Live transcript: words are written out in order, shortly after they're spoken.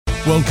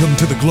Welcome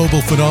to the global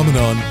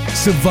phenomenon,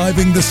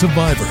 Surviving the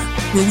Survivor,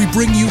 where we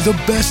bring you the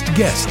best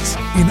guests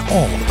in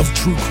all of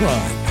true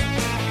crime.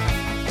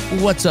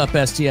 What's up,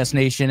 STS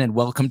Nation, and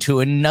welcome to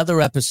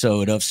another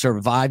episode of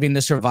Surviving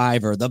the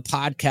Survivor, the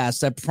podcast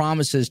that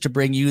promises to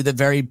bring you the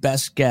very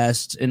best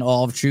guests in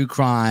all of true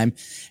crime.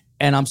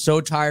 And I'm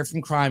so tired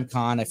from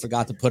CrimeCon, I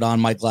forgot to put on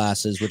my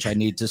glasses, which I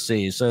need to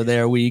see. So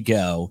there we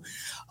go.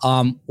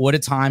 What a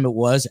time it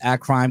was at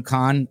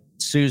CrimeCon.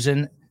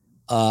 Susan,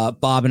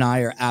 Bob and I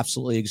are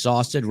absolutely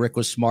exhausted. Rick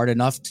was smart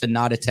enough to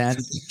not attend.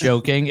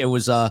 Joking. It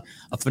was a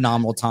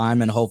phenomenal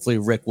time, and hopefully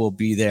Rick will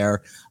be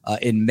there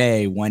in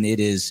May when it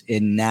is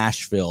in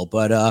Nashville.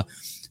 But of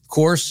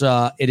course,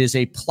 it is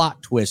a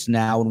plot twist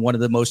now in one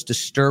of the most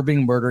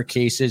disturbing murder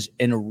cases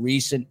in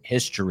recent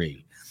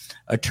history.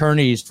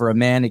 Attorneys for a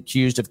man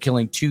accused of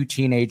killing two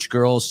teenage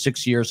girls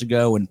 6 years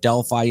ago in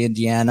Delphi,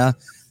 Indiana,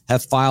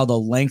 have filed a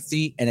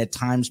lengthy and at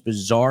times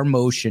bizarre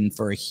motion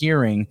for a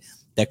hearing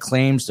that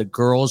claims the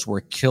girls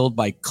were killed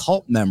by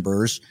cult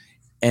members,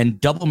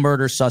 and double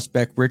murder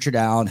suspect Richard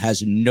Allen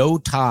has no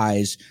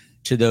ties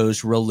to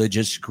those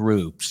religious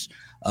groups.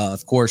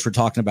 Of course, we're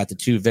talking about the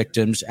two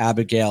victims,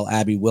 Abigail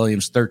Abby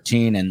Williams,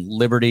 13, and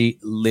Liberty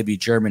Libby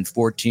German,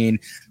 14.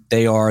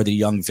 They are the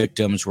young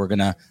victims. We're going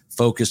to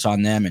focus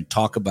on them and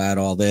talk about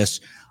all this.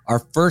 Our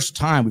first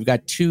time, we've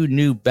got two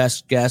new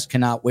best guests.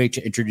 Cannot wait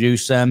to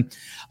introduce them.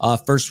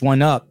 First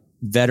one up,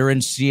 veteran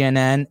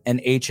CNN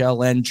and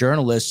HLN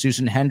journalist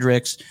Susan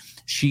Hendricks.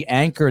 She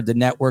anchored the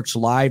network's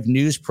live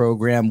news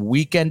program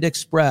Weekend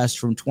Express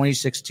from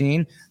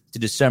 2016 to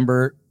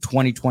December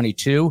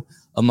 2022.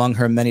 Among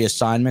her many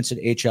assignments at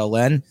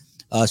HLN,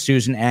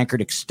 Susan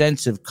anchored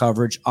extensive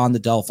coverage on the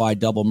Delphi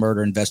double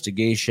murder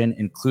investigation,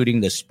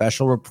 including the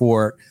special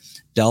report,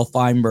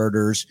 Delphi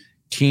Murders,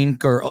 Teen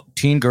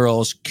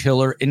Girls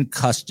Killer in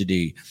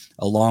Custody,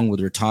 along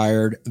with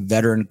retired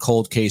veteran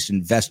cold case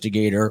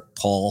investigator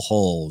Paul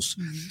Holes.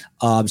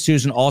 Mm-hmm.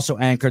 Susan also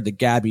anchored the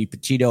Gabby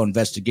Petito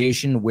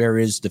investigation, Where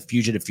is the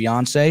Fugitive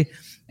Fiancé?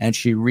 And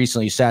she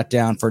recently sat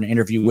down for an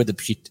interview with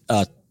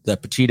the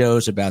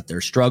Petitos about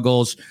their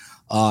struggles.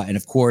 And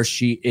of course,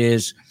 she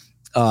is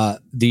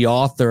the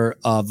author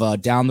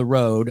of Down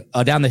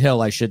the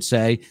Hill, I should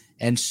say.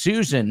 And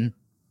Susan,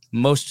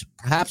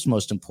 perhaps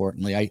most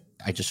importantly,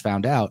 I just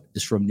found out,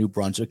 is from New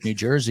Brunswick, New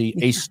Jersey,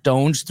 a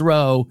stone's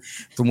throw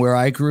from where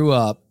I grew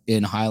up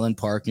in Highland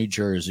Park, New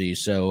Jersey.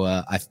 So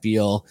I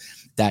feel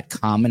that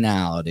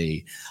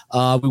commonality.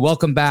 We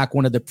welcome back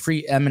one of the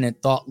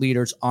preeminent thought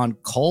leaders on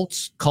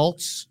cults.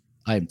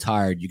 I am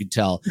tired, you can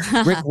tell.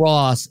 Rick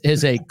Ross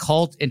is a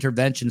cult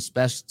intervention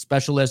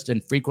specialist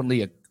and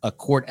frequently a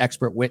court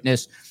expert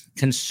witness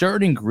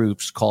concerning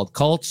groups called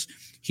cults.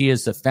 He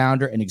is the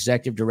founder and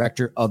executive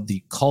director of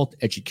the Cult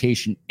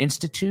Education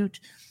Institute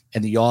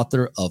and the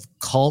author of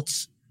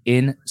Cults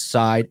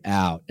Inside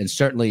Out. And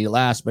certainly,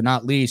 last but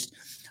not least,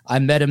 I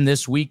met him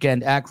this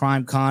weekend at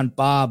CrimeCon,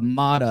 Bob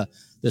Mata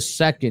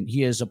II.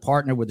 He is a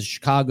partner with the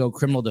Chicago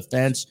Criminal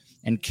Defense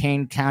and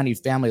Kane County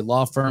family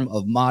law firm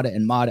of Mata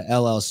and Mata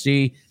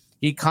LLC.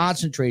 He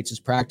concentrates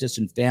his practice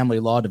in family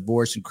law,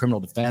 divorce, and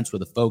criminal defense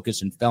with a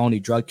focus in felony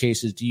drug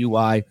cases,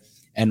 DUI,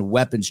 and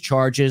weapons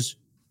charges.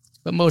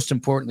 But most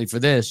importantly for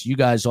this, you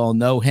guys all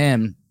know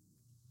him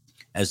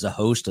as the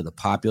host of the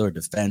popular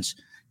Defense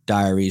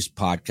Diaries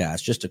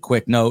podcast. Just a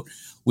quick note,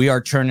 we are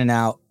churning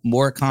out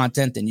more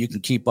content than you can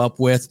keep up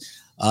with.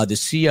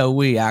 The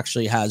COE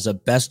actually has a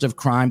Best of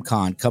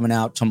CrimeCon coming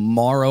out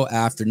tomorrow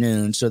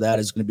afternoon, so that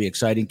is going to be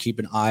exciting. Keep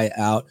an eye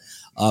out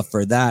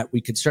for that.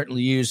 We could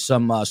certainly use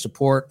some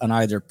support on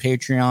either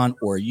Patreon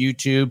or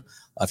YouTube.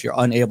 If you're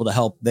unable to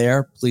help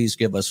there, please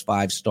give us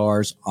 5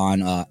 stars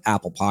on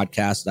Apple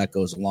Podcasts. That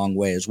goes a long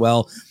way as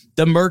well.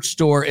 The merch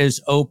store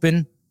is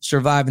open,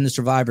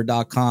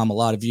 survivingthesurvivor.com. A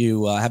lot of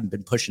you haven't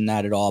been pushing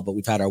that at all, but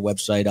we've had our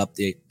website up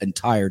the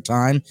entire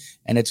time,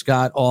 and it's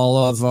got all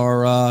of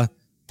our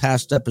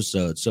past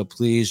episodes, so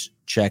please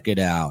check it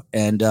out.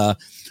 And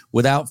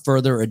without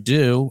further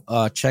ado,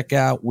 check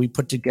out, we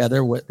put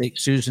together what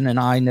Susan and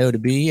I know to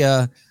be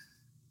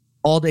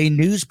all-day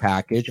news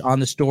package on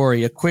the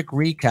story, a quick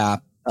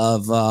recap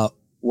of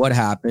what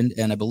happened,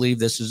 and I believe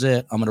this is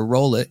it. I'm going to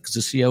roll it because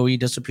the COE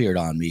disappeared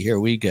on me. Here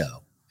we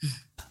go.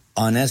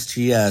 On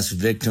STS,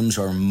 victims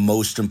are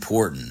most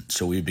important,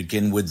 so we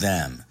begin with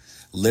them.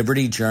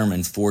 Liberty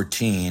German,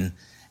 14,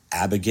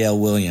 Abigail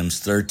Williams,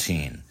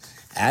 13.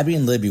 Abby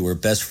and Libby were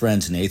best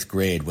friends in 8th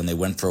grade when they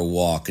went for a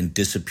walk and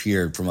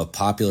disappeared from a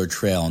popular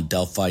trail in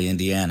Delphi,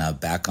 Indiana,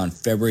 back on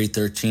February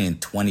 13,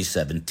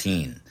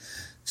 2017.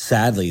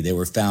 Sadly, they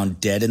were found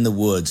dead in the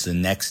woods the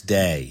next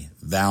day,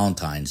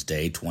 Valentine's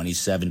Day,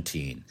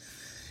 2017.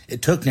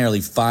 It took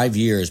nearly 5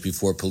 years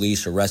before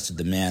police arrested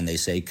the man they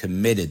say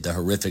committed the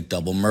horrific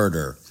double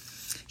murder.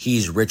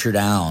 He's Richard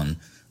Allen,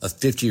 a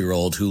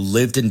 50-year-old who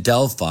lived in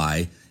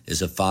Delphi,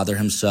 is a father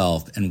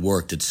himself, and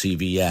worked at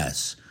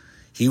CVS.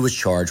 He was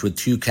charged with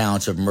 2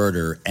 counts of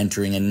murder,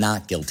 entering a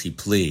not guilty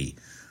plea.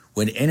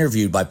 When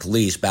interviewed by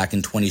police back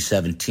in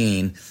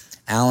 2017,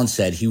 Allen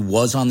said he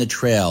was on the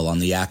trail on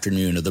the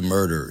afternoon of the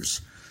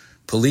murders.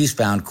 Police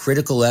found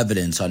critical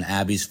evidence on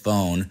Abby's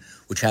phone,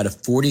 which had a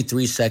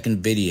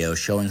 43-second video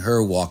showing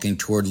her walking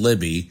toward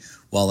Libby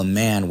while a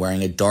man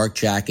wearing a dark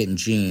jacket and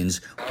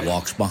jeans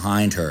walks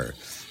behind her.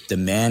 The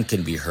man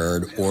can be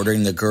heard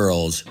ordering the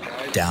girls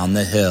down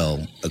the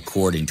hill,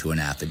 according to an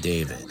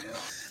affidavit.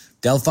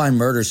 Delphi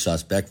murder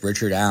suspect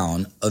Richard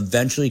Allen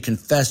eventually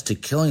confessed to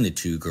killing the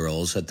two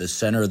girls at the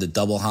center of the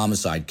double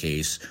homicide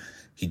case.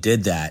 He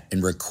did that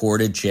in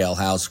recorded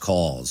jailhouse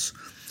calls.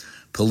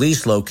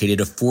 Police located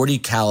a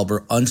 .40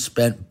 caliber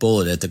unspent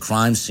bullet at the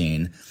crime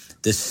scene,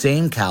 the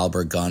same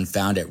caliber gun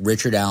found at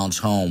Richard Allen's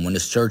home when the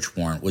search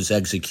warrant was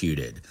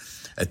executed.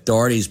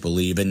 Authorities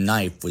believe a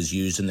knife was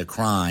used in the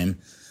crime,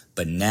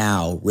 but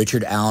now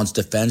Richard Allen's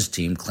defense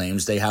team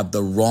claims they have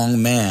the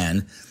wrong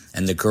man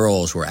and the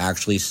girls were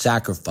actually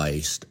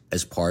sacrificed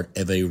as part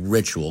of a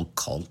ritual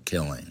cult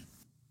killing.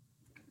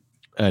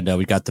 And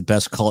we got the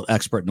best cult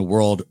expert in the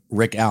world,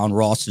 Rick Allen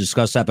Ross, to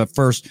discuss that. But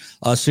first,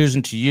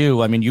 Susan, to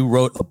you, I mean, you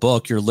wrote a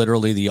book. You're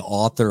literally the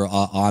author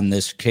on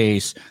this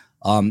case.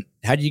 How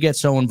did you get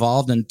so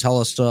involved? And tell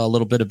us a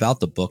little bit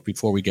about the book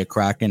before we get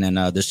cracking. And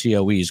the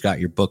COE's got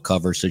your book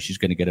cover, so she's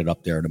going to get it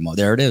up there tomorrow.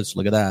 There it is.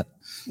 Look at that.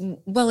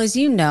 Well, as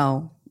you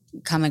know,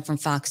 coming from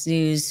Fox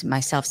News,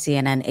 myself,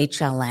 CNN,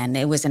 HLN,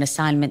 it was an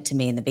assignment to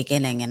me in the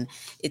beginning. And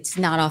it's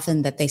not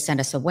often that they send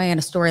us away in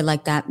a story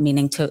like that,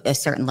 meaning to a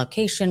certain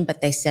location.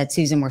 But they said,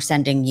 Susan, we're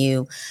sending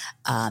you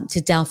to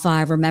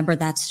Delphi. Remember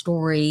that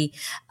story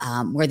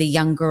where the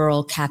young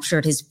girl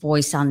captured his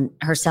voice on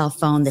her cell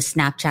phone, the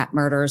Snapchat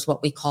murders,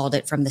 what we called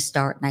it from the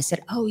start. And I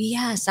said, oh,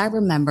 yes, I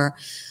remember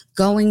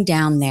going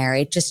down there.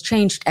 It just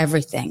changed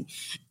everything.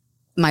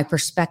 My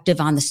perspective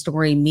on the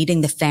story,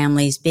 meeting the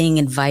families, being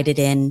invited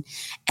in,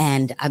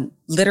 and I'm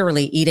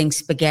literally eating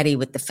spaghetti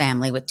with the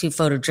family with two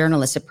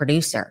photojournalists, a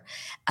producer,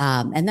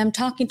 and them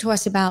talking to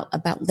us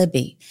about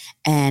Libby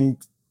and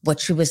what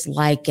she was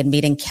like, and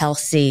meeting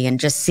Kelsey and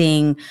just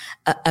seeing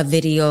a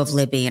video of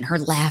Libby and her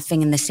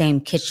laughing in the same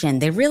kitchen.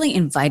 They really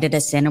invited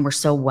us in and were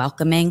so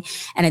welcoming.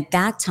 And at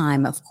that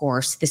time, of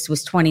course, this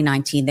was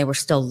 2019, they were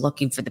still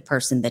looking for the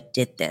person that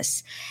did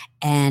this.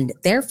 And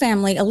their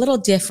family, a little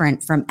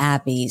different from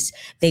Abby's.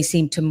 They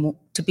seemed to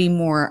be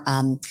more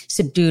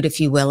subdued, if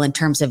you will, in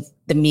terms of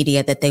the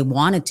media that they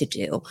wanted to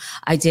do.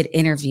 I did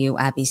interview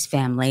Abby's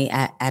family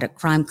at a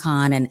crime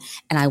con, and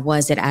I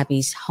was at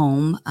Abby's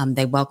home.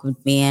 They welcomed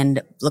me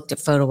in, looked at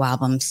photo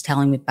albums,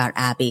 telling me about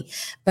Abby,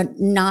 but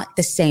not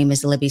the same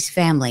as Libby's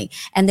family.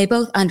 And they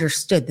both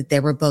understood that they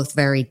were both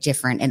very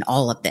different in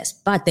all of this,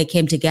 but they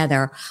came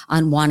together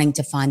on wanting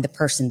to find the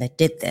person that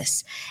did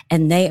this.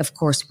 And they, of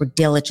course, were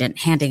diligent,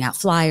 handing out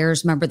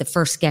flyers. Remember, the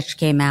first sketch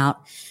came out.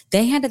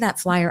 They handed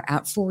that flyer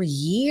out for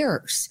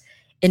years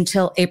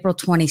until April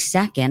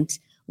 22nd,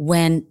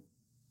 when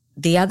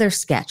the other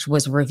sketch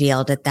was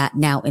revealed at that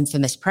now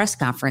infamous press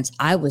conference.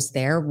 I was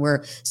there,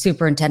 where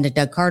Superintendent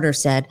Doug Carter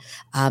said,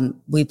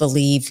 we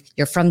believe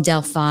you're from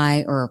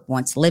Delphi or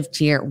once lived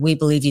here. We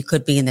believe you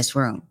could be in this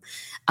room.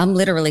 I'm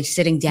literally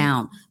sitting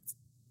down,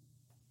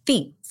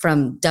 feet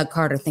from Doug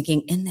Carter,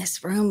 thinking, in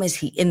this room? Is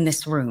he in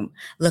this room?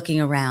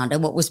 Looking around.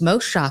 And what was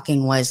most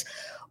shocking was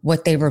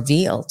what they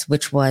revealed,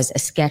 which was a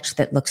sketch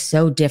that looked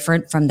so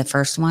different from the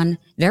first one.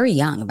 Very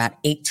young, about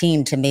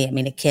 18 to me. I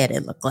mean, a kid,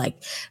 it looked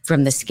like,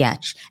 from the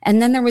sketch.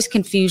 And then there was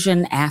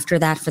confusion after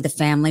that for the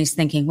families,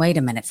 thinking, wait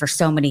a minute, for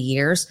so many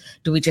years,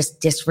 do we just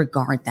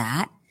disregard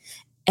that?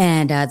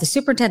 And the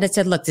superintendent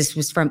said, look, this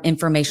was from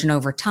information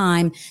over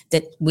time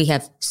that we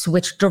have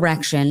switched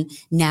direction.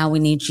 Now we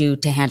need you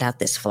to hand out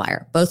this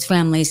flyer. Both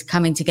families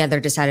coming together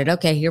decided,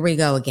 okay, here we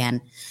go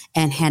again,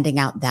 and handing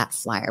out that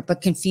flyer,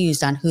 but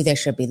confused on who they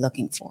should be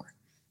looking for.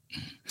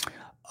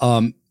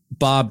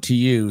 Bob, to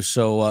you.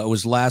 So it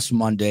was last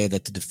Monday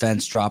that the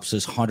defense drops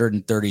this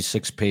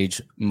 136-page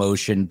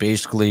motion,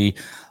 basically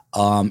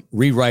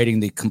rewriting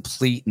the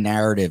complete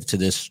narrative to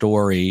this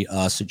story,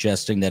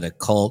 suggesting that a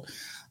cult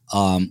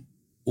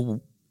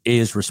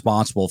is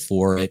responsible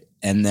for it.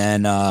 And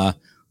then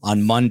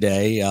on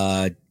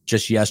Monday,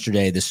 just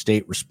yesterday, the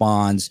state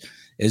responds.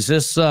 Is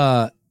this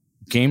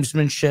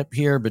gamesmanship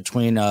here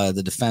between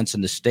the defense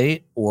and the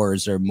state, or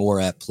is there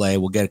more at play?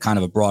 We'll get a kind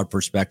of a broad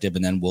perspective,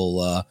 and then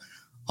we'll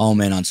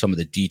home in on some of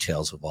the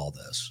details of all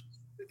this.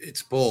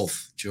 It's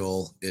both,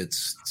 Joel.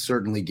 It's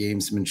certainly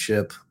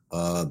gamesmanship.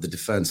 The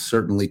defense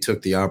certainly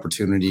took the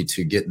opportunity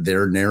to get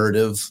their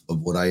narrative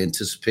of what I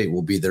anticipate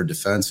will be their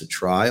defense at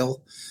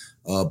trial.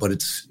 But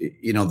it's,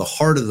 the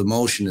heart of the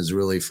motion is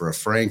really for a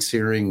Franks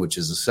hearing, which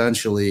is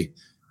essentially,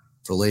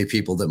 for lay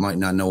people that might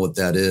not know what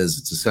that is,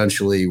 it's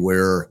essentially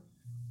where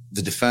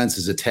the defense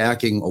is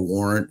attacking a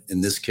warrant.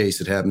 In this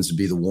case, it happens to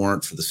be the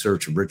warrant for the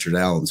search of Richard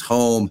Allen's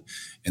home.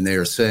 And they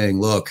are saying,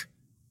 look,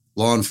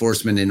 law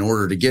enforcement, in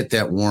order to get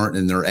that warrant,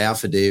 in their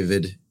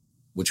affidavit,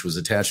 which was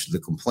attached to the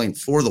complaint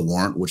for the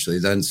warrant, which they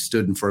then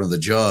stood in front of the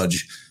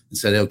judge and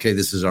said, okay,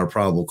 this is our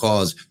probable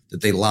cause,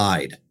 that they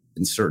lied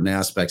in certain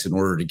aspects in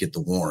order to get the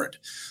warrant.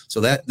 So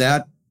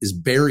that is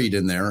buried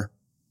in there.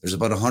 There's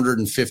about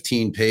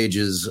 115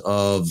 pages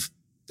of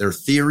their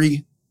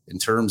theory in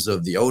terms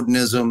of the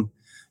Odinism,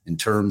 in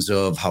terms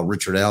of how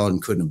Richard Allen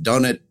couldn't have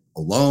done it,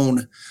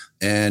 alone.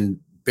 And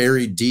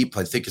buried deep,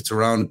 I think it's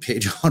around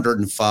page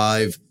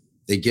 105,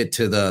 they get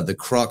to the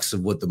crux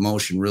of what the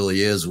motion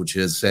really is, which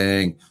is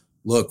saying,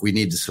 look, we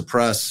need to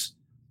suppress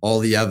all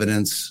the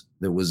evidence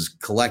that was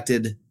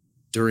collected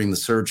during the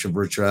search of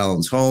Rich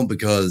Allen's home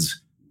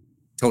because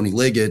Tony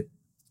Liggett,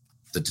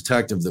 the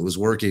detective that was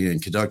working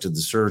and conducted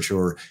the search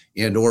or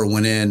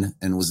went in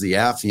and was the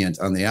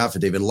affiant on the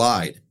affidavit,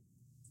 lied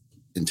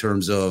in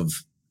terms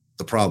of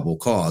the probable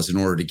cause in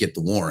order to get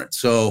the warrant.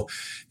 So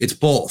it's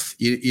both.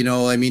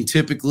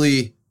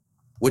 Typically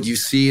what you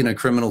see in a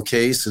criminal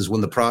case is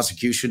when the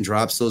prosecution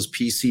drops those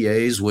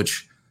PCAs,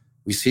 which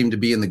we seem to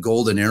be in the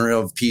golden era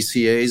of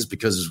PCAs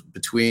because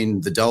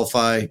between the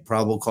Delphi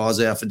probable cause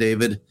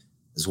affidavit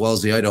as well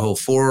as the Idaho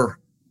 4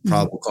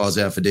 probable cause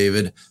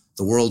affidavit,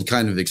 the world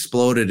kind of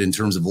exploded in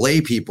terms of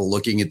lay people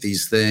looking at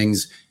these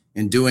things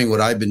and doing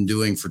what I've been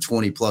doing for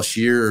 20 plus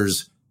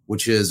years,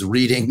 which is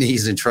reading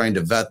these and trying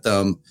to vet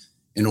them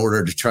in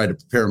order to try to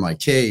prepare my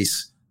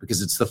case,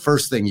 because it's the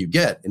first thing you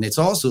get. And it's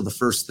also the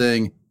first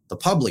thing the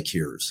public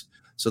hears.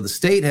 So the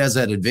state has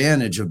that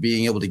advantage of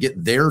being able to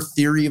get their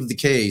theory of the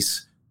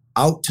case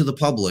out to the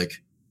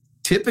public.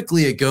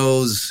 Typically it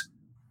goes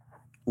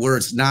where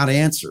it's not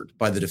answered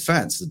by the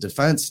defense. The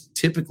defense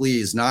typically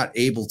is not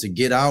able to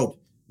get out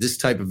this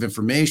type of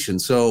information.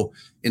 So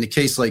in a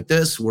case like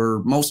this, where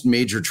most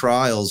major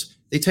trials,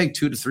 they take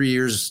 2 to 3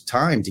 years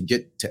time to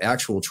get to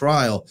actual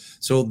trial.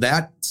 So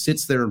that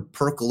sits there and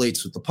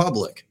percolates with the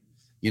public,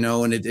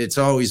 and it's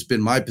always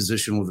been my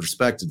position with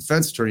respect to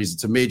defense attorneys.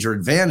 It's a major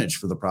advantage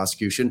for the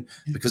prosecution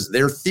because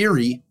their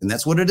theory, and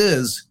that's what it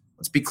is.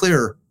 Let's be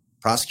clear.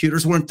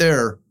 Prosecutors weren't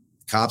there.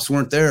 Cops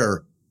weren't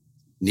there.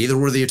 Neither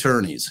were the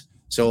attorneys.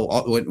 So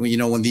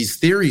when these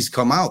theories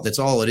come out, that's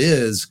all it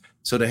is.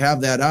 So to have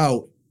that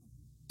out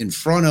in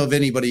front of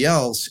anybody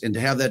else and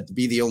to have that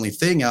be the only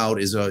thing out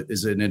is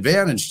an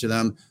advantage to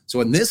them.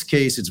 So in this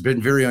case, it's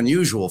been very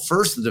unusual.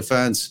 First, the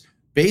defense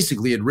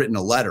basically had written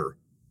a letter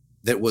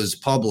that was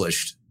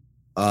published.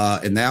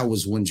 And that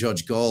was when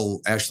Judge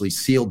Gull actually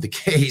sealed the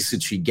case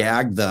and she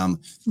gagged them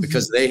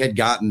because they had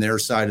gotten their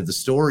side of the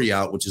story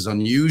out, which is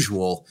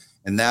unusual.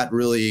 And that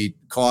really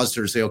caused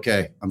her to say,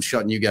 okay, I'm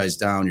shutting you guys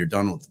down. You're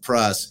done with the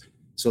press.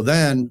 So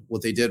then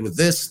what they did with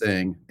this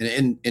thing,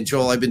 and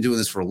Joel, I've been doing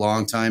this for a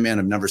long time, man.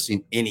 I've never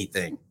seen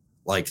anything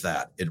like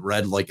that. It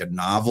read like a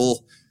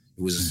novel.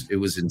 It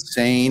was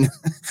insane,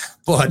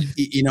 but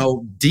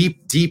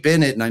deep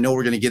in it. And I know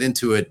we're going to get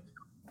into it.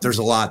 There's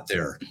a lot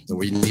there that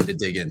we need to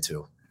dig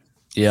into.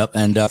 Yep.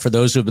 And for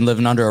those who've been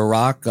living under a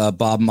rock,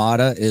 Bob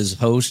Motta is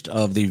host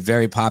of the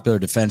very popular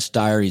Defense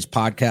Diaries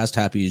podcast.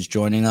 Happy he's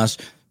joining us.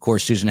 Of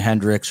course, Susan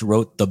Hendricks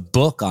wrote the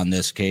book on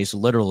this case,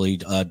 literally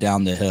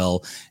down the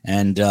hill.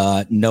 And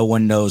no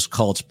one knows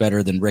cults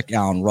better than Rick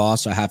Allen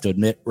Ross. I have to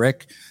admit,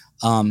 Rick,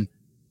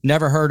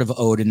 never heard of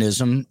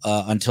Odinism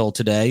until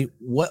today.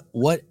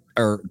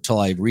 Until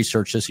I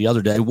researched this the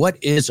other day.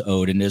 What is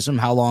Odinism?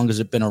 How long has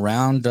it been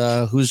around?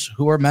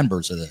 Who are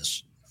members of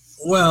this?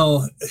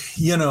 Well,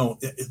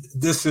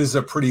 this is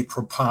a pretty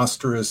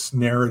preposterous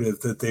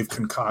narrative that they've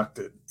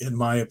concocted, in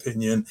my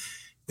opinion.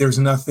 There's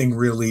nothing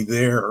really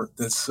there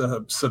that's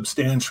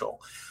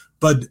substantial.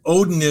 But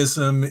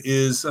Odinism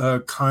is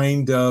a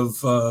kind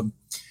of,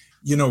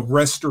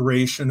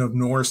 restoration of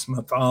Norse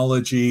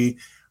mythology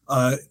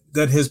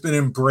that has been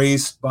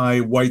embraced by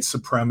white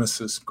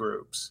supremacist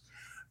groups.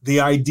 The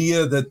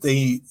idea that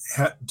they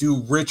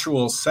do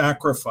ritual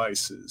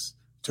sacrifices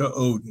to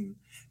Odin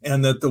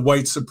and that the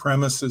white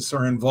supremacists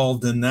are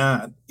involved in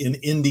that in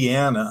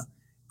Indiana,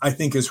 I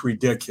think is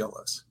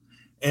ridiculous.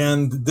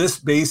 And this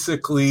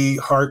basically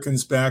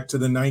harkens back to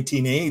the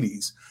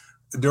 1980s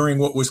during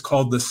what was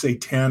called the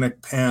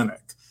Satanic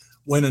Panic,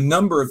 when a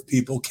number of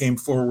people came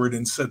forward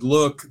and said,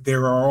 look,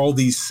 there are all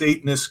these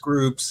Satanist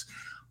groups.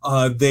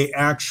 They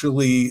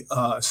actually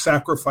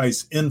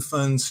sacrifice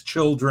infants,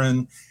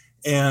 children,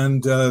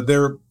 and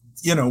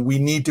we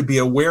need to be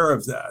aware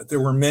of that.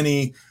 There were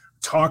many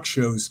talk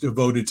shows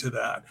devoted to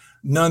that.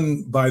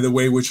 None, by the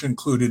way, which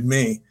included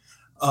me.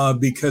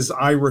 Because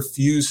I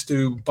refused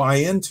to buy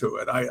into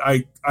it.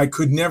 I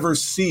could never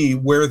see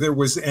where there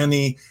was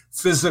any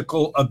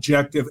physical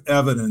objective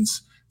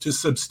evidence to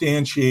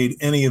substantiate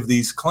any of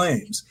these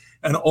claims.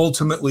 And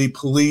ultimately,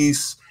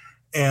 police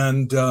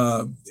and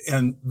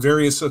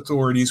various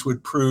authorities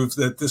would prove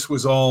that this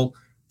was all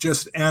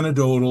just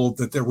anecdotal,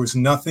 that there was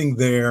nothing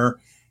there,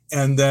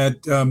 and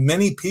that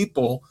many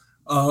people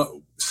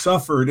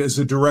suffered as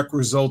a direct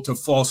result of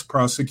false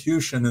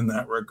prosecution in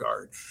that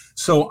regard.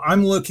 So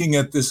I'm looking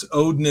at this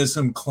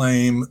Odinism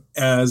claim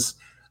as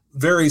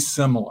very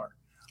similar.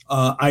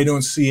 I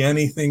don't see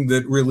anything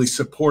that really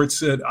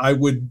supports it. I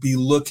would be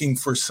looking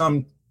for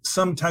some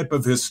type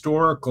of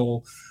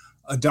historical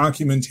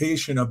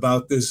documentation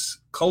about this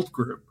cult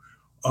group.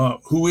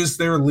 Who is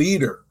their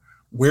leader?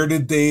 Where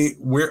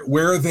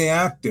are they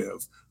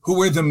active?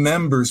 Who are the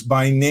members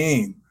by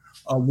name?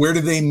 Where do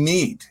they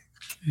meet?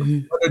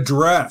 Mm-hmm. What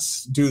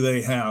address do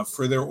they have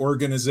for their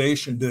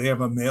organization? Do they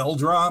have a mail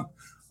drop?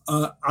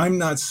 I'm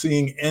not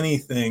seeing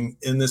anything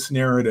in this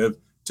narrative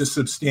to to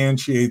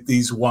substantiate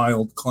these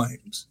wild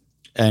claims.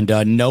 And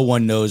no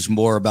one knows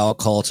more about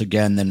cults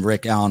again than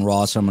Rick Allen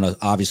Ross. I'm going to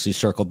obviously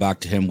circle back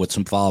to him with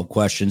some follow-up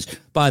questions.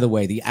 By the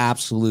way, the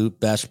absolute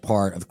best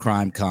part of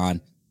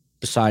CrimeCon,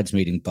 besides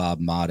meeting Bob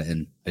Motta,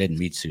 and I didn't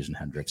meet Susan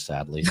Hendricks,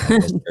 sadly,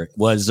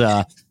 was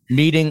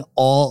meeting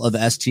all of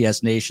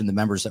STS Nation, the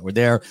members that were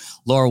there.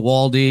 Laura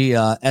Waldy,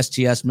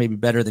 STS may be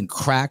better than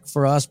crack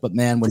for us, but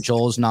man, when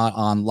Joel's not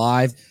on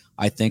live,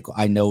 I think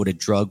I know what a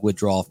drug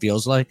withdrawal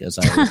feels like, as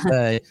I would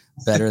say,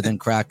 better than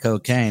crack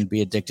cocaine,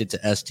 be addicted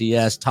to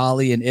STS.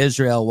 Tali in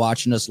Israel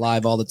watching us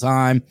live all the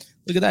time.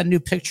 Look at that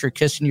new picture,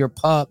 kissing your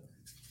pup.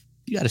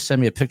 You got to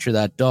send me a picture of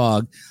that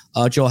dog.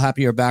 Joel,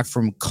 happy you're back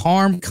from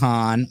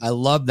CarmCon. I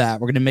love that.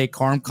 We're going to make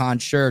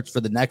CarmCon shirts for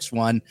the next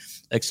one.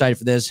 Excited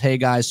for this. Hey,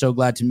 guys, so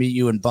glad to meet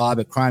you and Bob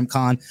at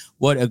CrimeCon.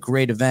 What a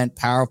great event.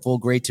 Powerful.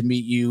 Great to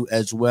meet you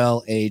as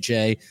well,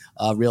 AJ.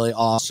 Really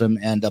awesome.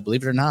 And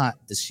believe it or not,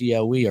 the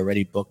COE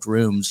already booked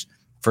rooms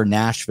for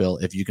Nashville,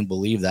 if you can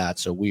believe that.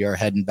 So we are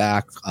heading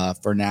back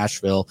for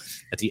Nashville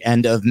at the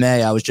end of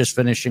May. I was just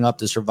finishing up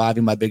the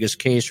Surviving My Biggest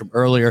Case from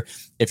earlier.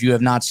 If you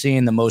have not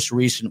seen the most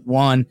recent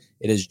one,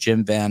 it is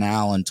Jim Van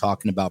Allen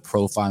talking about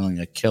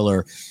profiling a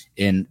killer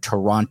in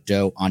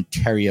Toronto,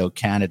 Ontario,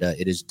 Canada.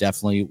 It is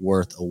definitely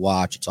worth a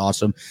watch. It's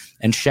awesome.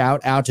 And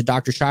shout out to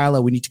Dr.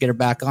 Shiloh. We need to get her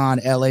back on.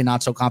 LA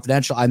Not So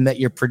Confidential. I met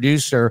your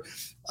producer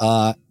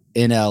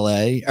in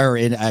LA or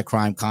at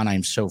CrimeCon.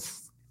 I'm so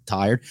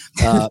tired,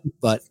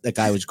 but that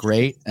guy was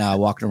great,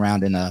 walking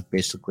around in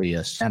basically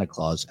a Santa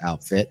Claus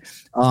outfit.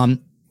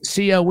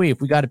 COE,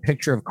 if we got a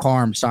picture of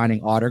Carm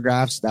signing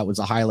autographs, that was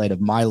a highlight of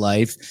my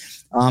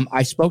life.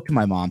 I spoke to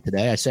my mom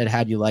today. I said,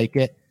 how'd you like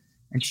it?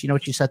 And you know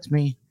what she said to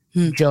me?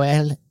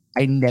 Joel,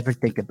 I never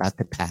think about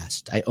the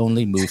past. I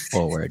only move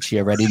forward. She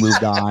already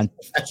moved on.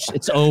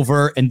 It's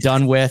over and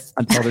done with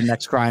until the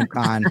next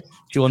CrimeCon.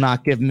 She will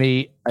not give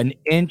me an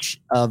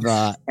inch of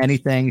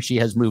anything. She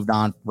has moved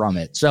on from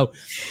it. So,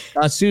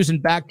 Susan,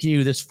 back to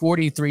you. This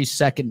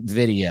 43-second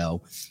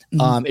video.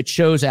 It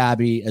shows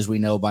Abby, as we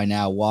know by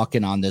now,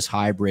 walking on this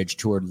high bridge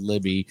toward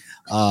Libby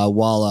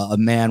while a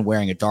man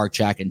wearing a dark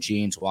jacket and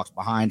jeans walks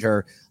behind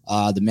her.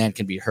 The man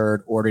can be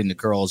heard ordering the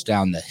girls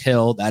down the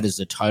hill. That is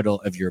the title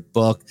of your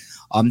book.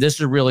 This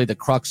is really the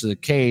crux of the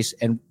case.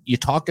 And you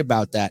talked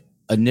about that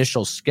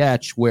initial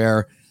sketch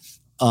where,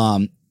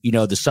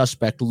 the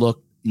suspect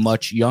looked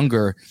much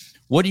younger.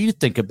 What do you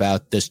think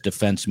about this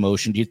defense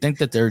motion? Do you think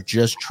that they're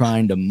just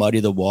trying to muddy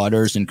the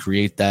waters and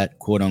create that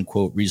quote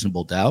unquote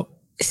reasonable doubt?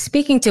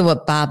 Speaking to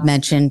what Bob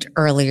mentioned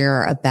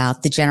earlier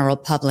about the general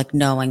public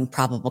knowing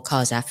probable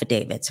cause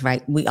affidavits,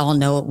 right? We all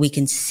know it. We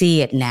can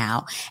see it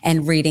now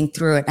and reading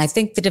through it. I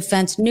think the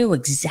defense knew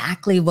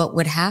exactly what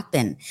would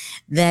happen,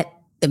 that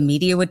the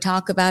media would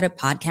talk about it,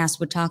 podcasts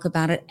would talk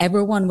about it,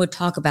 everyone would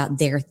talk about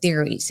their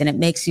theories. And it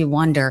makes you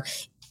wonder,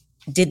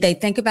 did they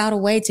think about a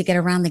way to get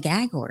around the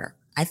gag order?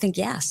 I think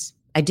yes.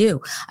 I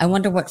do. I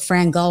wonder what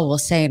Fran Gull will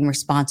say in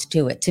response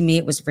to it. To me,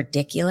 it was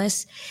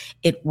ridiculous.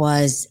 It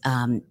was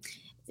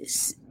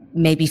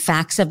maybe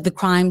facts of the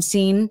crime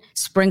scene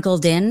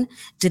sprinkled in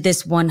to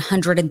this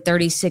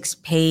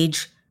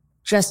 136-page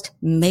just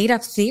made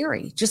up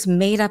theory.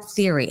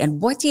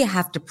 And what do you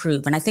have to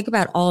prove? And I think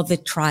about all the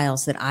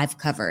trials that I've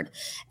covered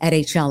at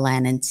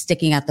HLN and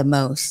sticking out the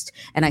most,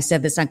 and I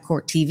said this on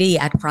Court TV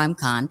at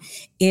CrimeCon,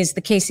 is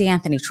the Casey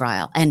Anthony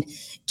trial. And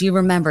do you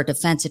remember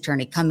defense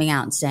attorney coming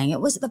out and saying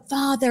it was the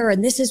father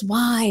and this is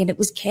why, and it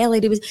was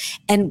Kaylee,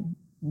 and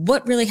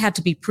what really had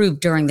to be proved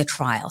during the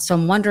trial? So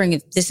I'm wondering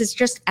if this is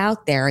just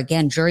out there.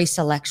 Again, jury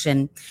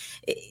selection.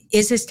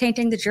 Is this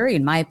tainting the jury?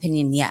 In my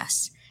opinion,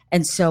 yes.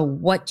 And so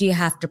what do you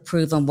have to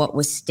prove on what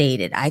was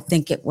stated? I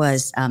think it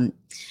was I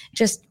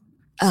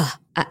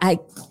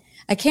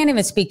can't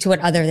even speak to it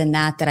other than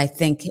that I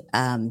think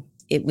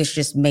it was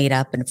just made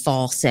up and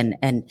false. And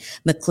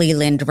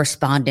McClelland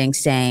responding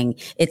saying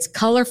it's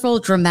colorful,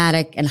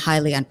 dramatic, and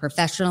highly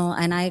unprofessional.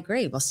 And I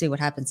agree. We'll see what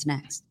happens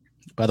next.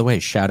 By the way,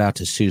 shout out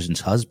to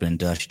Susan's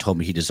husband. She told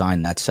me he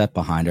designed that set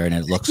behind her, and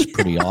it looks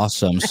pretty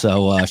awesome.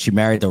 So she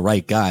married the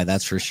right guy,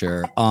 that's for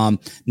sure.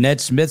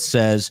 Ned Smith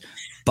says,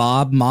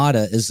 Bob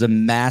Motta is the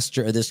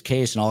master of this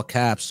case, in all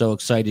caps. So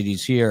excited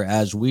he's here,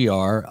 as we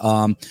are.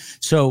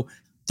 So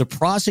the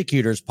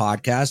Prosecutors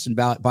podcast, and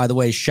by the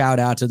way, shout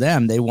out to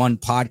them. They won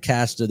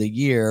Podcast of the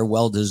Year,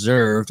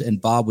 well-deserved,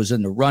 and Bob was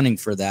in the running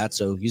for that,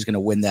 so he's going to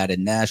win that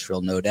in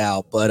Nashville, no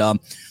doubt. But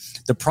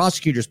the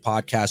Prosecutors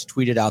podcast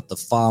tweeted out the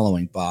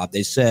following, Bob.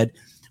 They said,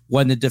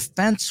 when the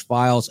defense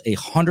files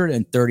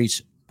 130,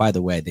 by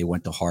the way, they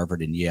went to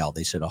Harvard and Yale.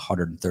 They said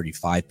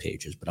 135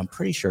 pages, but I'm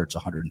pretty sure it's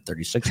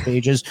 136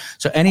 pages.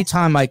 So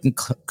anytime I can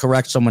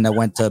correct someone that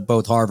went to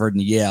both Harvard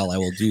and Yale, I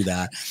will do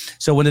that.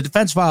 So when the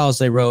defense files,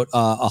 they wrote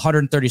a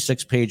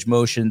 136-page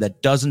motion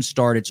that doesn't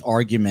start its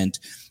argument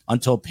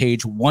until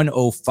page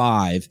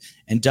 105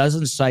 and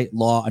doesn't cite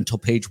law until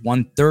page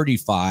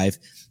 135.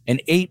 An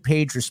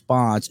 8-page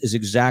response is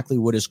exactly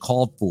what is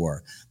called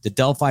for. The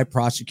Delphi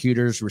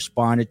prosecutors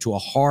responded to a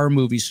horror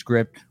movie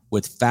script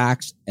with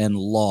facts and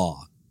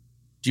law.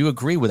 Do you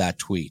agree with that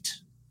tweet?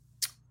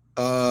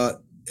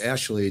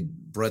 actually,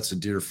 Brett's a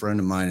dear friend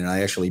of mine, and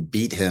I actually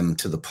beat him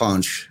to the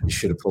punch. You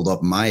should have pulled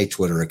up my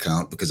Twitter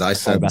account because I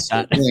said about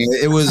that.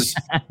 It was,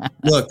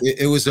 look,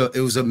 it was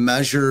a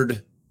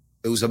measured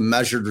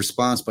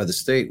response by the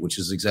state, which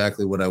is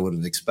exactly what I would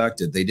have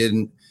expected. They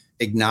didn't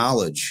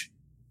acknowledge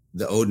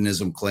the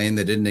Odinism claim.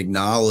 They didn't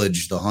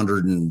acknowledge the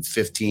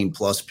 115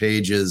 plus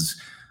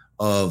pages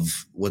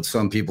of what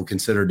some people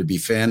consider to be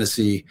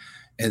fantasy.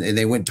 And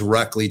they went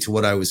directly to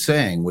what I was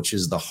saying, which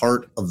is the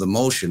heart of the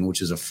motion,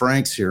 which is a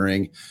Franks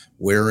hearing,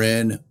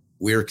 wherein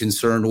we're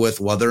concerned with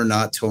whether or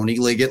not Tony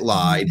Liggett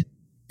lied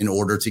in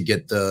order to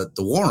get the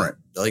warrant.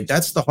 Like,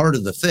 that's the heart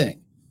of the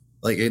thing.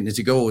 Like, and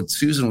to go what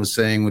Susan was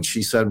saying, what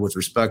she said with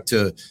respect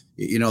to,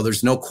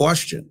 there's no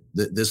question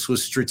that this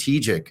was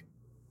strategic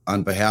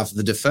on behalf of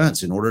the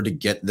defense in order to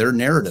get their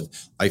narrative.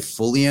 I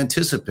fully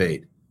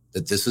anticipate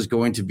that this is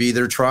going to be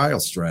their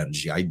trial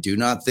strategy. I do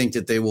not think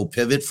that they will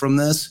pivot from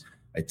this.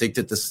 I think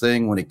that this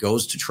thing, when it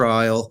goes to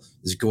trial,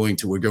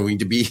 we're going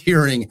to be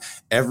hearing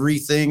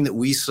everything that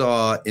we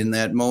saw in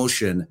that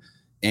motion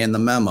and the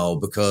memo,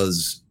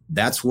 because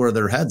that's where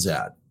their head's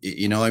at.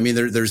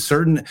 There's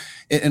certain,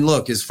 and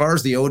look, as far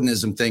as the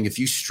Odinism thing, if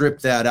you strip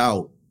that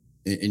out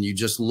and you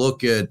just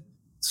look at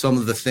some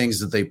of the things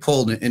that they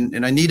pulled,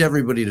 and I need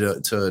everybody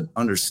to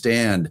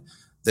understand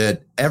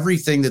that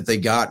everything that they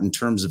got in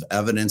terms of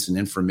evidence and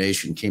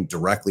information came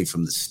directly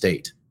from the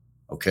state.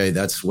 Okay,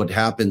 that's what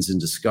happens in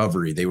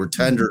discovery. They were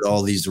tendered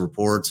all these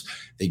reports.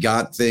 They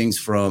got things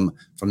from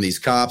these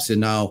cops.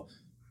 And now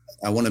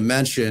I want to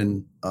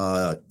mention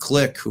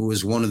Click, who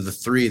was one of the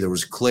three. There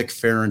was Click,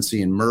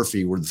 Ferenczi, and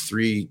Murphy were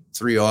the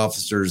three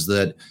officers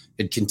that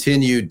had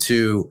continued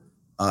to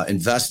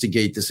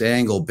investigate this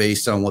angle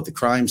based on what the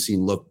crime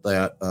scene looked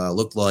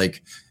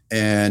like.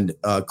 And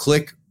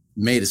Click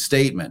made a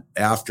statement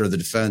after the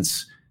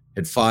defense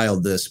had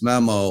filed this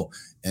memo,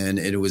 and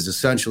it was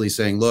essentially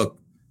saying, look,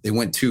 they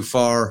went too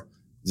far.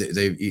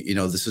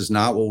 This is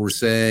not what we're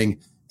saying.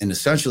 And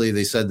essentially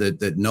they said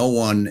that no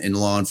one in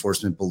law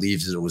enforcement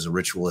believes that it was a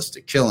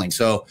ritualistic killing.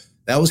 So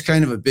that was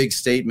kind of a big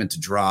statement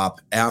to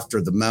drop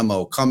after the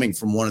memo coming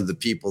from one of the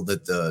people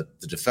that the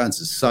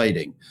defense is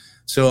citing.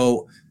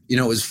 So,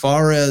 as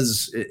far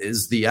as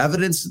is the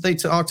evidence that they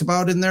talked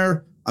about in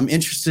there, I'm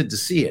interested to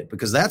see it,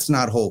 because that's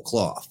not whole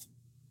cloth.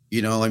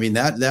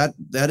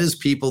 That is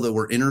people that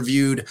were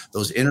interviewed.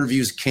 Those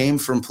interviews came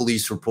from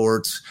police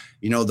reports.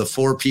 The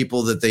 4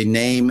 people that they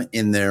name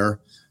in there,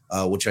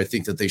 which I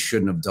think that they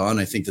shouldn't have done.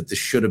 I think that this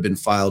should have been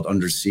filed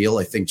under seal.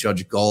 I think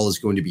Judge Gull is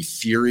going to be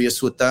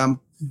furious with them.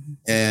 Mm-hmm.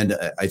 And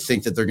I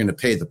think that they're going to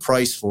pay the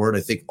price for it.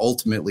 I think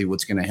ultimately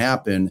what's going to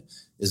happen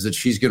is that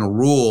she's going to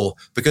rule,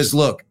 because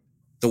look,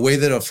 the way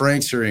that a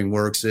Franks hearing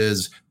works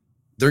is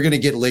they're going to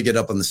get Liggett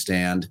up on the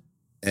stand,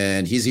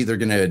 and he's either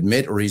going to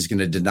admit or he's going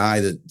to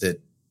deny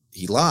that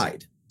he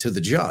lied to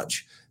the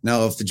judge.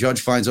 Now, if the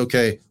judge finds,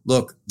 okay,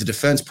 look, the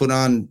defense put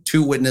on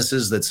 2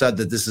 witnesses that said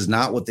that this is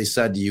not what they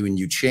said to you, and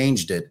you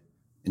changed it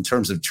in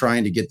terms of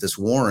trying to get this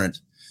warrant,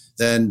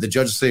 then the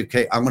judge will say,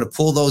 okay, I'm going to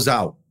pull those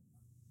out.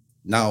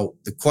 Now,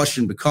 the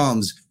question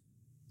becomes,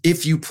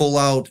 if you pull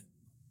out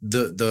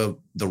the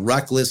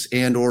reckless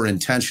and or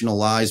intentional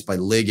lies by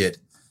Liggett,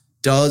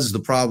 does the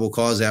probable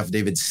cause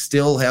affidavit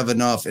still have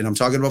enough? And I'm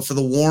talking about for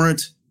the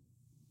warrant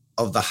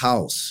of the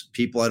house.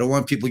 People, I don't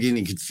want people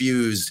getting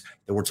confused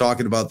that we're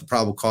talking about the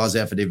probable cause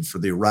affidavit for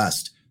the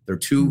arrest. They're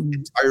 2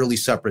 entirely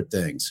separate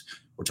things.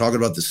 We're talking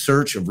about the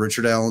search of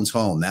Richard Allen's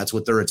home. That's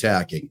what they're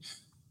attacking.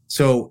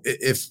 So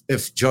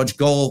if Judge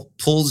Gull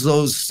pulls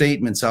those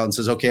statements out and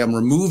says, okay, I'm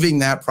removing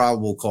that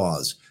probable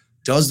cause,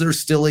 does there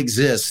still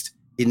exist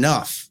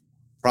enough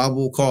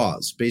probable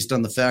cause based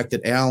on the fact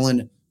that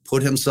Allen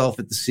put himself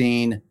at the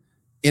scene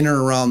in and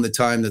around the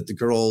time that the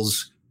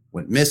girls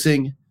went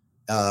missing?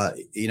 And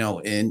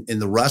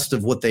the rest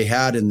of what they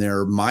had in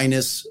there,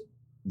 minus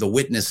the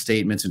witness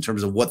statements in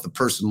terms of what the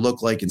person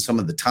looked like and some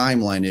of the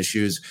timeline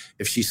issues.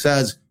 If she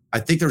says, I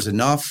think there's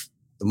enough,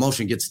 the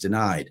motion gets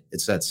denied.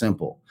 It's that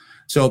simple.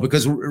 So,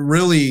 because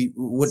really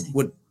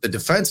what the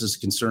defense is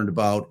concerned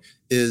about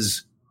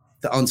is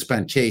the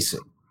unspent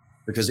casing,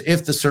 because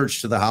if the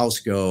search to the house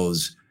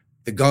goes,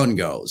 the gun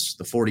goes,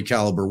 the .40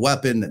 caliber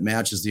weapon that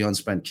matches the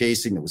unspent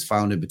casing that was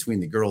found in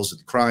between the girls at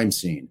the crime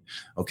scene.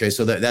 Okay,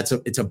 so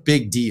it's a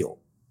big deal.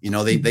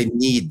 They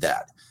need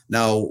that.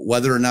 Now,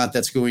 whether or not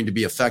that's going to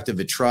be effective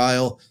at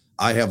trial,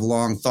 I have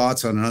long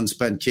thoughts on an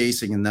unspent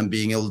casing and them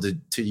being able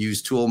to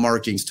use tool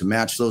markings to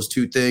match those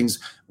 2 things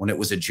when it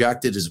was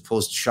ejected as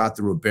opposed to shot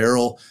through a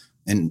barrel.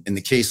 And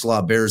the case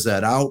law bears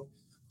that out.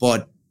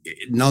 But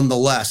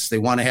nonetheless, they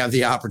want to have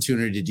the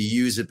opportunity to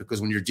use it,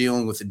 because when you're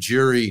dealing with a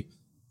jury,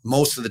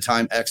 most of the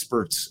time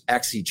experts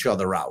X each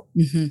other out.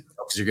 Mm-hmm.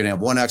 Because you're going to have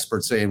one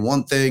expert saying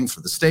one thing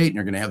for the state, and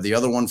you're going to have the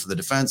other one for the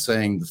defense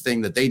saying the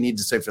thing that they need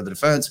to say for the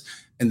defense.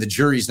 And the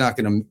jury's not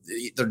going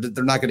to,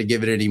 they're not going to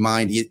give it any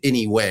mind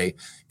anyway.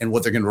 And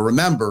what they're going to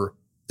remember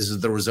is that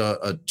there was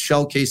a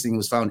shell casing that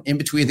was found in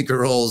between the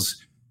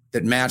girls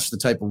that matched the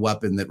type of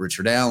weapon that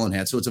Richard Allen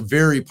had. So it's a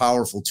very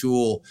powerful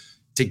tool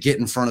to get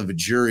in front of a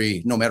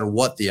jury, no matter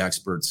what the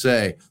experts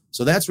say.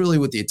 So that's really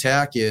what the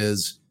attack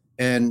is.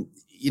 And,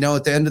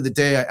 at the end of the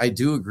day, I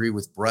do agree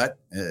with Brett.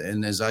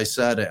 And as I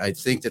said, I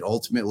think that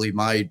ultimately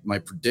my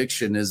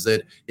prediction is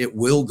that it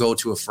will go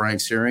to a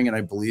Franks hearing. And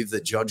I believe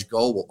that Judge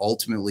Gull will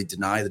ultimately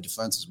deny the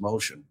defense's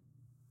motion.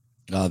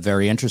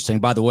 Very interesting.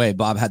 By the way,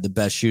 Bob had the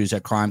best shoes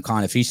at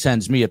CrimeCon. If he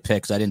sends me a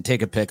pic, 'cause I didn't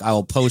take a pic, I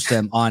will post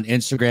them on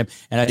Instagram.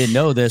 And I didn't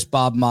know this.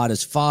 Bob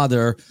Motta's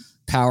father,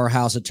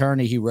 powerhouse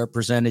attorney, he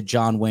represented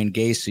John Wayne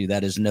Gacy.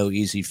 That is no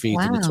easy feat,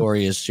 the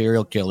notorious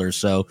serial killer.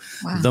 So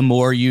the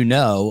more you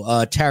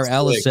know. Tara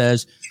Ellis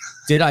says,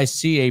 did I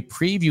see a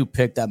preview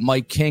pic that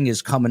Mike King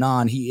is coming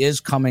on? He is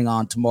coming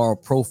on tomorrow,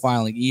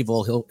 Profiling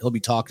Evil. He'll be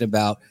talking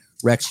about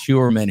Rex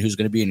Heuermann, who's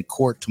going to be in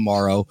court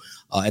tomorrow,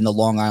 and the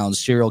Long Island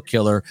serial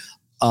killer.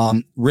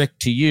 Rick,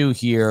 to you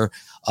here,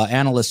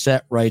 Anna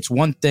Lissette writes,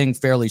 one thing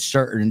fairly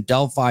certain,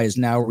 Delphi has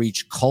now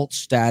reached cult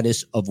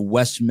status of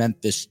West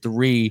Memphis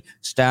 3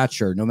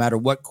 stature. No matter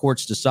what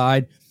courts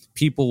decide,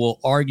 people will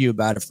argue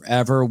about it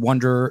forever,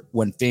 wonder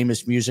when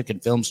famous music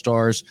and film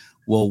stars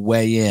will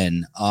weigh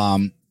in.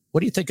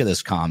 What do you think of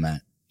this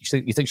comment?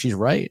 You think she's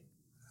right?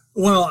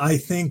 Well, I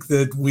think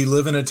that we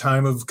live in a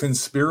time of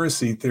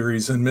conspiracy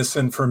theories and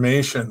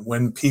misinformation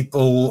when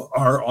people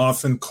are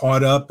often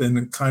caught up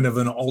in kind of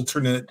an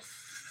alternate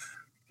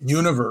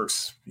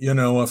universe,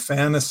 a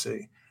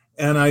fantasy.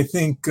 And I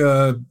think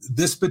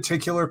this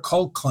particular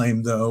cult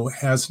claim, though,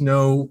 has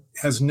no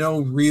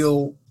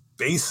real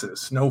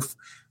basis, no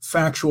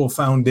factual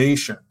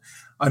foundation.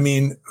 I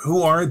mean,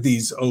 who are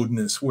these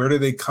Odinists? Where do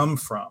they come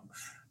from?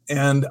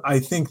 And I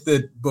think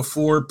that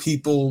before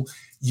people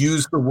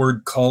use the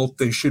word cult,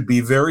 they should be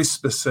very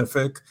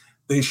specific.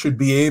 They should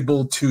be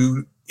able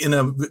to, in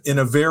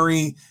a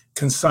very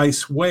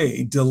concise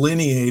way,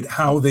 delineate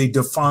how they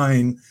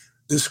define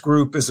this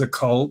group as a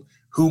cult,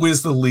 who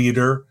is the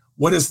leader,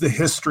 what is the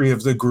history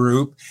of the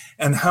group,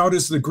 and how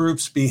does the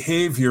group's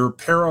behavior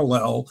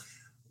parallel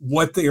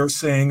what they are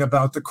saying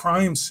about the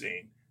crime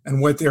scene and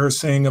what they are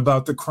saying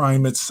about the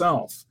crime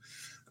itself.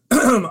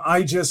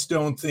 I just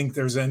don't think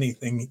there's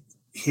anything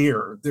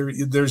here.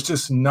 There's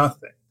just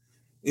nothing.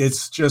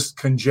 It's just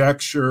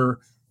conjecture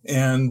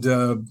and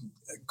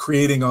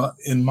creating,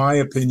 in my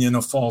opinion,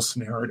 a false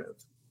narrative.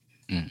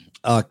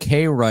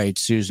 Kay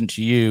writes, Susan,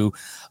 to you,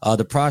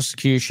 the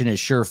prosecution is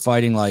sure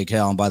fighting like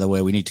hell. And by the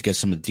way, we need to get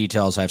some of the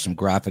details. I have some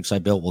graphics I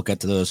built. We'll get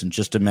to those in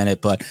just a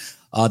minute. But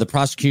the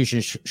prosecution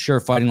is sure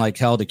fighting like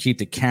hell to keep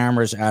the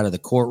cameras out of the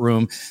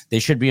courtroom. They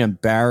should be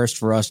embarrassed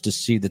for us to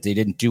see that they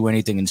didn't do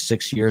anything in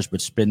 6 years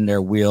but spin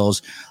their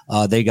wheels.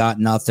 They got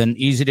nothing.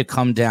 Easy to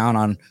come down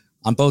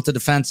on both the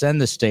defense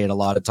and the state a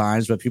lot of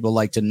times, but people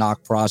like to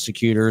knock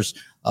prosecutors.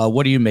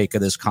 What do you make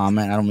of this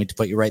comment? I don't mean to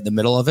put you right in the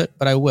middle of it,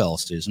 but I will,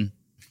 Susan.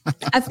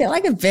 I feel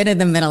like a bit in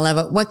the middle of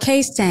it. What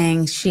Kay's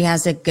saying, she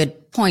has a good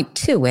point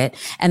to it.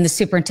 And the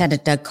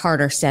superintendent, Doug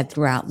Carter, said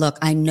throughout, look,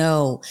 I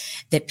know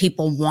that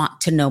people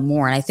want to know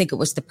more. And I think it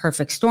was the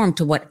perfect storm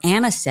to what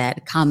Anna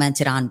said,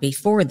 commented on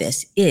before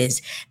this,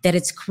 is that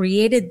it's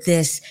created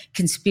this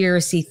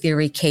conspiracy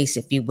theory case,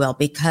 if you will,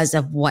 because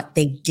of what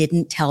they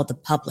didn't tell the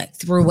public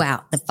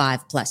throughout the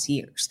 5+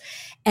 years.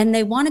 And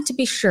they wanted to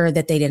be sure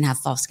that they didn't have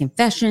false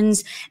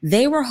confessions.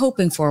 They were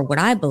hoping for what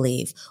I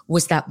believe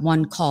was that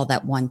one call,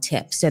 that one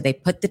tip. So they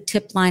put the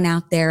tip line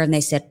out there and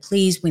they said,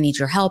 please, we need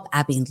your help.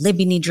 Abby and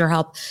Libby need your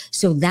help.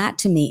 So that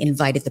to me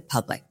invited the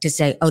public to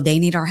say, oh, they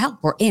need our help.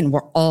 We're in.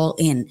 We're all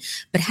in.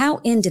 But how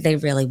in do they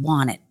really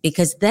want it?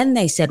 Because then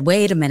they said,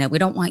 wait a minute. We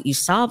don't want you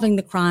solving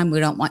the crime. We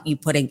don't want you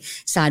putting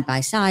side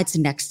by sides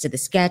next to the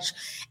sketch.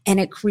 And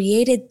it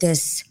created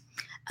this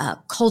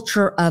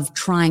culture of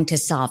trying to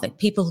solve it.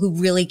 People who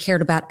really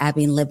cared about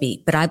Abby and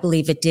Libby, but I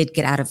believe it did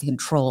get out of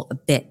control a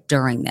bit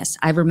during this.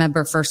 I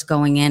remember first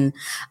going in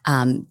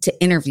to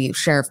interview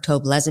Sheriff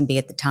Tobe Lesenby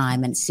at the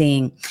time and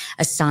seeing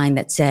a sign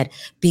that said,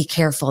 be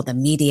careful, the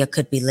media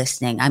could be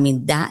listening. I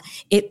mean, that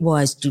it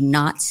was, do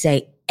not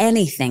say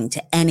anything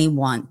to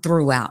anyone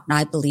throughout. And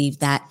I believe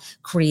that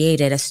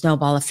created a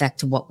snowball effect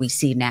to what we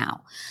see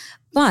now.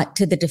 But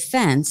to the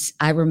defense,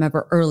 I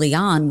remember early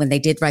on when they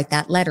did write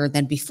that letter,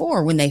 then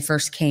before when they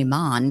first came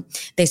on,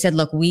 they said,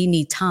 look, we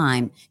need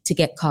time to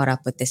get caught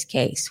up with this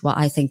case. Well,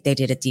 I think they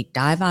did a deep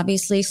dive,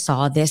 obviously,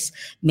 saw this,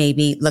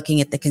 maybe looking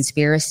at the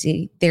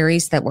conspiracy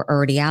theories that were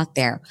already out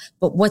there.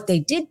 But what they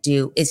did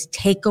do is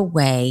take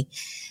away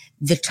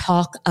the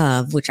talk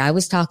of, which I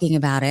was talking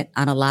about it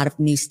on a lot of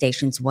news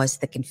stations, was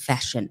the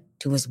confession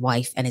to his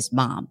wife and his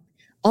mom.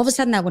 All of a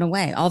sudden that went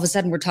away. All of a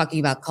sudden we're talking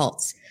about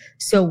cults.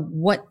 So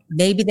what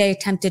maybe they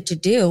attempted to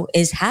do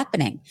is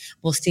happening.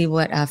 We'll see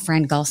what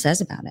Fran Gull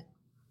says about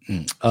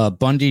it.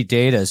 Bundy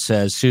Data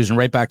says, Susan,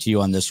 right back to you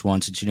on this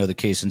one, since you know the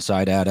case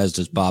inside out, as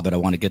does Bob, but I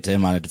want to get to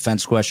him on a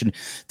defense question.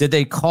 Did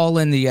they call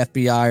in the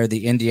FBI or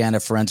the Indiana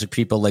forensic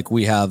people like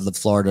we have the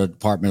Florida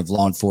Department of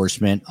Law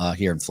Enforcement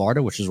here in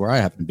Florida, which is where I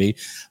happen to be,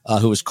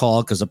 who was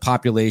called because the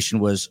population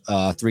was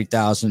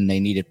 3,000 and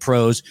they needed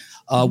pros?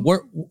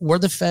 Were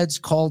the feds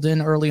called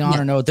in early on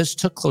or no? This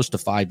took close to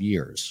 5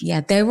 years.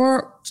 Yeah, they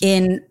were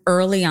in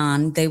early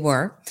on. They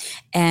were.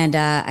 And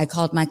I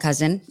called my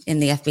cousin in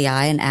the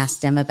FBI and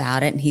asked him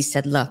about it. And he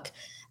said, look,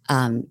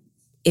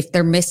 if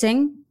they're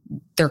missing,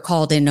 they're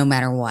called in no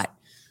matter what.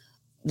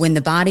 When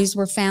the bodies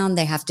were found,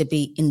 they have to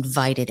be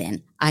invited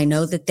in. I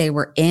know that they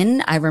were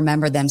in. I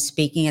remember them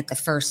speaking at the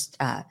first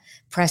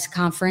press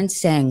conference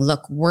saying,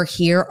 look, we're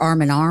here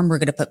arm in arm. We're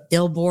going to put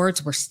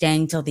billboards. We're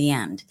staying till the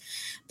end.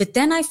 But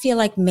then I feel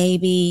like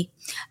maybe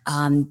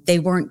they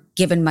weren't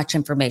given much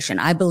information.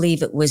 I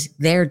believe it was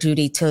their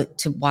duty to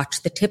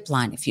watch the tip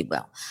line, if you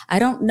will. I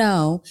don't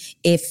know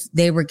if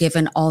they were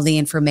given all the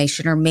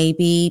information or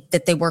maybe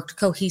that they worked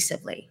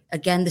cohesively.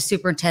 Again, the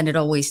superintendent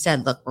always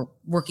said, look, we're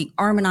working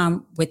arm in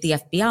arm with the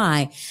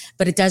FBI,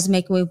 but it does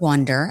make me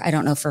wonder, I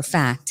don't know for a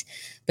fact,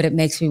 but it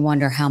makes me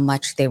wonder how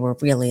much they were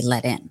really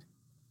let in.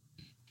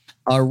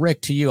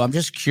 Rick, to you, I'm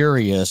just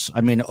curious.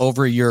 I mean,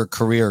 over your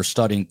career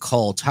studying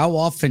cults, how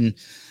often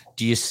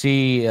do you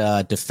see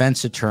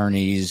defense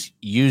attorneys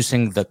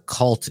using the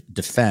cult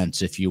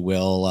defense, if you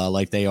will,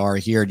 like they are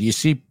here? Do you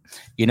see,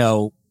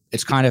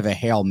 it's kind of a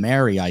Hail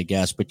Mary, I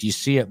guess, but do you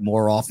see it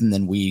more often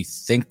than we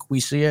think we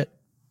see it?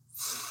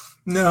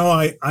 No,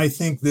 I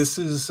think this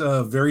is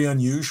very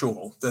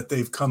unusual that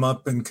they've come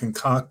up and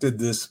concocted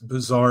this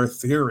bizarre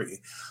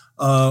theory.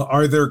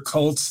 Are there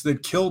cults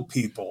that kill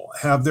people?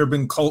 Have there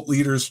been cult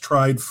leaders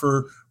tried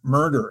for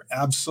murder?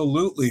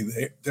 Absolutely,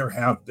 there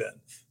have been.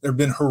 There have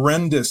been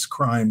horrendous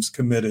crimes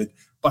committed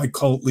by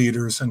cult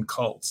leaders and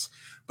cults.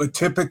 But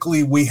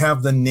typically, we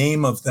have the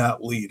name of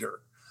that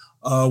leader.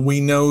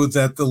 We know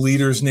that the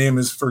leader's name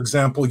is, for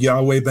example,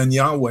 Yahweh ben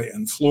Yahweh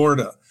in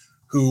Florida,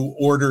 who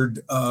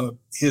ordered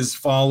his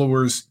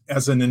followers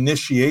as an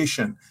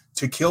initiation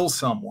to kill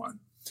someone.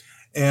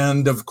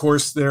 And of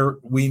course,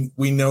 we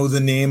know the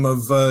name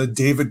of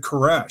David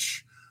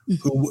Koresh,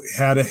 who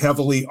had a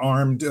heavily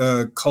armed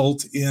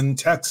cult in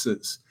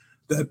Texas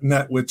that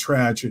met with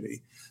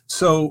tragedy.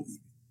 So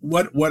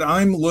what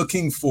I'm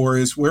looking for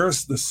is,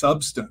 where's the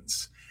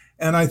substance?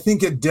 And I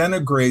think it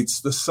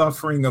denigrates the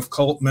suffering of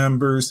cult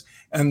members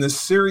and the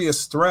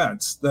serious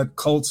threats that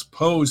cults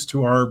pose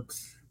to our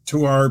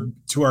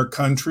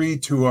country,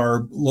 to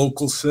our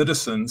local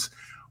citizens,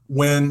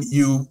 when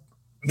you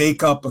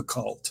make up a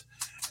cult.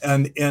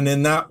 And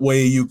in that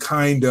way, you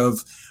kind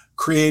of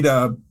create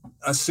a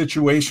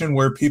situation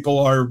where people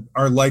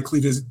are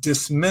likely to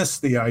dismiss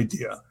the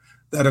idea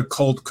that a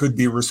cult could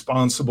be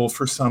responsible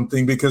for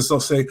something, because they'll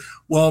say,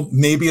 well,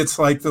 maybe it's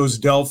like those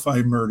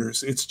Delphi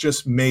murders. It's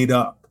just made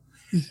up.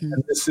 Mm-hmm.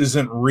 And this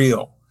isn't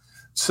real.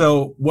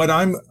 So what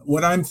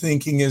I'm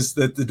thinking is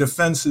that the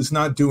defense is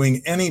not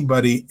doing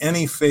anybody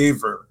any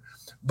favor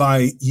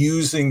by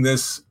using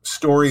this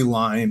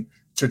storyline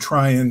to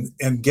try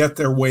and get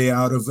their way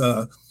out of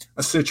a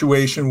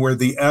situation where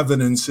the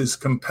evidence is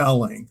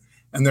compelling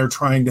and they're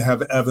trying to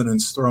have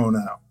evidence thrown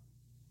out.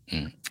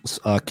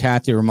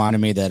 Kathy reminded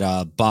me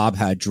that Bob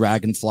had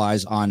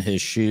dragonflies on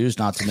his shoes,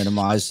 not to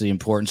minimize the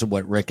importance of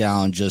what Rick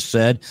Allen just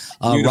said.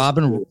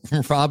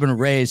 Robin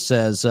Ray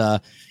says,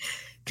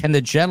 can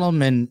the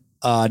gentleman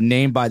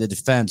named by the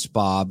defense,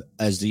 Bob,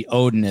 as the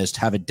Odinist,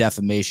 have a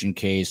defamation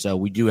case?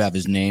 We do have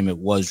his name. It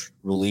was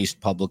released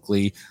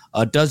publicly.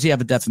 Does he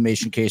have a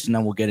defamation case? And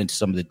then we'll get into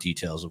some of the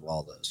details of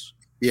all this.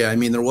 Yeah, I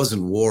mean, there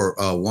wasn't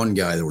one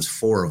guy. There was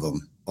four of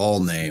them, all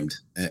named.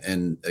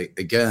 And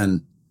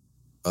again,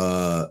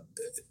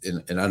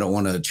 and I don't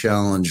want to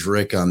challenge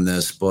Rick on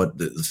this, but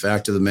the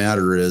fact of the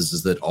matter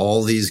is that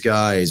all these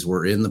guys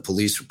were in the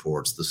police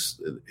reports.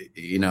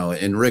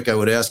 And Rick, I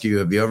would ask you,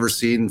 have you ever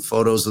seen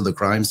photos of the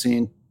crime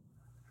scene?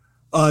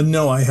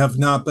 No, I have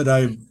not, but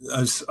I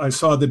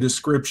saw the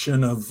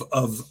description of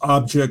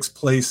objects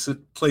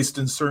placed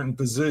in certain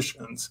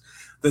positions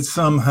that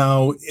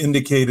somehow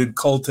indicated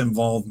cult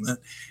involvement.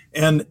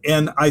 And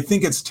I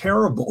think it's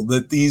terrible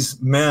that these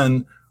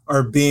men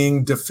are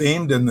being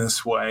defamed in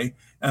this way.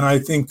 And I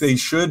think they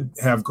should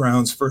have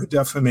grounds for a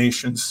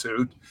defamation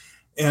suit.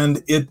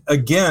 And it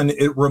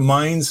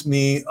reminds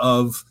me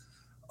of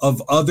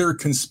other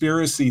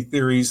conspiracy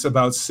theories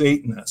about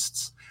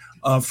Satanists.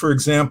 For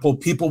example,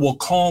 people will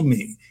call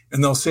me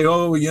and they'll say,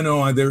 oh,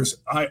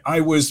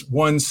 I was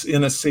once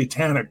in a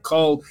satanic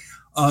cult.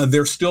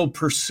 They're still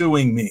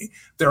pursuing me.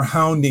 They're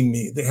hounding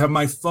me. They have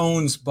my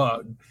phones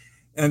bugged.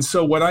 And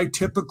so what I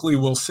typically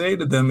will say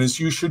to them is,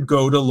 you should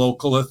go to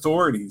local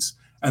authorities.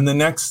 And the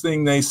next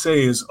thing they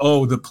say is,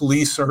 oh, the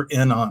police are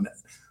in on it.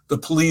 The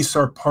police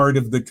are part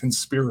of the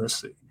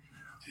conspiracy.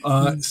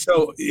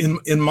 So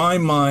in my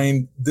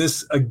mind,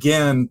 this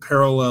again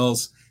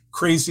parallels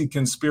crazy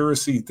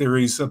conspiracy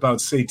theories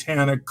about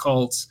satanic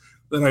cults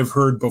that I've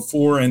heard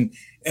before, and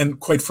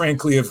quite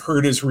frankly, have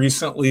heard as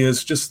recently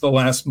as just the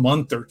last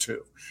month or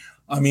two.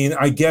 I mean,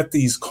 I get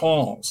these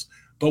calls,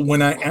 but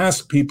when I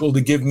ask people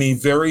to give me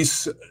very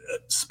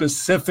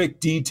specific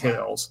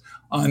details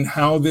on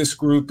how this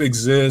group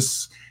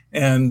exists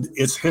and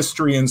its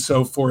history and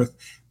so forth,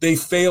 they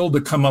fail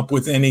to come up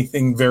with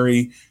anything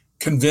very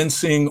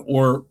convincing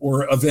or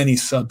of any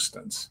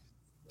substance.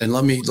 And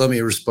let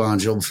me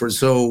respond, Joe.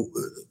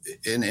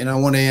 And I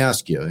want to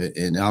ask you,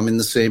 and I'm in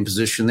the same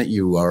position that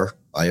you are.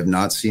 I have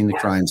not seen the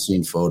crime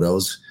scene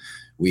photos.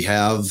 We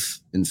have,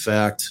 in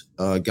fact,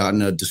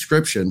 gotten a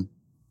description,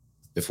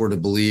 if we're to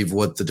believe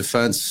what the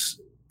defense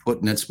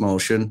put in its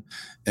motion.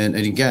 And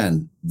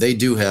again, they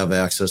do have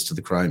access to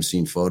the crime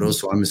scene photos.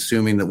 So I'm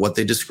assuming that what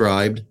they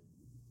described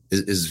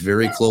is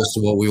very close to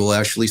what we will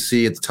actually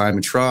see at the time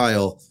of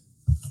trial.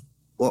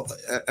 Well,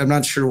 I'm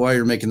not sure why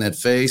you're making that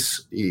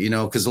face,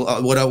 because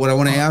what I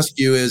want to ask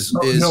you is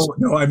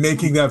no, I'm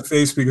making that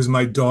face because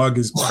my dog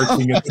is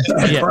barking at the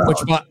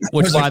background.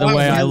 Which by the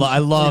way, I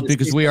love,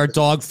 because we are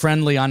dog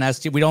friendly on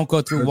ST. We don't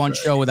go through one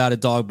show without a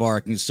dog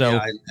barking.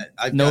 So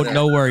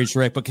no worries,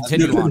 Rick. But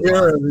continue on. I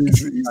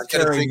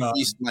got a big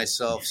piece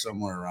myself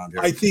somewhere around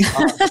here. I think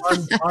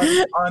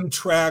I'm on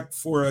track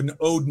for an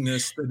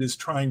Odinist that is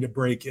trying to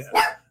break in.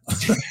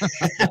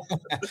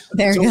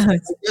 There you go. I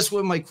guess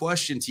what my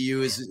question to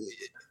you is,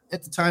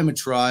 at the time of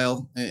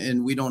trial,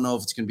 and we don't know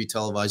if it's going to be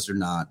televised or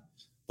not,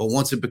 but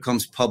once it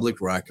becomes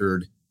public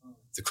record,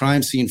 the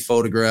crime scene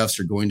photographs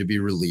are going to be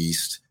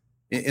released.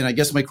 And I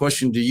guess my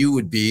question to you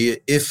would be,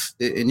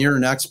 and you're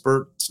an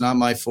expert, it's not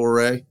my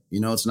foray,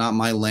 it's not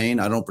my lane.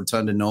 I don't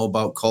pretend to know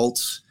about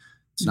cults.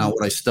 It's not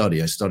what I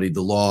study. I studied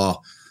the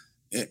law.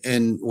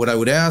 And what I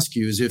would ask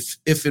you is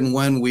if and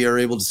when we are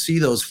able to see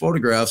those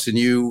photographs and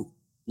you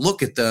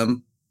look at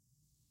them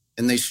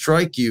and they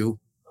strike you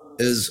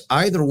as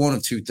either one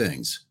of two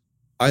things,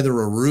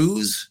 either a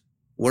ruse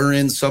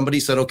wherein somebody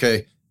said,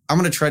 okay, I'm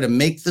going to try to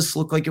make this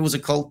look like it was a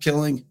cult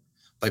killing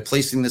by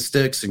placing the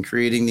sticks and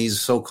creating these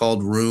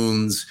so-called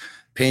runes,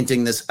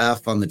 painting this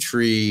F on the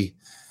tree.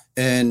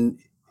 And,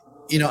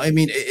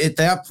 at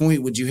that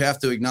point, would you have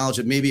to acknowledge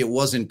that maybe it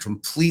wasn't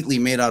completely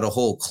made out of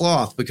whole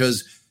cloth,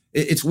 because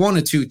it's one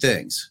of two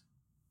things.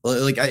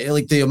 Like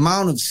the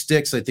amount of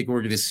sticks I think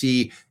we're going to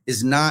see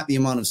is not the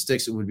amount of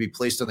sticks that would be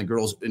placed on the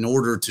girls in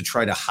order to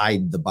try to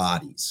hide the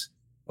bodies.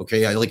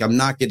 Okay. I'm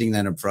not getting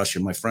that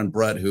impression. My friend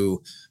Brett,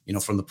 who,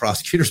 from the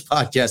Prosecutors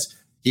Podcast,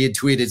 he had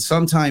tweeted,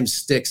 sometimes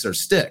sticks are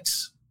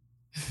sticks,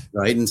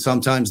 right? And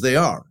sometimes they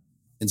are.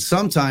 And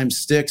sometimes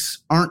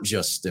sticks aren't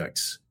just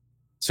sticks.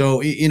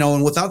 So,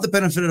 and without the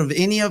benefit of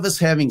any of us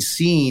having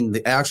seen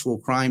the actual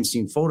crime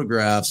scene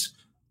photographs,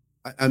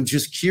 I'm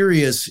just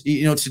curious,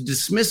 to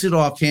dismiss it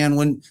offhand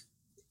when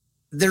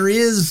there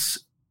is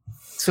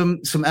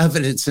some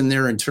evidence in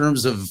there in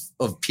terms of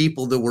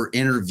people that were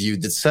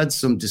interviewed that said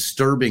some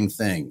disturbing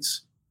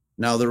things.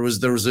 Now there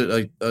was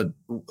a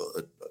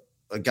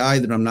guy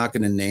that I'm not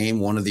going to name,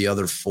 one of the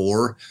other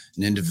four,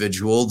 an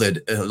individual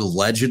that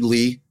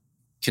allegedly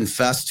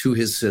confessed to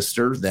his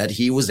sister that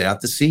he was at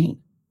the scene.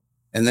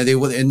 And that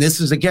and this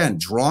is again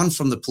drawn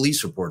from the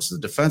police reports. The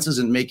defense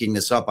isn't making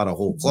this up out of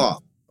whole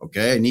cloth.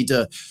 Okay, we need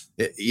to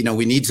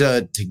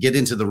get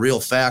into the real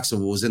facts of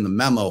what was in the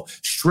memo.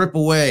 Strip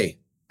away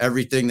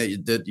everything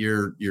that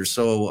you're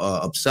so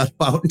upset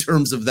about in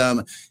terms of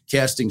them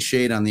casting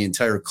shade on the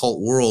entire cult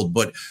world.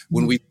 But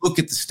when we look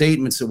at the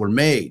statements that were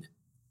made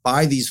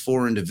by these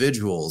four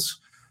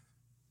individuals,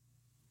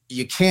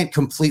 you can't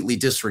completely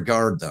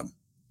disregard them.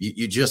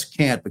 You just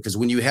can't, because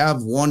when you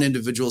have one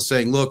individual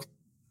saying, "Look,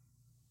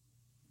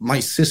 my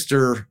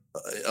sister,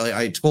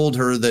 I told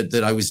her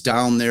that I was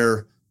down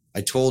there. I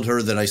told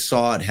her that I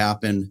saw it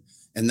happen."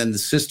 And then the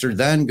sister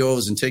then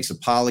goes and takes a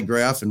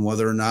polygraph, and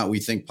whether or not we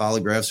think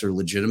polygraphs are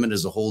legitimate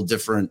is a whole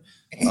different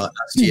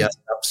STS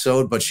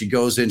episode. But she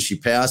goes in, she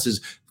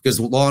passes, because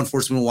law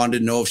enforcement wanted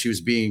to know if she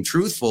was being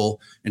truthful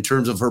in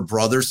terms of her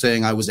brother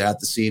saying, "I was at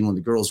the scene when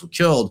the girls were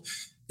killed."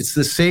 It's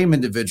the same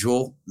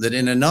individual that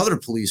in another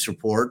police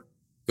report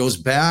goes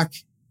back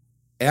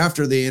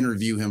after they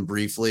interview him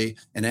briefly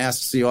and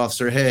asks the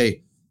officer,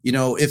 "Hey,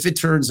 if it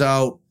turns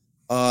out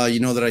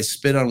that I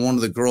spit on one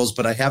of the girls,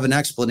 but I have an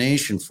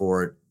explanation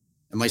for it,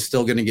 am I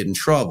still going to get in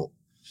trouble?"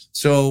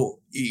 So,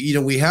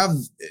 we have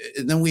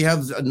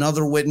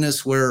another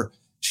witness where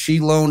she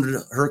loaned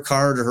her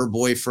car to her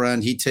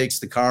boyfriend. He takes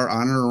the car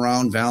on or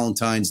around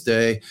Valentine's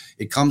Day.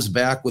 It comes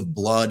back with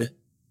blood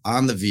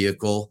on the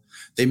vehicle.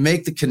 They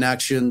make the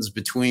connections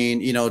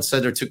between, it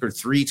said it took her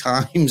 3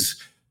 times.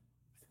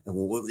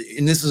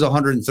 And this is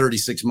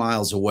 136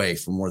 miles away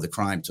from where the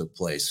crime took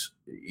place,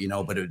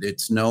 but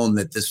it's known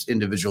that this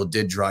individual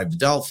did drive to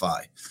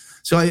Delphi.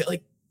 So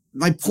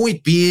my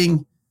point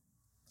being,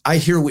 I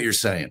hear what you're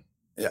saying.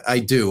 I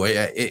do.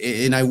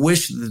 And I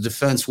wish the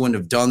defense wouldn't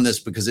have done this,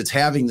 because it's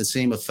having the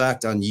same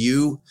effect on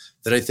you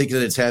that I think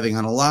that it's having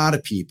on a lot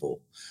of people,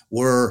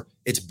 where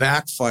it's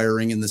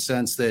backfiring in the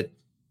sense that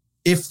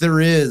if there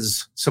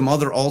is some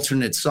other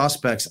alternate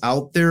suspects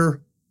out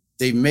there,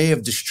 they may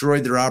have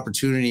destroyed their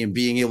opportunity in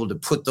being able to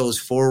put those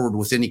forward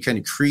with any kind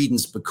of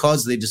credence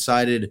because they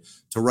decided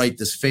to write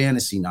this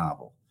fantasy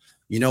novel.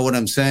 You know what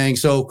I'm saying?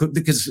 So,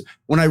 because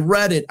when I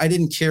read it, I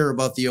didn't care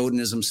about the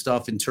Odinism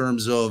stuff in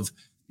terms of,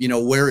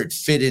 where it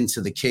fit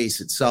into the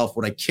case itself.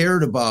 What I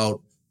cared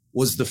about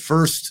was the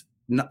first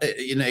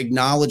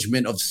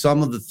acknowledgement of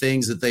some of the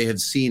things that they have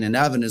seen in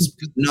evidence,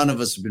 because none of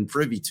us have been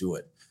privy to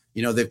it.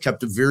 They've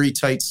kept a very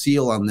tight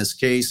seal on this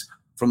case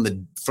from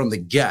the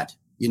get.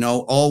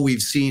 All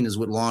we've seen is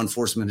what law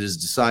enforcement has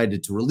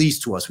decided to release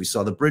to us. We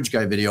saw the Bridge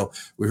Guy video.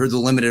 We heard the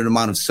limited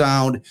amount of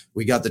sound.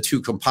 We got the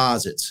 2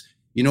 composites.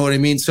 You know what I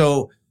mean?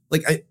 So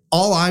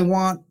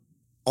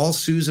all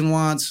Susan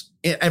wants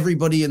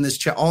everybody in this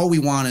chat, all we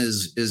want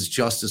is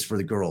justice for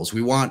the girls.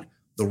 We want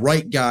the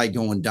right guy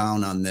going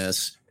down on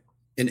this.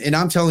 And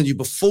I'm telling you,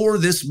 before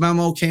this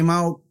memo came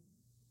out,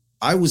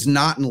 I was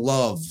not in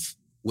love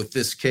with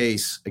this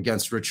case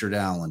against Richard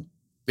Allen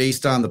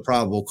based on the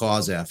probable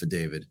cause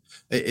affidavit.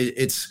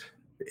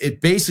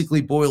 It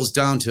basically boils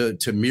down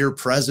to mere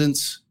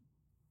presence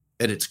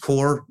at its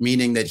core,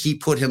 meaning that he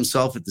put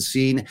himself at the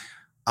scene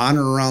on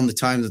or around the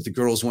time that the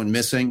girls went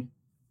missing.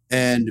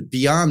 And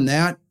beyond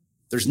that,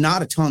 there's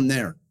not a ton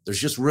there. There's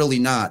just really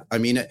not. I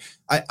mean,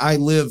 I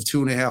live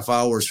 2.5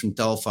 hours from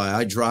Delphi.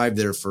 I drive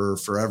there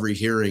for every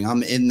hearing.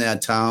 I'm in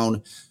that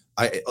town.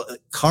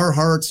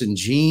 Carhartts and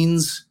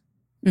jeans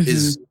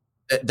is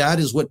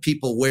what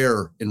people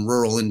wear in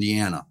rural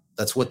Indiana.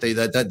 That's what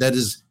that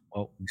is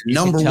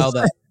number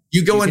one.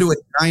 You go into a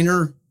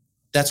diner,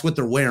 that's what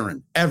they're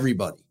wearing.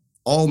 Everybody,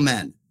 all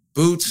men,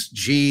 boots,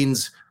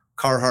 jeans,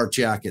 Carhartt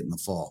jacket in the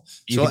fall.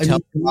 You can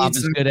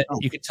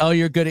tell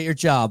you're good at your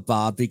job,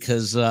 Bob,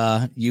 because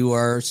you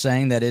are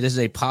saying that it is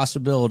a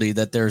possibility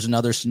that there's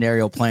another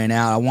scenario playing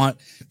out. I want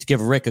to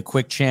give Rick a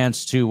quick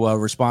chance to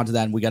respond to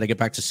that, and we got to get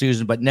back to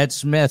Susan. But Ned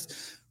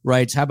Smith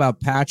writes, how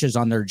about patches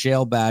on their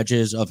jail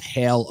badges of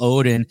Hail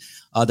Odin?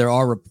 There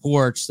are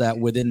reports that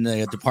within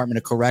the Department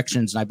of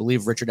Corrections, and I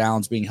believe Richard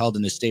Allen's being held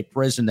in the state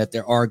prison, that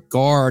there are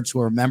guards who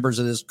are members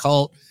of this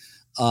cult,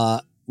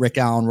 Rick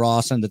Allen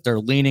Ross, and that they're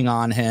leaning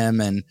on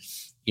him and,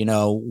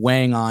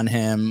 weighing on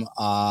him.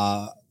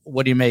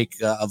 What do you make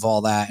of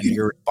all that and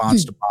your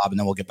response to Bob? And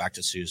then we'll get back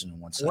to Susan in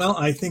one second. Well,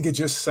 I think it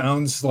just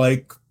sounds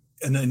like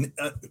an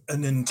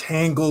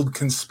entangled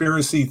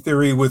conspiracy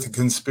theory with a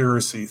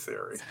conspiracy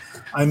theory.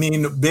 I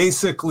mean,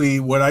 basically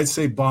what I'd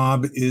say,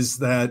 Bob, is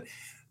that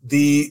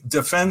the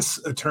defense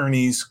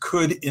attorneys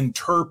could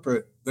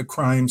interpret the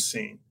crime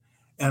scene.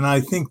 And I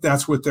think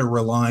that's what they're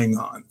relying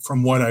on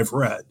from what I've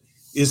read,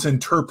 is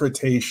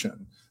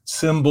interpretation,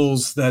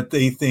 symbols that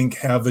they think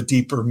have a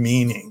deeper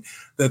meaning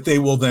that they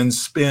will then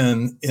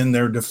spin in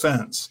their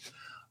defense,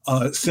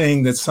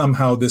 saying that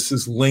somehow this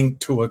is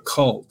linked to a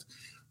cult.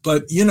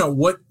 But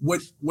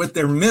what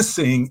they're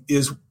missing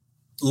is,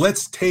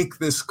 let's take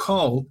this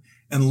cult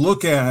and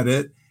look at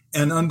it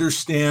and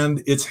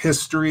understand its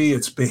history,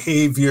 its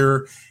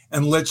behavior,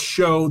 and let's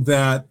show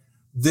that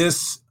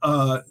this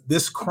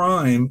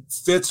crime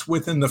fits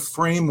within the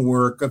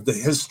framework of the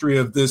history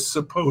of this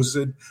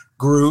supposed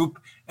group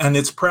and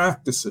its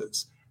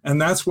practices.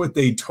 And that's what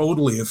they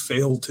totally have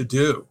failed to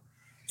do.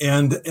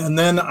 And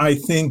then I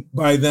think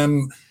by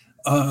them,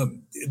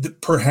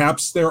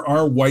 perhaps there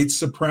are white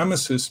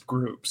supremacist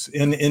groups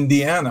in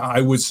Indiana.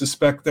 I would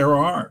suspect there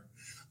are.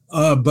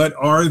 But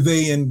are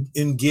they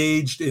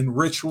engaged in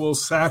ritual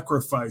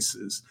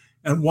sacrifices?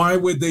 And why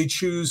would they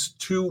choose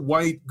 2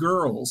 white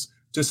girls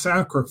to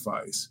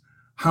sacrifice?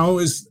 How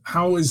is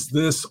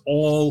this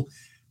all,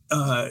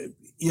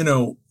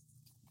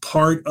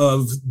 part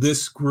of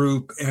this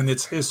group and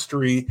its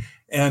history,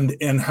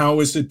 and how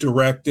is it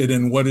directed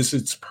and what is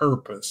its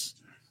purpose?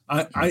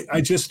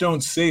 I just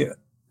don't see it.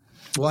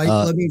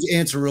 Well, let me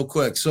answer real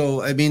quick.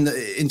 So, I mean,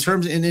 in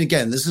terms, and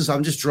again,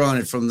 I'm just drawing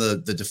it from the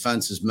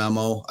defense's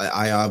memo.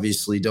 I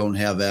obviously don't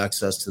have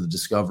access to the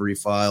discovery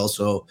file.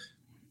 So,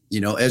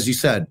 as you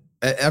said,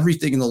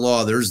 everything in the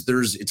law,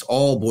 it's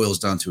all boils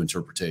down to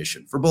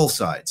interpretation for both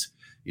sides.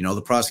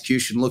 The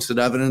prosecution looks at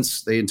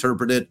evidence, they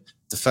interpret it.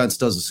 Defense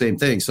does the same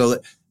thing. So,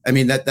 I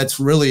mean, that's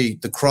really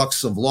the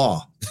crux of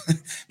law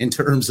in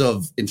terms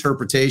of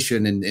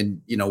interpretation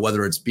and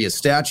whether it's be a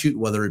statute,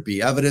 whether it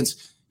be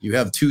evidence. You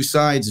have 2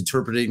 sides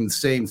interpreting the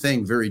same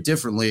thing very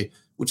differently,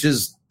 which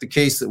is the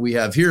case that we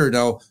have here.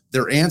 Now,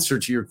 their answer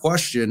to your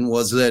question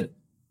was that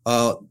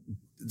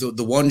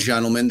the one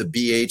gentleman, the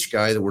BH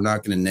guy that we're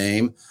not going to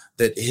name,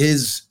 that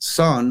his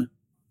son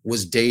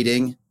was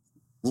dating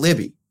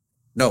Abby.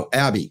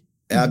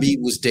 Abby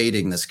was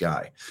dating this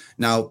guy.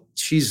 Now,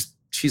 she's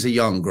a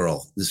young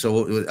girl.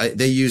 So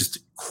they used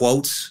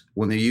quotes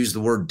when they used the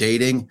word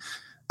dating.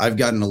 I've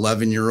got an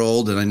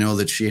 11-year-old, and I know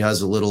that she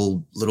has a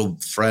little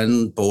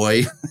friend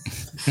boy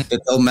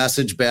that they'll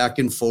message back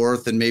and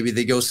forth, and maybe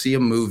they go see a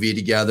movie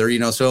together.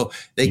 So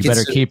you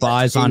better keep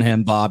eyes on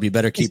him, Bob. You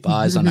better keep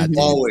eyes on that.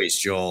 Always,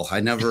 Joel. I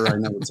never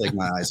take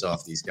my eyes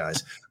off these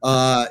guys.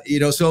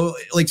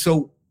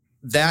 So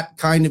that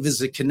kind of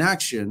is a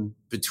connection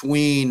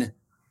between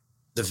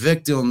the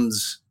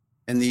victims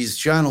and these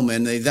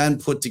gentlemen. They then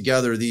put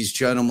together these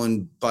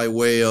gentlemen by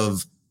way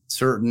of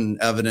certain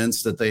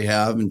evidence that they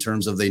have in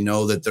terms of they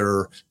know that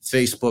they're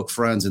Facebook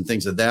friends and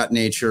things of that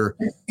nature.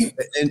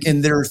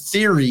 And their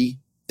theory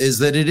is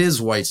that it is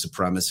white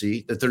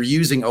supremacy, that they're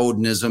using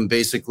Odinism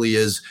basically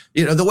is,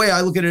 the way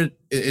I look at it,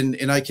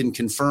 and I can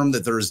confirm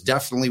that there is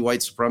definitely white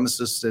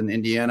supremacists in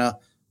Indiana.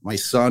 My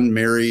son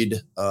married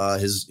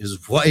his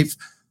wife.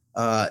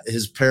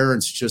 His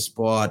parents just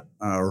bought,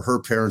 or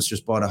her parents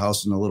just bought a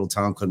house in a little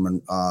town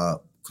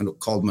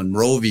called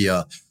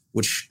Monrovia,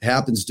 which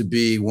happens to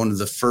be one of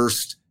the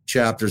first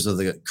chapters of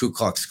the Ku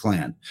Klux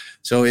Klan.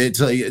 So it's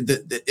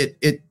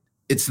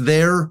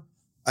there.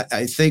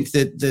 I think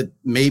that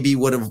maybe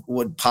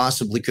what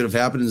possibly could have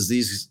happened is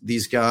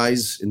these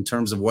guys, in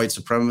terms of white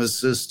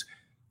supremacists,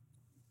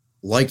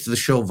 liked the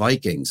show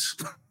Vikings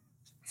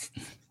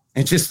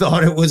and just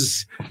thought it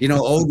was,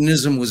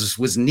 Odinism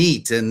was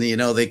neat, and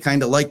they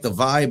kind of liked the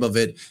vibe of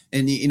it.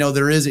 And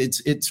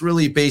it's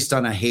really based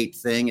on a hate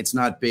thing. It's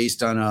not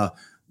based on a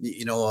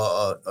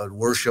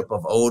worship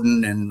of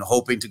Odin and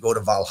hoping to go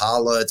to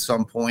Valhalla at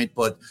some point,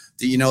 but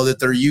that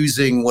they're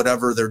using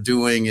whatever they're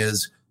doing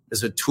as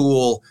a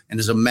tool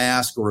and as a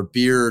mask or a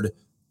beard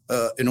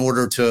in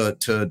order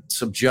to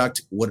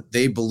subject what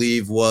they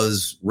believe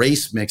was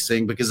race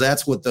mixing, because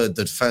that's what the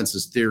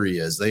defense's theory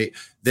is.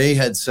 They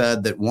had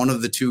said that one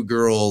of the two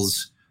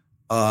girls,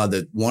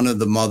 that one of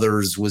the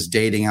mothers was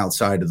dating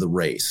outside of the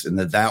race, and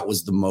that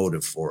was the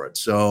motive for it.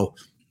 So,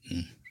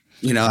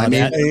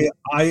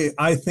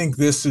 I think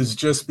this is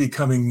just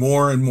becoming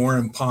more and more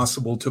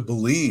impossible to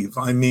believe.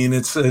 I mean,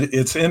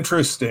 it's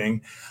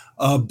interesting,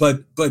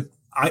 but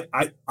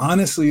I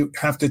honestly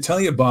have to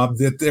tell you, Bob,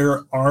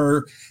 that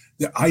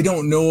I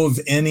don't know of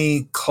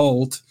any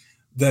cult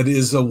that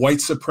is a white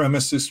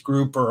supremacist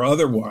group or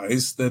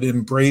otherwise that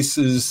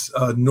embraces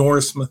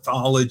Norse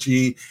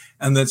mythology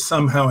and that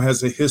somehow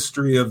has a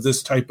history of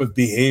this type of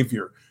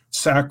behavior,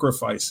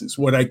 sacrifices.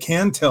 What I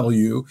can tell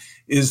you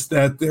is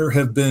that there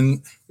have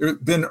been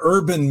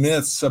urban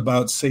myths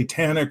about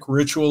satanic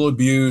ritual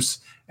abuse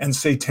and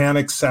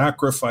satanic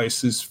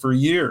sacrifices for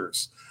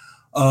years,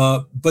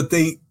 but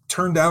they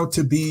turned out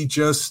to be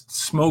just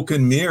smoke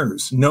and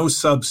mirrors, no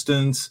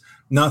substance,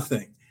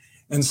 nothing.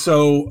 And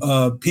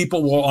so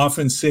people will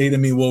often say to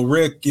me, well,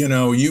 Rick,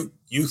 you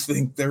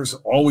think there's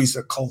always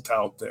a cult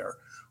out there.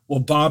 Well,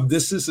 Bob,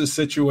 this is a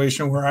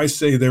situation where I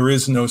say there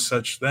is no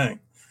such thing.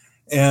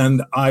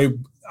 And I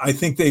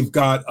think they've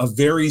got a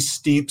very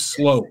steep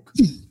slope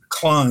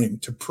climb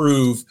to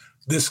prove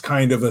this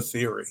kind of a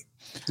theory.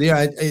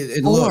 Yeah.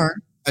 Look,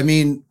 I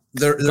mean,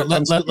 let the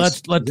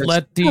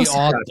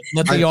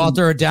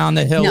author down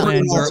the hill.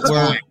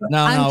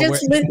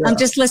 I'm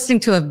just listening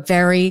to a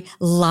very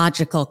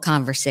logical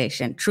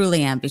conversation,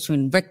 truly am,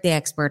 between Rick the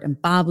expert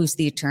and Bob, who's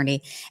the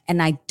attorney.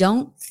 And I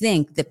don't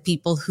think that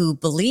people who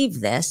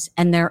believe this,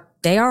 and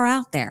they are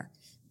out there,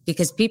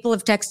 because people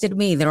have texted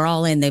me, they're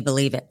all in, they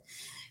believe it.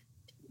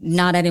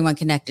 Not anyone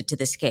connected to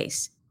this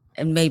case.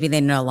 And maybe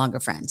they're no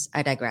longer friends.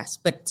 I digress.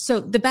 But so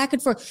the back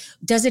and forth,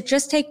 does it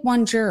just take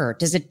one juror?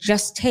 Does it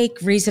just take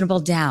reasonable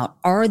doubt?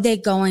 Are they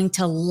going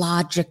to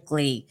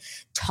logically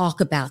talk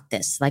about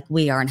this like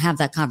we are and have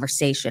that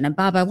conversation? And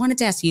Bob, I wanted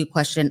to ask you a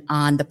question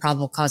on the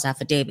probable cause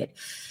affidavit.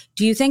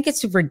 Do you think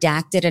it's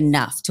redacted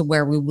enough to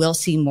where we will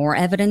see more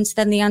evidence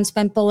than the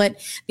unspent bullet?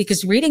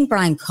 Because reading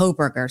Brian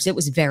Kohberger's, it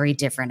was very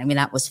different. I mean,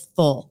 that was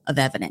full of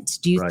evidence.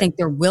 Do you think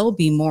there will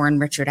be more in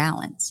Richard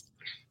Allen's?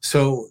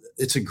 So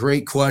it's a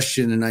great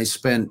question. And I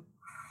spent,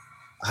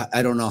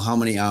 I don't know how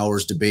many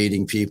hours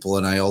debating people.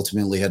 And I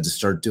ultimately had to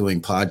start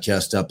doing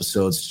podcast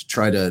episodes to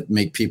try to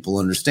make people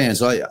understand.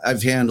 So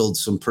I've handled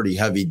some pretty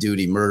heavy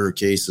duty murder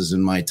cases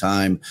in my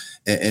time.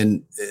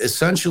 And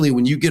essentially,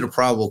 when you get a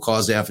probable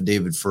cause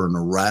affidavit for an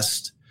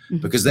arrest,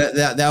 because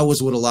that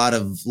was what a lot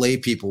of lay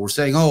people were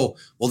saying, oh,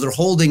 well, they're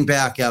holding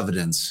back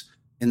evidence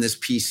in this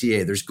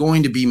PCA. There's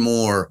going to be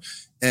more.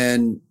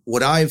 And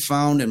what I've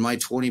found in my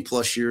 20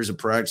 plus years of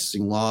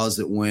practicing law is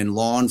that when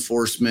law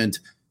enforcement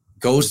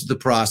goes to the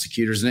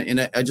prosecutors,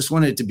 and I just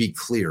wanted it to be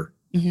clear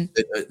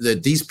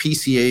that these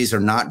PCAs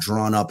are not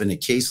drawn up in a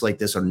case like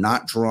this, are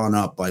not drawn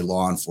up by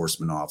law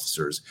enforcement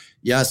officers.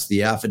 Yes,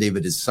 the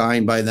affidavit is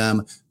signed by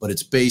them, but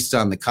it's based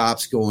on the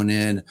cops going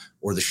in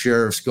or the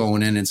sheriffs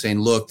going in and saying,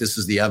 look, this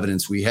is the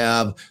evidence we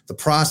have. The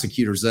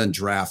prosecutors then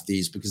draft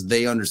these because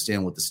they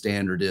understand what the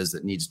standard is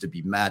that needs to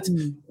be met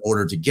in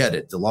order to get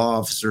it. The law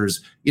officers,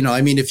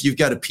 if you've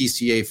got a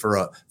PCA for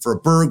a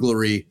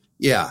burglary,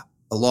 yeah,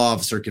 a law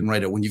officer can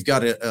write it. When you've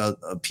got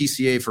a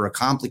PCA for a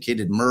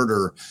complicated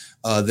murder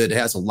that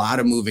has a lot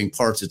of moving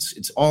parts,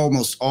 it's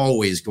almost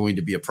always going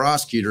to be a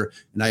prosecutor.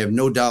 And I have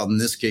no doubt in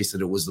this case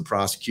that it was the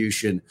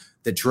prosecution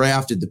that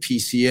drafted the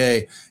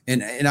PCA.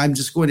 And I'm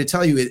just going to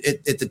tell you,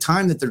 at the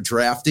time that they're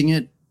drafting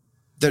it,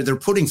 they're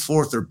putting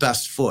forth their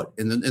best foot.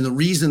 And the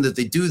reason that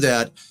they do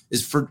that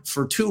is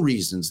for two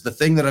reasons. The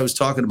thing that I was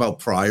talking about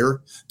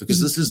prior,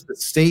 because this is the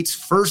state's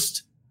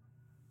first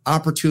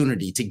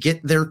opportunity to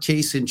get their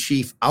case in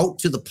chief out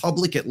to the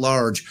public at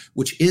large,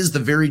 which is the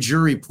very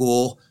jury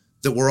pool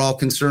that we're all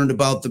concerned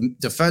about the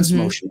defense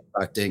motion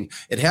affecting.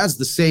 It has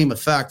the same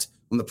effect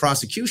when the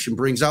prosecution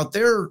brings out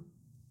their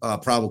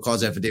probable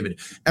cause affidavit.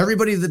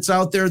 Everybody that's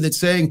out there that's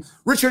saying,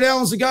 Richard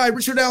Allen's the guy,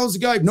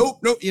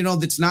 nope,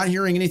 that's not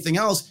hearing anything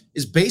else,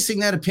 is basing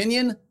that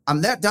opinion on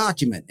that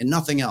document and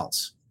nothing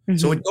else.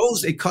 So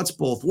it cuts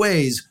both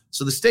ways.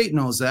 So the state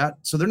knows that.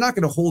 So they're not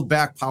going to hold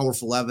back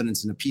powerful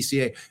evidence in a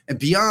PCA. And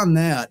beyond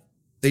that,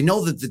 they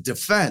know that the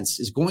defense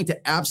is going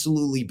to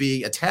absolutely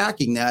be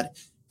attacking that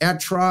at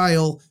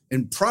trial.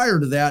 And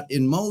prior to that,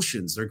 in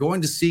motions, they're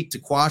going to seek to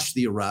quash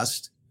the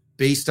arrest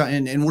based on,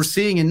 and we're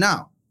seeing it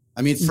now.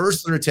 I mean,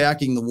 first they're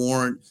attacking the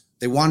warrant.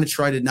 They want to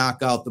try to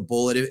knock out the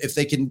bullet. If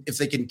they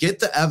can get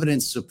the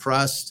evidence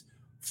suppressed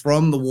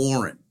from the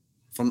warrant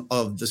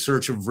of the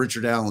search of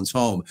Richard Allen's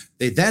home.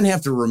 They then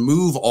have to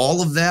remove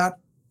all of that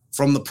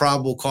from the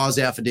probable cause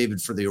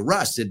affidavit for the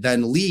arrest. It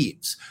then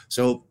leaves.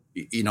 So,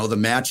 the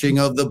matching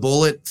of the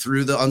bullet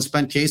through the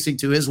unspent casing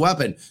to his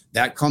weapon,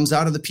 that comes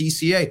out of the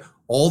PCA.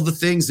 All the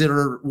things that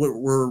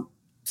were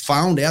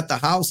found at the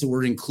house that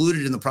were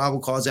included in the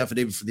probable cause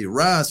affidavit for the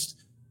arrest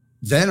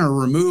then are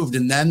removed.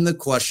 And then the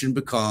question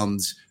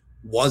becomes,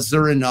 was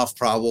there enough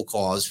probable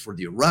cause for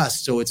the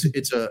arrest? So it's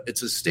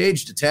a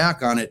staged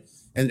attack on it.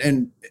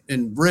 And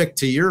Rick,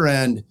 to your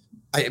end,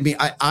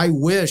 I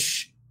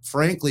wish,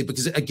 frankly,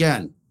 because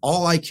again,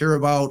 all I care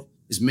about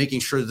is making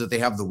sure that they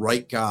have the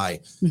right guy.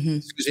 Mm-hmm.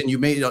 And you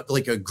made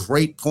a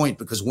great point,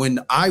 because when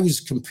I was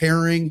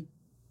comparing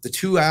the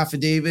two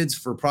affidavits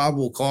for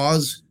probable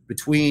cause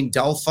between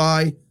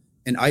Delphi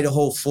and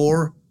Idaho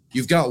 4,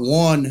 you've got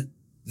one,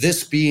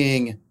 this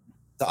being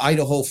the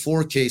Idaho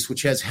 4 case,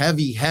 which has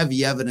heavy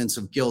evidence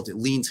of guilt. It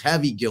leans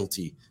heavy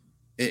guilty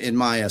in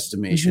my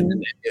estimation.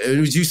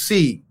 Mm-hmm. As you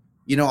see,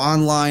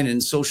 online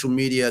and social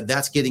media,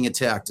 that's getting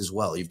attacked as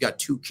well. You've got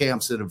two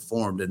camps that have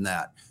formed in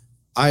that.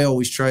 I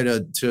always try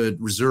to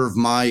reserve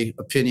my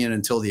opinion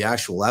until the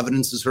actual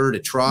evidence is heard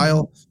at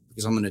trial,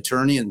 because I'm an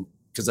attorney, and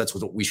because that's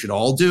what we should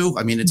all do.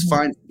 I mean, it's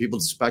fine for people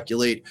to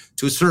speculate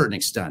to a certain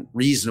extent,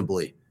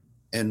 reasonably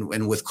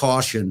and with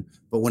caution.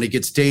 But when it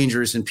gets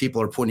dangerous and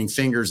people are pointing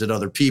fingers at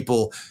other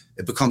people,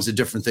 it becomes a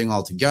different thing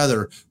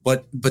altogether.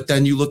 But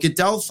then you look at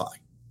Delphi,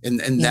 and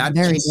that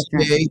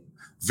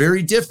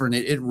very different.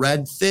 It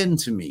read thin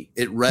to me.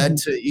 It read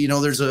to,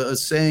 there's a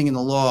saying in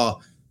the law,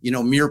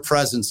 mere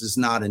presence is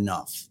not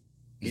enough.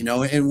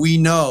 And we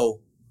know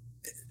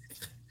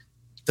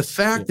the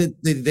fact that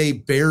they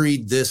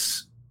buried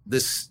this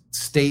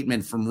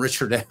statement from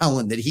Richard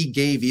Allen that he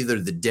gave either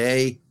the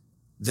day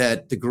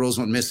that the girls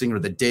went missing or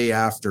the day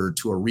after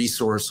to a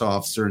resource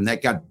officer, and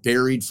that got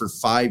buried for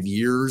 5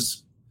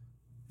 years,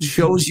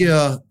 shows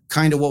you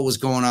kind of what was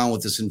going on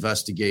with this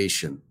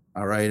investigation.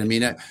 All right. I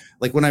mean,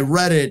 when I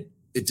read it,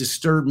 it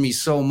disturbed me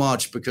so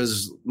much,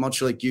 because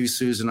much like you,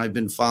 Susan, I've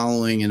been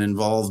following and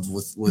involved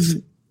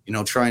with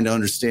trying to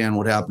understand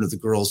what happened to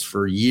the girls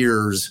for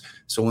years.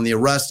 So when the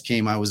arrest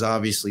came, I was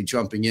obviously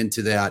jumping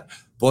into that.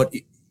 But,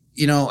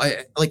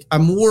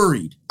 I'm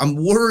worried.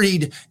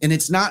 And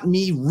it's not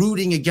me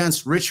rooting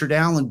against Richard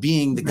Allen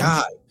being the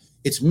guy.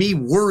 It's me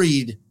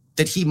worried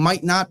that he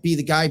might not be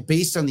the guy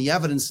based on the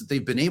evidence that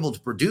they've been able to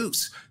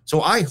produce.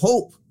 So I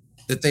hope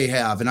that they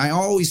have. And I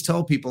always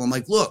tell people, I'm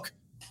like, look,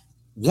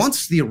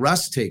 once the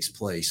arrest takes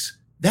place,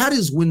 that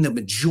is when the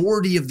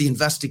majority of the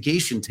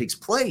investigation takes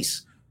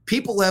place.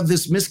 People have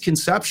this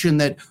misconception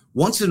that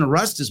once an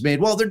arrest is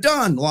made, well, they're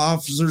done. Law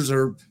officers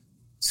are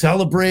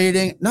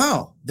celebrating.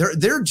 No,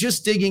 they're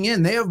just digging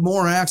in. They have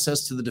more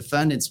access to the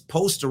defendants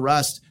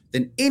post-arrest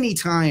than any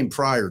time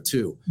prior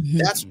to. Mm-hmm.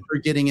 That's when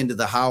they're getting into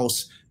the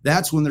house.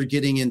 That's when they're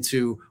getting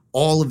into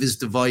all of his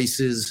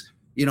devices.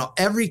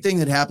 Everything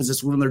that happens,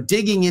 that's when they're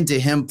digging into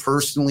him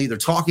personally. They're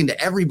talking to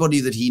everybody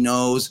that he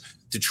knows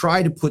to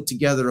try to put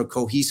together a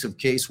cohesive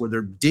case where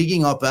they're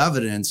digging up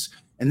evidence.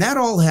 And that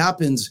all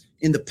happens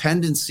in the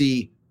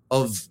pendency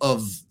of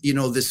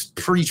this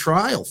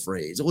pre-trial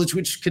phrase,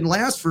 which can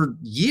last for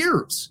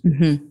years.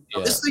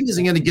 Mm-hmm. This thing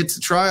isn't going to get to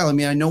trial. I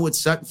mean, I know it's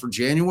set for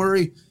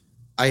January.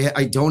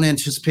 I don't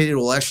anticipate it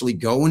will actually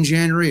go in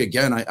January.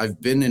 Again,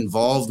 I've been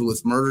involved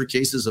with murder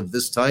cases of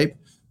this type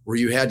where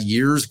you had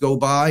years go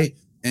by,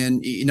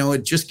 and,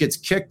 it just gets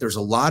kicked. There's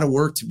a lot of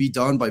work to be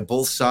done by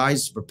both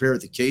sides to prepare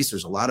the case.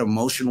 There's a lot of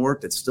motion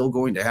work that's still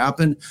going to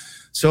happen.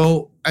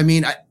 So, I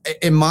mean,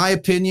 in my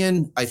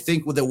opinion, I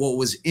think that what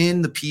was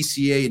in the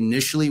PCA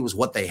initially was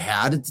what they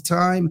had at the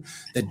time.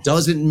 That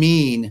doesn't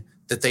mean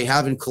that they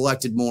haven't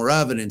collected more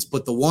evidence.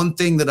 But the one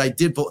thing that I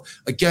did,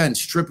 again,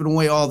 stripping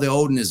away all the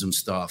Odinism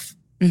stuff,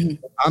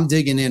 I'm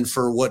digging in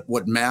for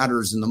what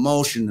matters in the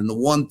motion. And the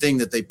one thing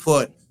that they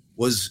put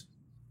was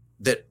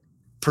that,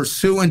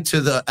 pursuant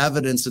to the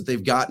evidence that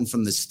they've gotten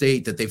from the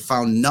state, that they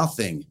found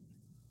nothing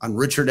on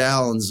Richard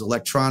Allen's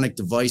electronic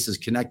devices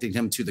connecting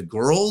him to the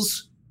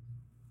girls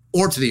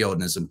or to the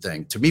Odinism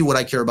thing. To me, what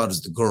I care about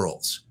is the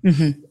girls.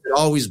 Mm-hmm. It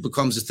always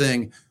becomes a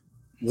thing.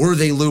 Were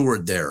they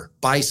lured there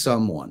by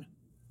someone,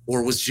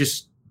 or was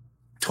just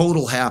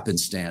total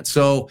happenstance?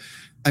 So,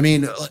 I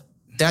mean,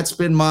 that's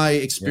been my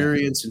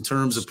experience in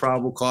terms of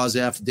probable cause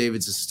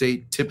affidavits. The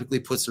state typically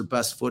puts their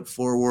best foot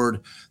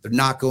forward. They're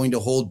not going to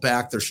hold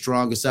back their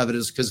strongest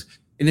evidence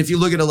and if you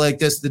look at it like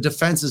this, the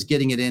defense is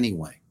getting it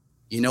anyway.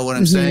 You know what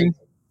I'm saying?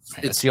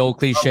 It's the old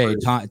cliche.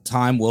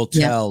 Time will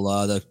tell.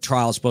 The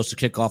trial is supposed to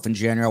kick off in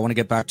January. I want to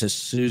get back to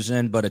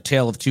Susan, but a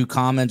tale of two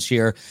comments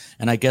here.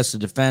 And I guess the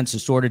defense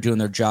is sort of doing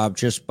their job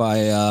just by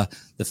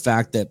the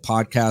fact that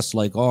podcasts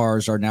like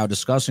ours are now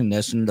discussing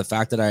this, and the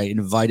fact that I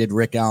invited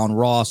Rick Allen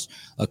Ross,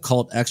 a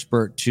cult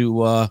expert,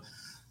 to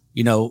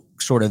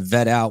sort of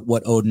vet out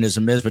what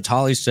Odinism is. But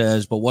Tali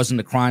says, but wasn't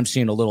the crime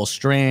scene a little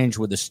strange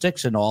with the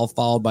sticks and all,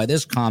 followed by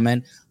this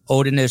comment,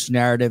 Odinist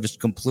narrative is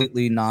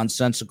completely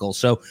nonsensical.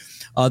 So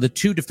the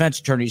two defense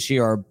attorneys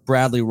here are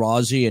Bradley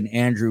Rossi and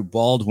Andrew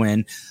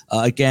Baldwin.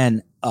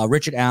 Again,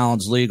 Richard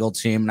Allen's legal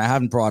team, and I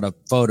haven't brought a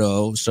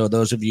photo, so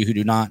those of you who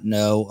do not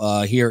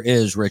know, here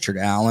is Richard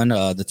Allen,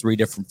 the three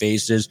different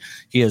faces.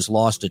 He has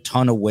lost a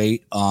ton of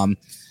weight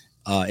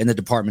in the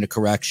Department of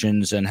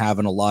Corrections and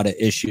having a lot of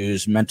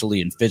issues mentally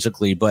and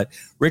physically. But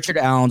Richard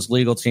Allen's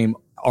legal team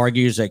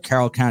argues that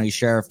Carroll County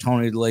Sheriff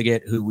Tony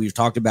Liggett, who we've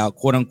talked about,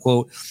 quote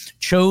unquote,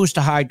 chose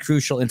to hide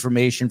crucial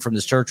information from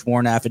the search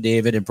warrant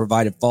affidavit and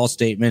provided false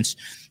statements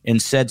in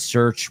said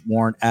search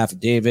warrant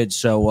affidavit.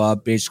 So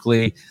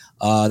basically,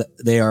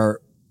 they are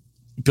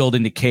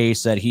building the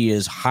case that he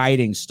is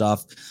hiding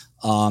stuff,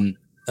 that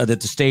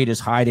the state is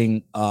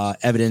hiding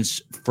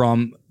evidence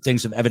from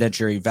things of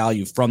evidentiary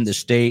value from the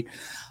state.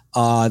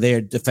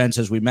 Their defense,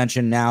 as we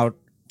mentioned, now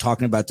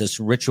talking about this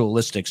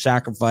ritualistic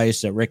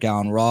sacrifice that Rick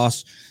Allen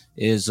Ross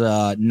is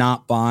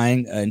not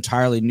buying, an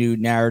entirely new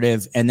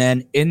narrative. And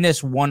then in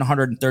this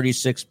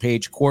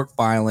 136-page court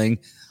filing,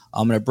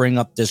 I'm going to bring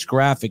up this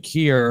graphic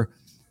here,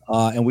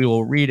 and we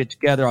will read it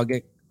together. I'll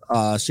get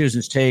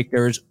Susan's take.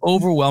 There is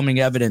overwhelming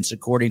evidence,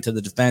 according to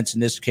the defense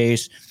in this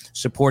case,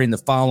 supporting the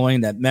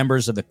following: that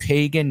members of a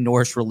pagan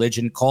Norse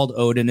religion called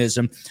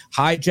Odinism,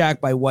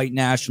 hijacked by white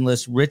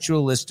nationalists,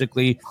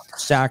 ritualistically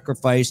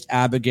sacrificed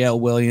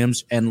Abigail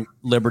Williams and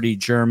Liberty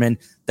German.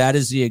 That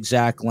is the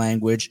exact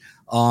language.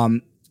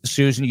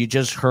 Susan, you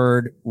just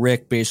heard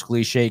Rick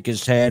basically shake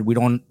his head. We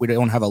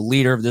don't have a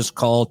leader of this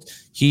cult.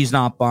 He's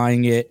not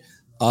buying it.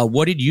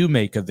 What did you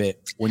make of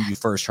it when you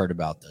first heard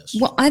about this?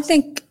 Well, I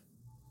think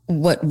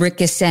what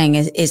Rick is saying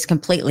is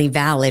completely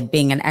valid,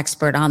 being an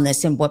expert on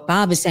this. And what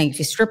Bob is saying, if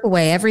you strip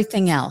away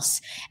everything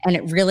else, and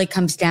it really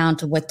comes down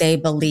to what they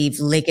believe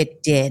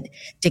Liggett did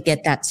to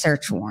get that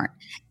search warrant.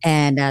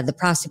 And the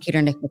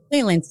prosecutor, Nick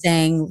McClellan,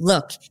 saying,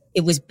 look,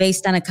 it was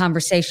based on a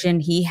conversation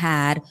he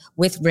had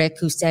with Rick,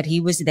 who said he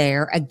was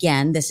there.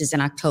 Again, this is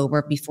in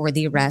October before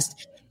the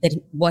arrest, that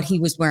what he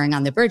was wearing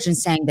on the bridge, and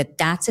saying that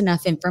that's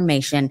enough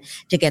information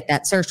to get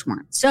that search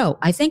warrant. So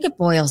I think it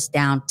boils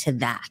down to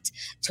that,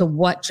 to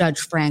what Judge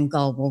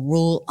Frankel will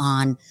rule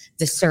on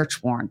the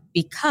search warrant.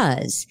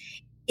 Because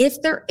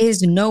if there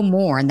is no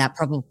more in that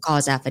probable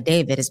cause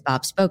affidavit, as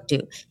Bob spoke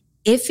to,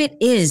 if it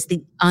is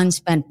the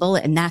unspent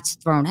bullet and that's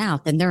thrown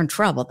out, then they're in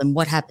trouble. Then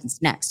what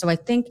happens next? So I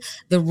think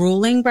the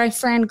ruling by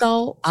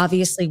Frankel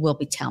obviously will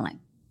be telling.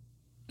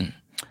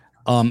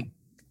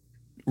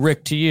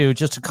 Rick, to you,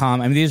 just a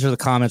comment. I mean, these are the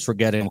comments we're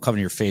getting. I'm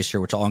covering your face here,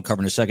 which I'll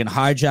uncover in a second.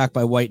 Hijacked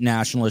by white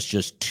nationalists,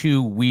 just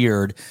too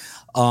weird.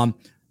 But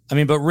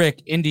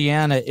Rick,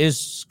 Indiana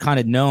is kind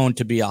of known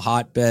to be a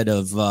hotbed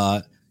of,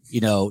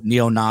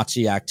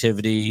 neo-Nazi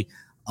activity.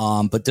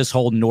 But this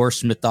whole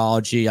Norse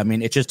mythology, I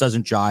mean, it just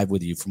doesn't jive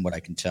with you from what I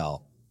can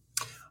tell.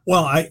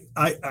 Well,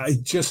 I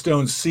just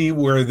don't see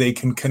where they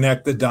can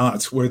connect the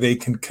dots, where they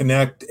can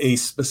connect a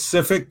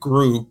specific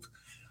group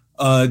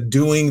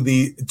doing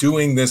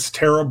this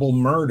terrible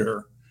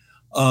murder,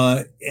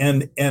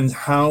 and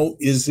how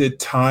is it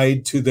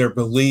tied to their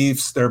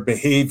beliefs, their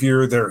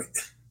behavior,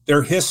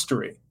 their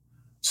history.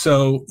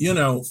 So,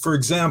 for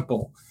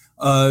example,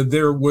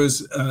 there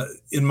was,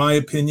 in my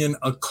opinion,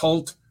 a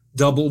cult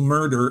double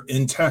murder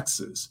in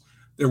Texas.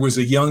 There was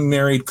a young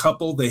married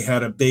couple. They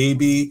had a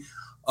baby.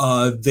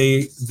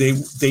 They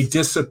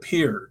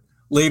disappeared.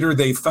 Later,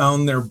 they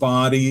found their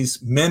bodies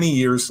many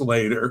years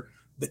later.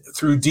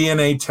 Through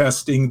DNA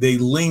testing, they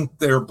linked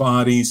their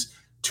bodies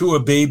to a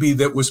baby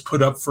that was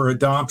put up for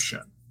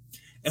adoption.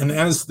 And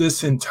as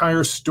this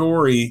entire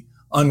story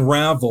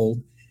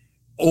unraveled,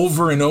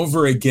 over and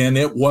over again,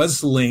 it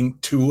was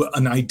linked to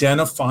an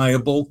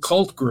identifiable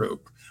cult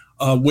group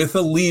with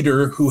a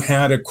leader who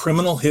had a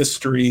criminal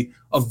history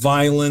of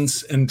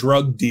violence and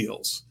drug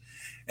deals.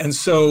 And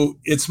so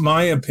it's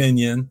my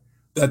opinion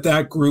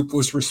that group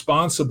was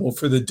responsible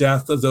for the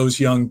death of those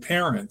young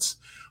parents.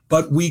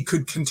 But we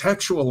could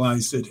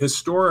contextualize it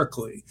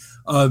historically.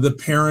 The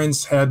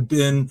parents had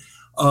been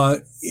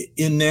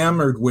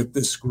enamored with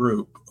this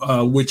group,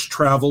 which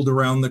traveled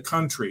around the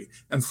country.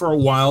 And for a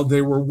while,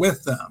 they were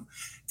with them.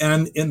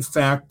 And in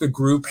fact, the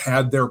group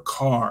had their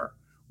car,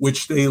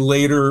 which they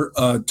later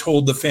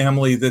told the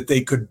family that they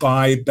could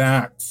buy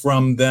back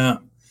from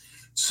them.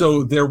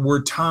 So there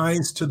were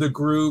ties to the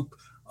group.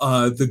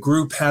 The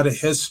group had a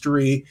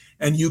history,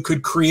 and you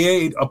could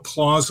create a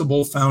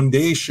plausible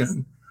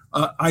foundation,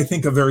 I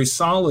think a very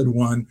solid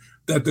one,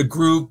 that the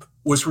group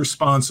was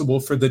responsible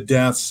for the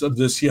deaths of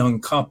this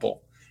young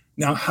couple.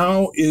 Now,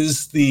 how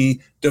is the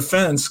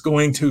defense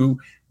going to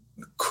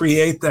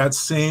create that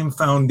same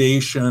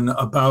foundation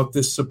about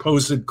this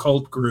supposed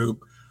cult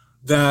group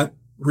that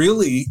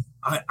really,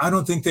 I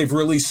don't think they've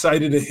really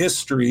cited a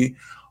history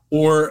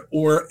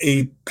or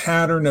a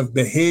pattern of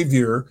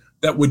behavior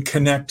that would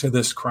connect to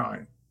this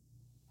crime?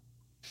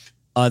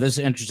 This is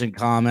an interesting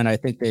comment. I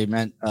think they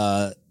meant,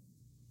 the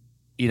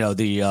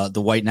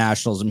white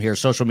nationalism here,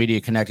 social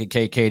media connected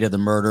KK to the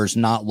murders,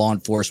 not law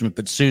enforcement.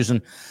 But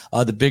Susan,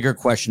 the bigger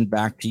question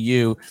back to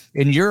you.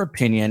 In your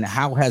opinion,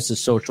 how has the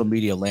social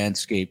media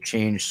landscape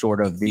changed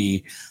sort of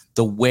the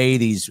the way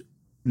these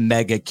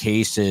mega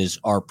cases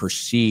are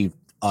perceived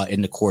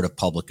in the court of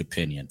public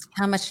opinion.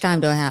 How much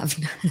time do I have?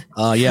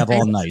 You have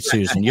all night,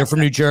 Susan. You're from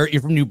New Jersey.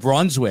 You're from New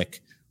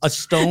Brunswick. A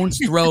stone's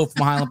throw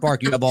from Highland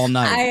Park. You have all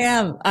night.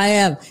 I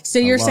am. So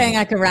you're saying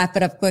I can wrap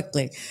it up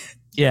quickly.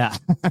 Yeah.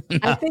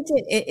 I think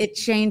it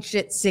changed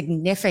it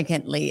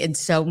significantly in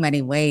so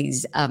many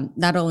ways,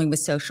 not only with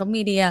social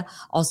media,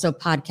 also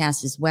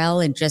podcasts as well,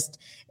 and just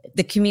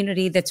the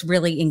community that's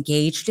really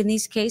engaged in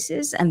these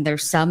cases. And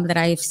there's some that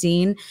I've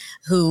seen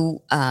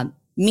who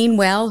mean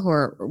well, who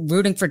are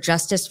rooting for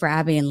justice for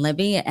Abby and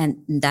Libby, and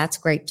that's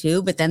great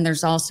too. But then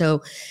there's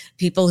also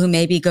people who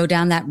maybe go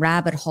down that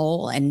rabbit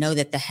hole and know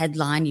that the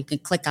headline, you can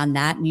click on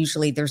that, and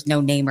usually there's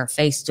no name or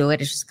face to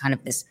it. It's just kind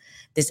of this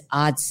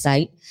odd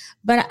site.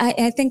 But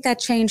I think that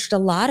changed a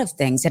lot of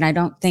things. And I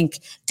don't think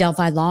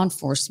Delphi law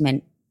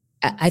enforcement,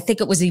 I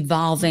think it was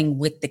evolving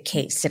with the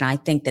case. And I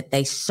think that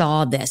they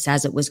saw this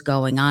as it was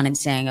going on and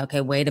saying, okay,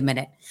 wait a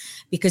minute.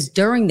 Because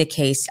during the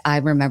case, I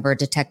remember a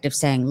detective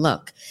saying,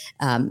 look,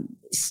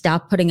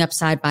 stop putting up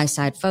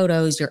side-by-side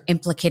photos. You're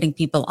implicating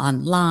people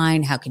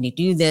online. How can you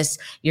do this?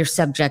 You're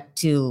subject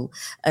to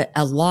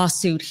a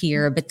lawsuit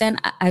here. But then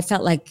I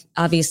felt like,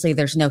 obviously,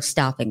 there's no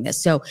stopping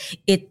this. So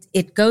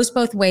it goes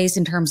both ways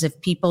in terms of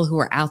people who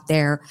are out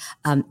there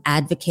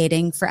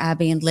advocating for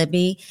Abby and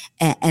Libby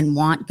and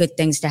want good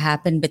things to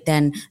happen. But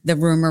then the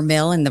rumor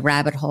mill and the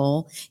rabbit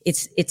hole,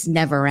 it's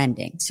never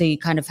ending. So you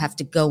kind of have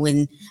to go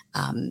in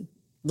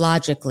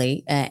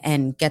logically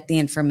and get the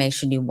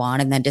information you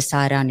want and then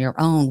decide on your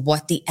own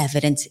what the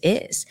evidence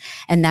is.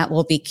 And that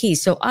will be key.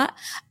 So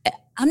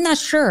I'm not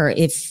sure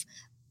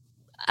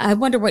I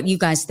wonder what you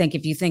guys think,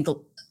 if you think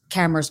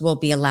cameras will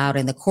be allowed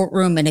in the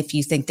courtroom and if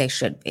you think they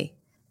should be.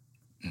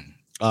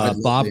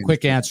 Bob,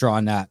 quick answer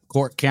on that.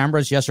 Court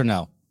cameras, yes or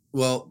no?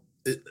 Well,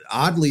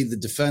 oddly, the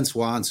defense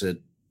wants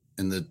it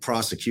and the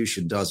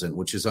prosecution doesn't,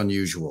 which is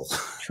unusual.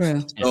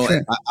 True. So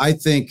I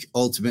think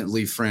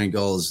ultimately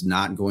Frankel is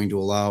not going to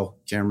allow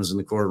cameras in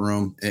the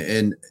courtroom.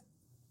 And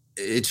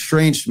it's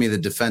strange to me the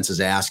defense is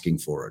asking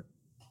for it.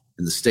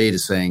 And the state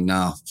is saying,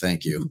 no,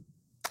 thank you.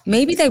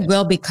 Maybe they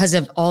will because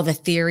of all the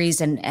theories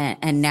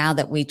and now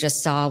that we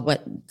just saw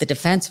what the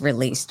defense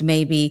released,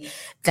 maybe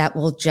that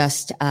will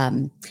just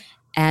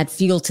add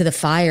fuel to the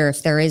fire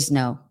if there is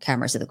no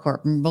cameras in the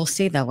courtroom. We'll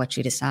see, though, what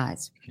she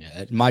decides.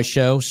 Yeah, my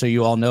show, so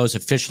you all know, is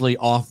officially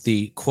off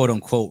the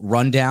quote-unquote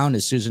rundown.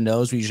 As Susan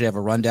knows, we usually have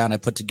a rundown. I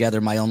put together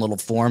my own little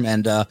form,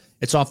 and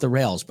it's off the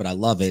rails, but I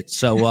love it.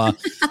 So,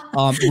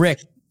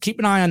 Rick, keep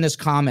an eye on this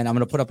comment. I'm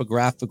going to put up a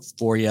graphic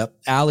for you.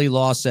 Allie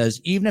Law says,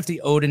 even if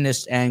the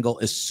Odinist angle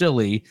is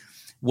silly,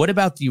 what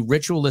about the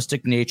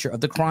ritualistic nature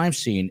of the crime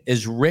scene?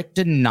 Is Rick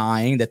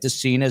denying that the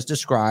scene as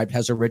described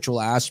has a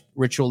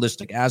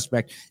ritualistic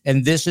aspect?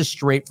 And this is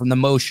straight from the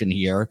motion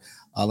here.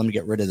 Let me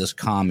get rid of this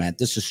comment.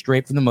 This is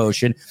straight from the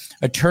motion.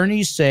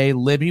 Attorneys say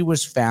Libby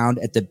was found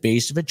at the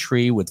base of a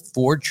tree with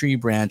 4 tree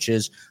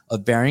branches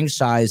of varying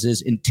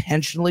sizes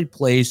intentionally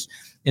placed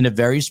in a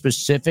very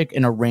specific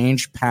and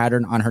arranged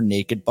pattern on her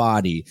naked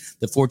body.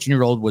 The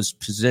 14-year-old was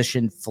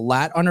positioned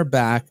flat on her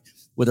back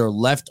with her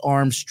left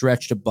arm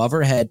stretched above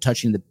her head,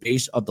 touching the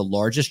base of the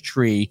largest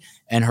tree,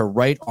 and her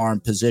right arm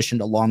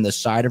positioned along the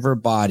side of her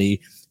body.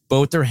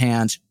 Both her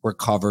hands were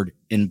covered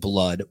in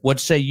blood. What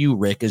say you,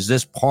 Rick? Is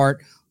this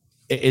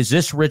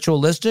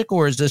ritualistic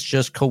or is this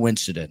just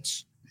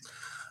coincidence?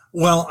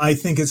 Well, I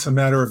think it's a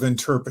matter of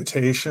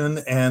interpretation,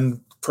 and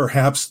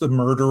perhaps the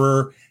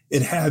murderer,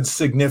 it had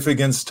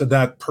significance to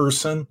that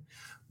person,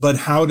 but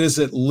how does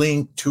it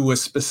link to a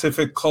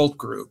specific cult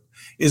group?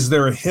 Is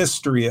there a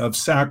history of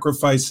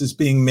sacrifices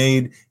being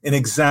made in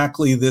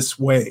exactly this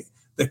way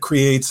that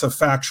creates a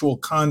factual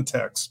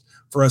context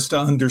for us to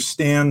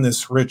understand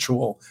this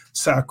ritual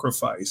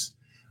sacrifice?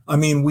 I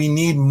mean, we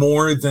need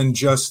more than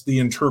just the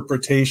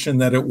interpretation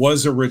that it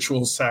was a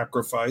ritual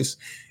sacrifice.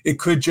 It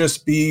could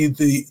just be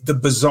the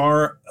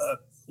bizarre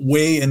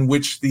way in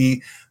which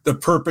the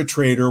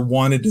perpetrator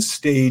wanted to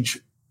stage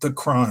the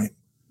crime.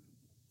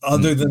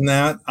 Other than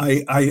that,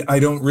 I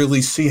don't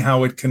really see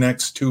how it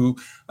connects to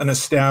an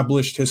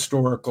established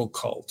historical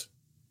cult.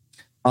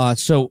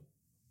 So,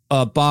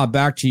 Bob,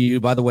 back to you.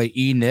 By the way,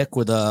 Nick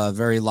with a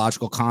very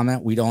logical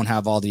comment. We don't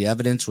have all the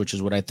evidence, which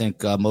is what I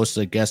think most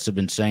of the guests have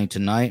been saying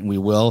tonight, and we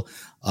will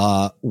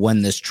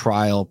when this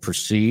trial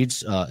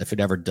proceeds, if it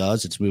ever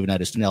does. It's moving at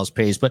a snail's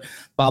pace. But,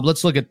 Bob,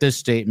 let's look at this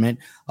statement.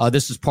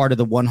 This is part of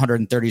the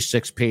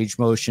 136-page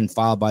motion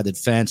filed by the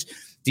defense.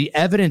 The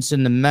evidence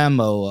in the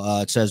memo,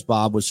 it says,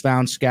 Bob, was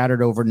found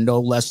scattered over no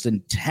less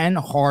than 10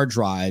 hard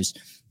drives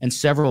and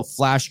several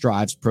flash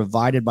drives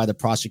provided by the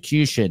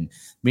prosecution,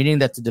 meaning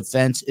that the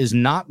defense is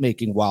not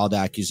making wild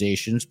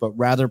accusations, but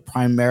rather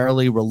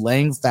primarily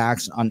relaying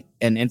facts on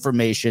and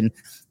information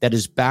that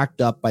is backed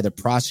up by the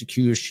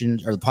prosecution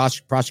or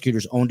the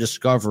prosecutor's own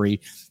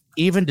discovery,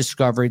 even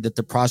discovery that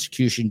the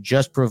prosecution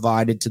just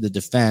provided to the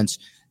defense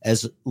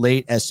as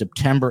late as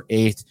September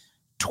 8th,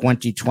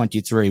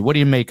 2023. What do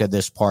you make of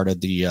this part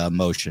of the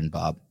motion,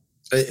 Bob?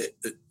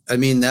 I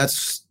mean,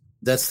 that's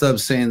them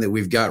saying that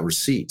we've got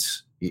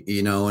receipts,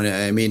 you know, and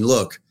I mean,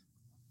 look,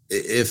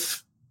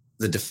 if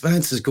the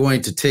defense is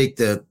going to take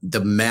the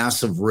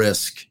massive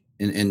risk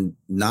and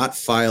not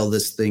file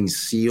this thing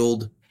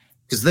sealed,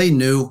 because they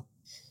knew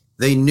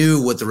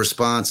what the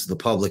response of the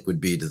public would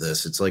be to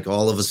this. It's like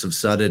all of us have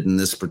said it in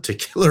this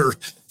particular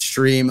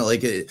stream.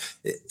 Like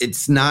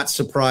it's not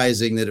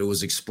surprising that it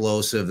was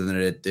explosive and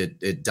that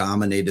it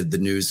dominated the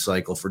news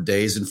cycle for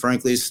days. And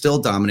frankly, it's still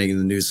dominating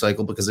the news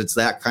cycle because it's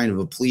that kind of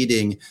a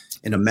pleading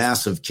in a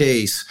massive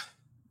case.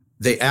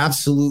 They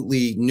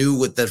absolutely knew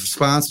what the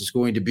response was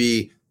going to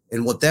be.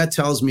 And what that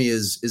tells me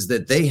is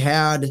that they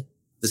had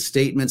the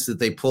statements that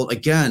they pulled.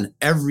 Again,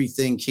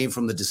 everything came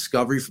from the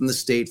discovery from the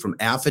state, from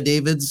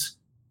affidavits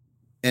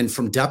and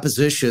from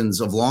depositions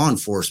of law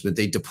enforcement.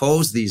 They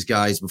deposed these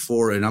guys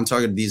before, and I'm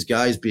talking to these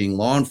guys being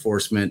law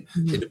enforcement.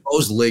 Mm-hmm. They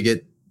deposed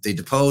Liggett. They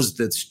deposed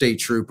the state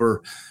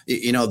trooper.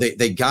 You know,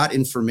 they got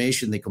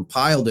information. They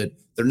compiled it.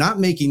 They're not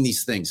making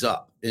these things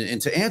up.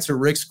 And to answer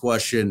Rick's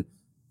question,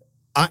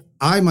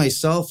 I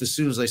myself, as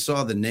soon as I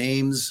saw the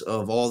names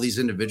of all these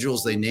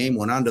individuals they named,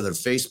 went onto their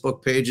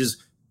Facebook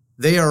pages.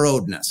 They are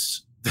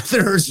Odinists.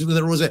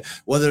 There was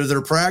whether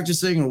they're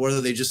practicing or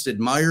whether they just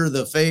admire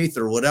the faith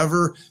or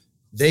whatever.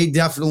 They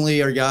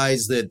definitely are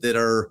guys that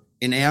are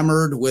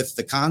enamored with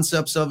the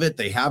concepts of it.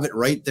 They have it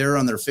right there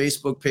on their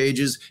Facebook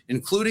pages,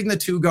 including the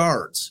two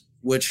guards,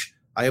 which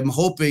I am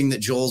hoping that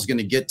Joel's going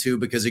to get to,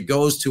 because it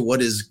goes to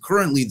what is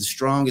currently the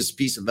strongest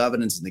piece of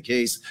evidence in the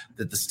case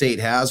that the state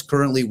has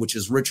currently, which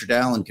is Richard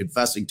Allen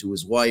confessing to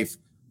his wife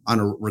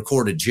on a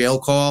recorded jail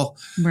call.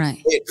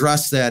 Right. They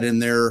address that in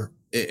there,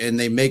 and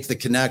they make the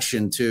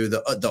connection to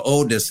the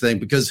Odinist thing,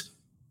 because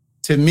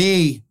to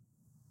me,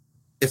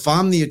 if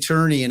I'm the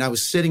attorney and I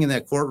was sitting in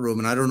that courtroom,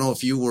 and I don't know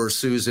if you were,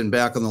 Susan,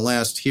 back on the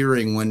last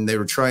hearing when they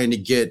were trying to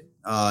get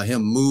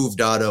him moved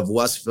out of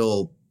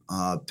Westville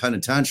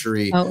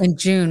Penitentiary. Oh, in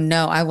June.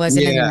 No, I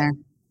wasn't in there.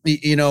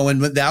 You know,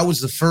 and that was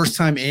the first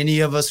time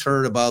any of us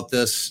heard about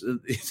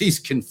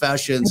these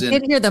confessions. I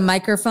did hear the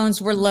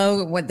microphones were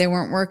low, they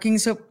weren't working.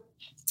 So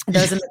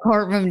those in the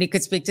courtroom, and you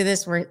could speak to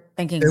this, were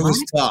thinking, it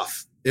was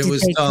tough. It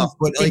was tough,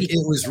 but like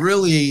it was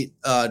really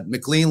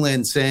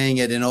McLeland saying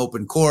it in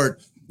open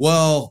court.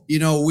 Well, you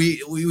know,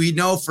 we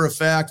know for a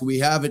fact, we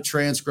have it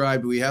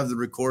transcribed. We have the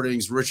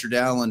recordings. Richard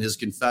Allen has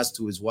confessed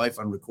to his wife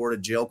on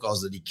recorded jail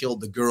calls that he killed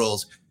the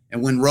girls.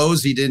 And when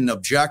Rosie didn't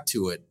object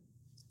to it,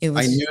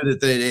 I knew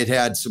that it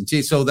had some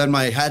teeth. So then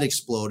my head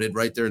exploded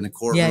right there in the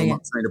courtroom. I'm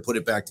trying to put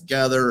it back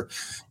together.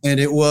 And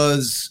it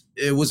was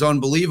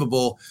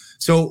unbelievable.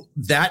 So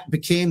that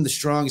became the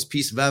strongest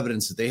piece of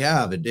evidence that they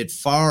have. It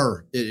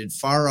far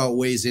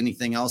outweighs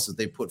anything else that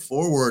they put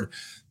forward.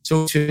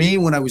 So to me,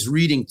 when I was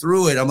reading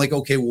through it, I'm like,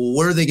 okay, well,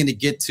 where are they going to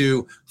get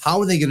to? How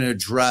are they going to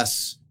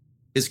address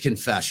his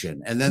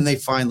confession? And then they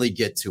finally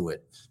get to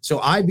it.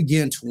 So I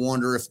began to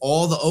wonder if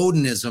all the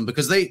Odinism,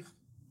 because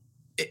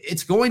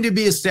it's going to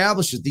be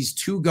established that these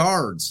two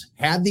guards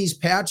had these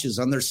patches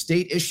on their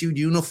state issued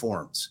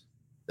uniforms.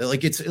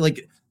 It's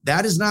like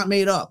that is not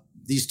made up.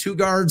 These two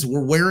guards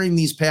were wearing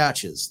these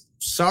patches.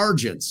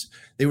 Sergeants,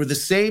 they were the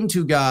same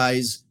two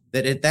guys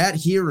that at that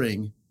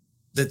hearing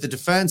that the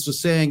defense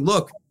was saying,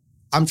 look,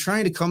 I'm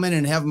trying to come in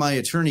and have my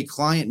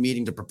attorney-client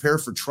meeting to prepare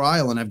for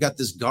trial, and I've got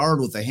this guard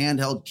with a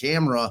handheld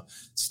camera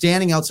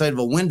standing outside of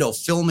a window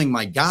filming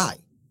my guy.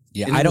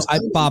 Yeah,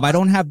 Bob, I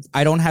don't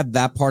have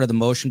that part of the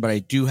motion, but I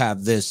do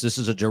have this. This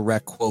is a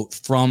direct quote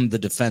from the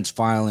defense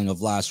filing of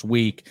last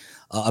week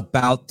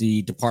about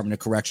the Department of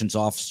Corrections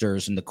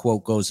officers, and the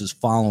quote goes as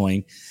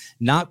following: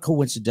 "Not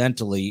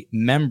coincidentally,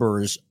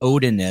 members,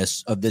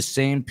 Odinists of the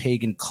same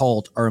pagan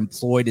cult are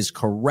employed as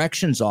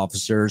corrections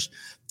officers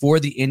for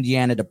the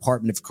Indiana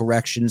Department of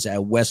Corrections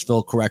at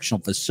Westville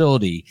Correctional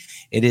Facility.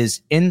 It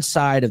is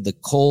inside of the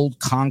cold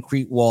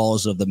concrete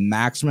walls of the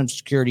maximum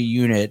security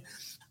unit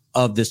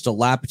of this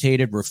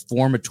dilapidated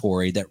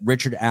reformatory that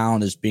Richard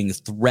Allen is being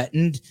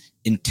threatened,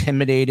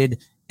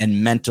 intimidated,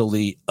 and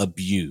mentally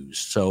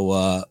abused."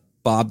 So,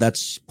 Bob,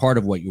 that's part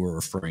of what you were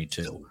referring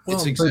to.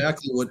 It's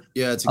exactly what.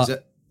 Yeah, it's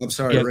exactly. I'm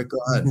sorry, Rick. Go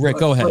ahead. Rick,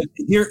 go ahead.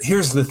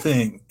 Here's the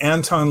thing: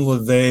 Anton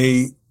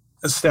LaVey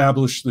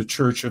established the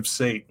Church of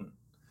Satan,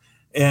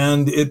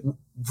 and it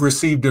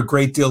received a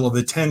great deal of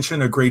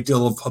attention, a great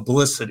deal of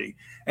publicity,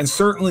 and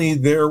certainly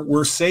there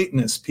were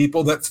Satanists,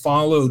 people that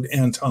followed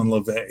Anton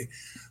LaVey.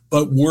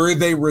 But were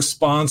they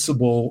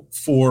responsible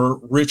for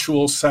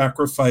ritual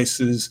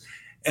sacrifices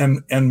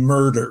and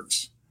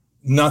murders?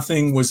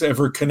 Nothing was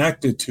ever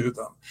connected to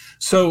them.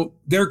 So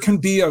there can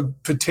be a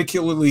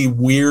particularly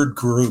weird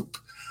group.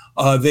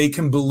 They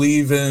can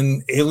believe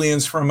in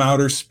aliens from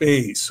outer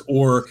space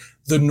or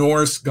the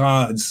Norse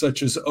gods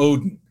such as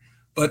Odin.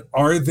 But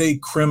are they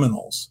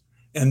criminals?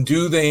 And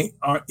do they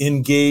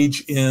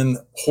engage in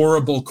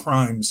horrible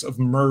crimes of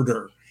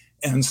murder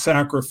and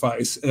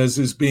sacrifice, as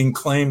is being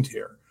claimed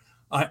here?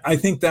 I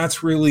think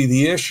that's really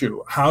the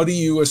issue. How do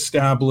you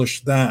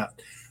establish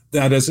that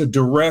as a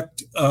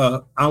direct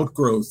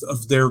outgrowth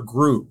of their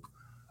group,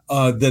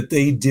 that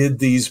they did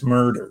these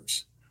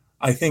murders?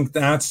 I think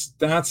that's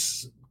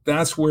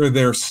where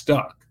they're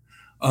stuck.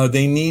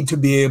 They need to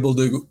be able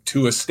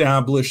to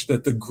establish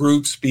that the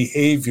group's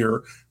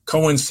behavior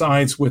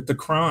coincides with the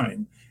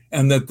crime,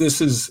 and that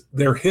this is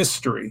their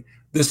history,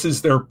 this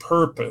is their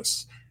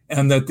purpose,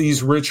 and that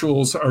these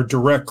rituals are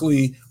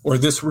directly, or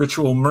this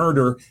ritual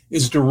murder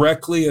is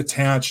directly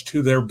attached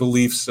to their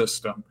belief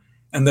system,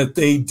 and that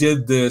they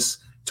did this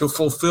to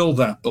fulfill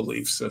that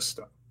belief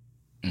system.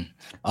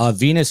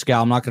 Venus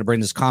Gal, I'm not going to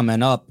bring this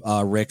comment up,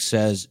 Rick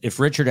says, if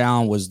Richard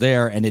Allen was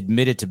there and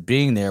admitted to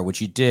being there, which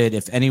he did,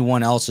 if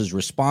anyone else is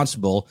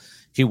responsible,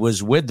 he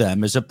was with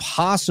them. Is it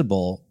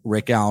possible,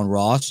 Rick Allen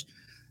Ross,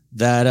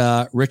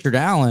 that Richard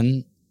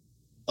Allen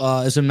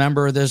is a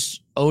member of this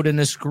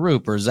Odinist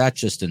group, or is that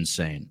just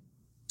insane?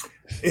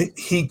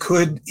 He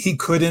could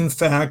in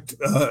fact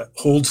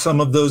hold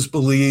some of those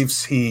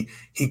beliefs. He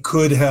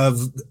could have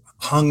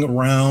hung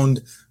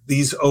around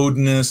these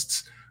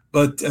Odinists,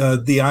 but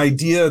the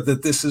idea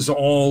that this is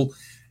all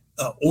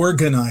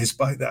organized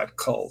by that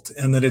cult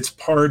and that it's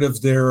part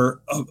of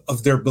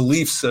their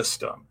belief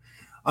system.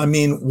 I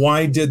mean,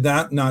 why did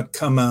that not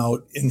come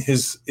out in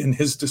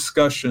his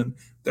discussion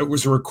that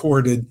was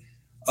recorded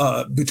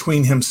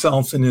between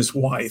himself and his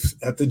wife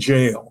at the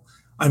jail?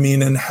 I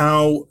mean, and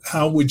how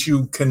would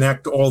you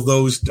connect all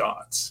those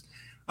dots?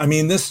 I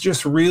mean, this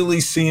just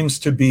really seems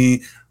to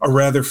be a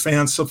rather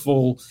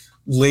fanciful,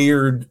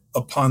 layered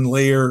upon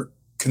layer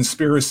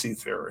conspiracy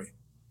theory.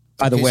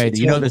 By the way,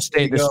 you know, the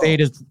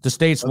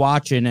state's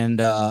watching,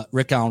 and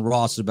Rick Allen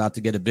Ross is about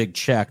to get a big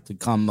check to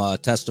come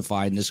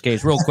testify in this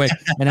case. Real quick,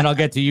 and then I'll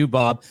get to you,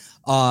 Bob.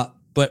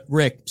 But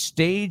Rick,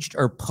 staged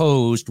or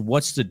posed,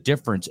 what's the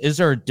difference? Is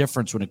there a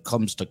difference when it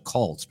comes to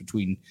cults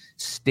between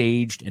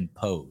staged and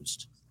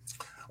posed?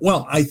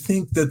 Well, I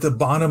think that the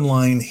bottom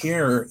line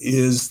here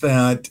is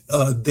that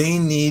they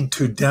need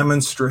to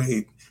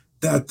demonstrate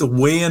that the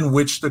way in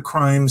which the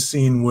crime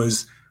scene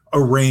was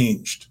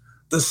arranged,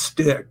 the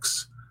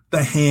sticks,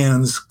 the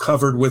hands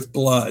covered with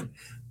blood,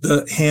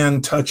 the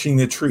hand touching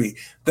the tree,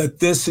 that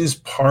this is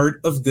part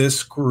of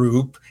this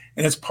group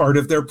and it's part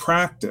of their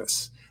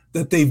practice,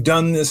 that they've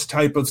done this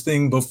type of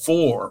thing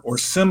before or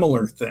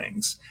similar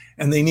things,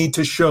 and they need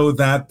to show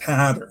that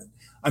pattern.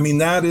 I mean,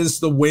 that is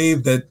the way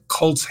that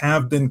cults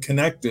have been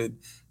connected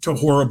to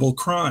horrible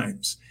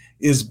crimes,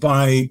 is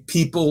by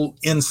people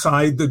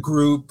inside the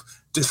group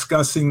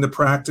discussing the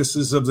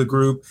practices of the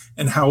group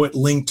and how it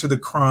linked to the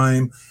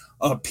crime,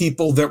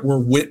 people that were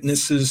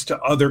witnesses to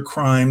other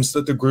crimes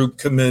that the group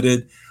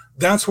committed.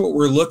 That's what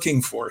we're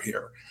looking for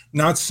here,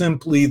 not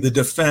simply the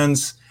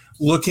defense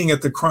looking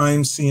at the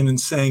crime scene and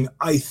saying,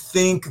 I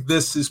think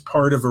this is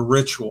part of a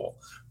ritual.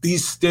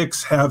 These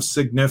sticks have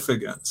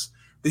significance.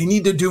 They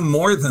need to do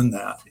more than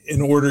that in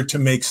order to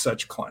make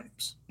such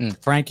claims.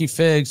 Frankie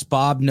Figs,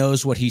 Bob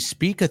knows what he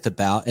speaketh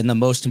about. And the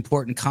most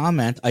important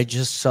comment, I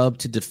just subbed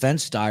to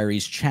Defense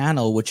Diaries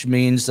channel, which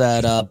means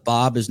that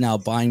Bob is now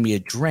buying me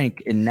a I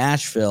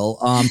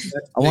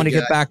want to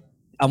get back.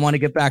 I want to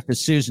get back to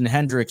Susan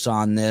Hendricks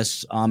on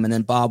this, and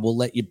then Bob will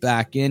let you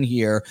back in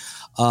here.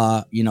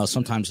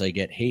 Sometimes I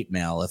get hate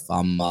mail if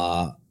I'm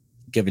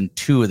giving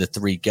two of the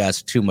three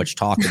guests too much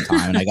talking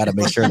time, and I got to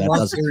make sure that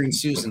doesn't. Hearing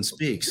Susan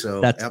speak, so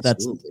that's I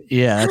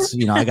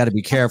got to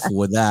be careful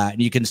with that.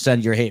 And you can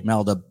send your hate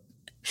mail to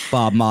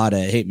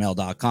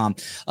bobmott@hatemail.com.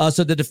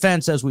 So the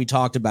defense, as we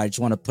talked about, I just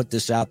want to put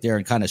this out there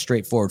in kind of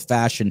straightforward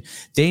fashion.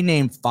 They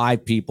named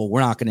 5 people.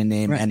 We're not going to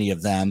name any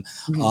of them,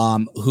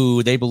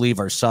 who they believe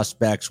are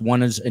suspects.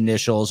 One of his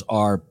initials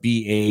are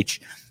BH.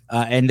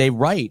 And they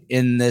write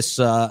in this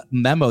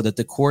memo that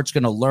the court's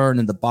going to learn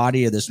in the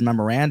body of this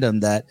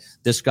memorandum that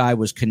this guy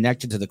was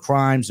connected to the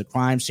crimes, the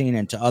crime scene,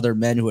 and to other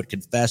men who had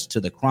confessed to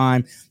the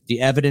crime. The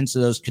evidence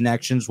of those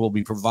connections will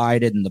be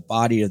provided in the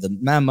body of the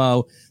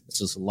memo. This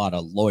is a lot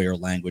of lawyer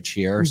language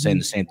here, saying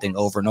the same thing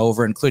over and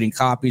over, including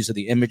copies of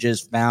the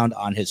images found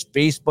on his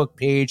Facebook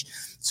page.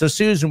 So,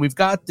 Susan, we've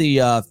got the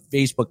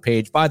Facebook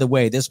page. By the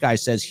way, this guy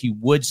says he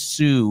would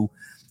sue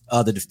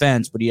the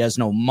defense, but he has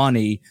no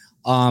money.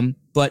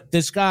 But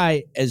this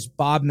guy, as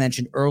Bob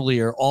mentioned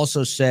earlier,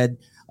 also said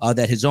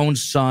that his own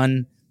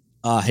son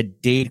had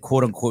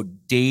quote unquote,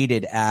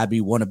 dated Abby,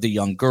 one of the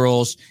young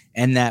girls,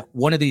 and that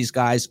one of these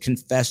guys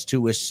confessed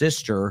to his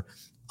sister.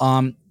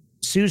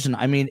 Susan,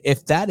 I mean,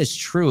 if that is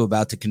true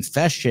about the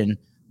confession,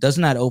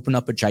 doesn't that open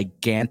up a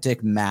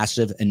gigantic,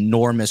 massive,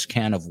 enormous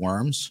can of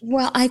worms?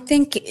 Well, I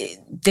think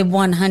the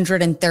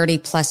 130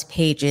 plus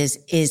pages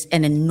is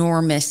an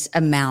enormous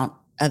amount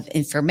of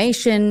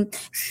information,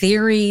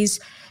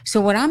 theories.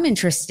 So what I'm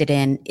interested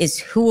in is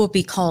who will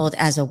be called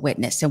as a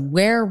witness and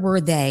where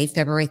were they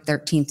February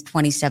 13th,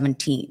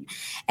 2017,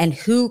 and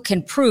who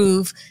can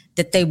prove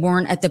that they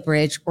weren't at the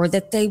bridge or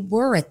that they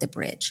were at the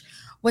bridge.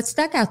 What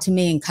stuck out to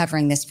me in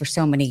covering this for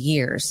so many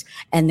years,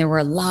 and there were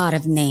a lot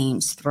of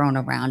names thrown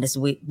around, as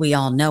we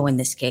all know in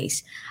this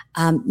case,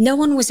 no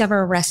one was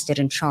ever arrested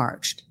and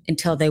charged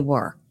until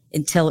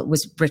it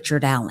was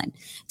Richard Allen.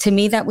 To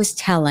me, that was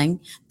telling.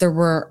 There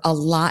were a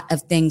lot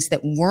of things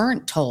that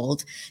weren't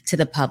told to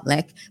the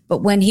public, but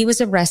when he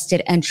was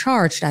arrested and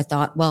charged, I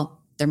thought, well,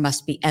 there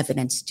must be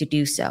evidence to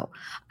do so.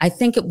 I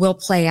think it will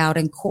play out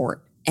in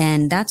court.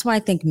 And that's why I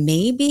think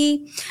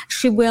maybe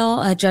she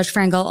will, Judge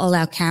Frankel,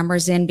 allow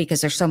cameras in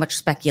because there's so much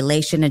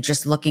speculation and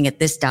just looking at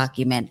this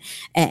document.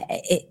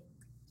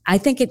 I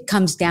think it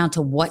comes down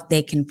to what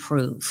they can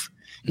prove,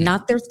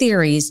 not their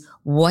theories,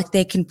 what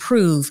they can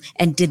prove.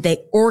 And did they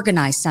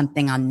organize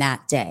something on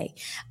that day?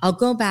 I'll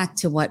go back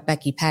to what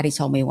Becky Patty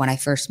told me when I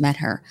first met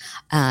her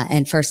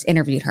and first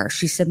interviewed her.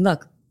 She said,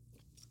 look,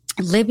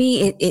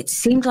 Libby, it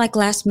seemed like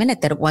last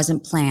minute that it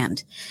wasn't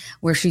planned,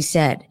 where she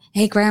said,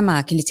 hey,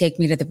 Grandma, can you take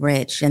me to the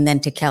bridge? And then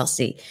to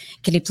Kelsey,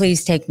 can you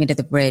please take me to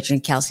the bridge?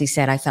 And Kelsey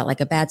said, I felt like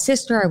a bad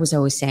sister. I was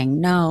always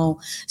saying no.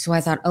 So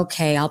I thought,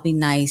 okay, I'll be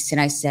nice. And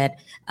I said,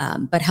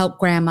 but help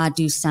Grandma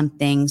do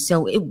something.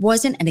 So it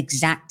wasn't an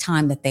exact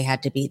time that they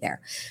had to be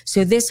there.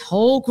 So this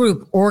whole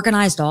group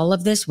organized all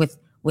of this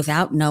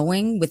without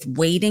knowing, with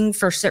waiting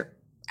for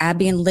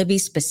Abby and Libby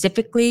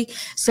specifically.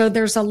 So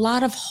there's a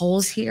lot of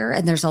holes here,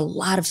 and there's a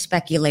lot of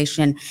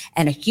speculation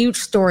and a huge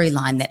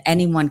storyline that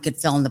anyone could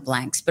fill in the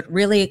blanks. But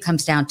really it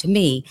comes down to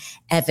me,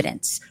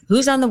 evidence.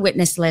 Who's on the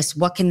witness list?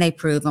 What can they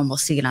prove? And we'll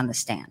see it on the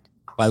stand.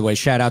 By the way,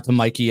 shout out to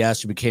Mikey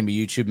S., who became a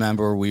YouTube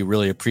member. We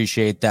really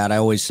appreciate that. I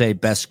always say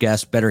best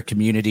guest, better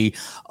community.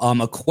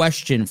 A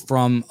question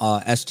from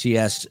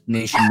STS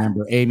Nation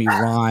member Amy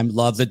Rhyme.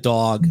 Love the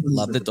dog.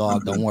 Love the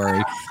dog. Don't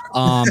worry.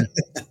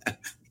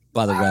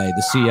 By the way,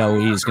 the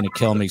COE is going to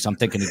kill me, so I'm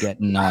thinking of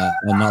getting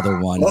another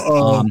one,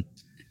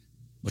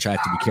 which I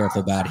have to be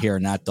careful about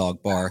hearing that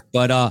dog bark.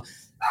 But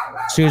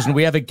Susan,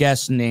 we have a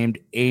guest named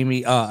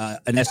Amy,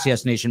 an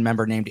STS Nation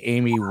member named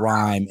Amy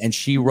Rhyme, and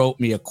she wrote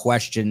me a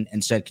question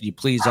and said, "Can you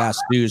please ask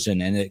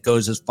Susan?" And it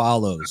goes as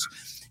follows: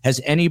 has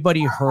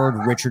anybody heard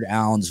Richard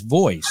Allen's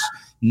voice?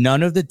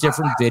 None of the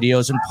different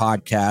videos and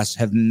podcasts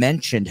have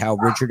mentioned how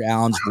Richard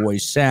Allen's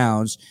voice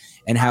sounds,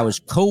 and how his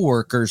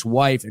coworkers,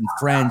 wife, and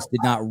friends did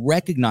not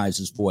recognize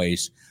his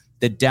voice.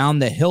 The Down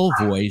the Hill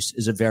voice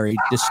is a very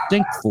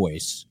distinct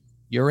voice.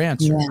 Your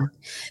answer. Yeah,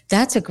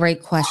 that's a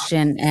great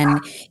question. And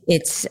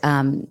it's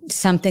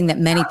something that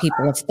many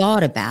people have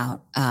thought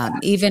about.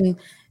 Even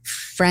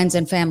friends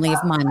and family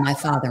of mine, my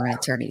father, an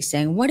attorney,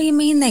 saying, what do you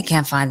mean they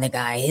can't find the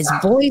guy? His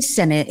voice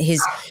and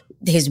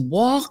his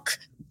walk,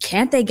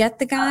 can't they get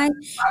the guy?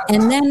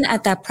 And then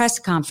at that press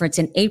conference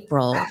in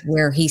April,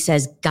 where he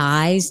says,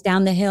 guys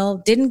down the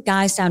hill, didn't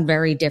guys sound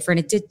very different?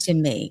 It did to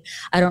me.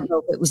 I don't know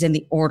if it was in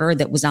the order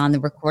that was on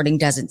the recording.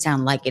 Doesn't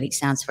sound like it. He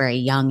sounds very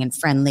young and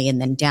friendly, and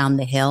then down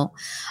the hill.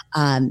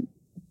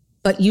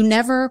 But you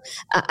never,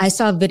 I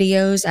saw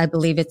videos, I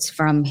believe it's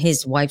from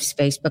his wife's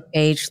Facebook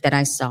page that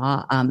I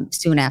saw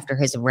soon after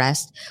his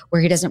arrest,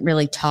 where he doesn't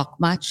really talk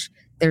much.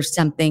 There's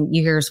something,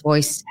 you hear his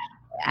voice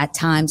at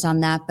times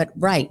on that, but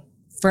right.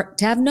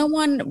 To have no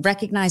one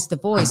recognize the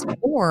voice,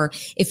 or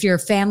if you're a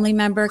family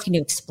member, can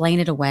you explain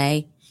it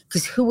away?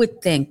 Because who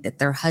would think that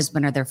their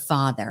husband or their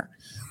father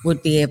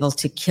would be able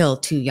to kill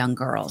two young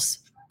girls,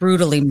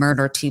 brutally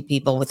murder two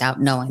people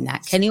without knowing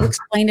that? Can you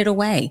explain it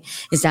away?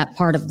 Is that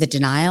part of the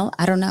denial?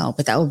 I don't know,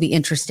 but that would be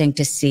interesting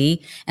to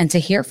see and to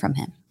hear from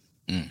him.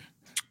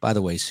 By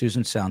the way,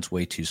 Susan sounds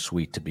way too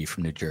sweet to be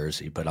from New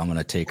Jersey, but I'm going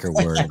to take her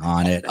word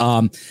on it.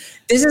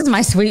 This is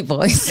my sweet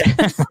voice.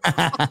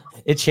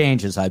 It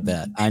changes, I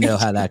bet. I know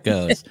how that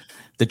goes.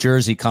 The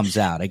Jersey comes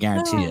out. I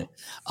guarantee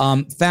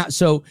it.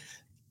 So,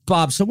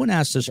 Bob, someone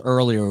asked us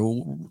earlier,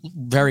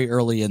 very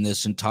early in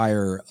this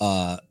entire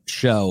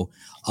show,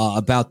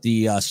 about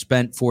the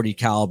spent .40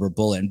 caliber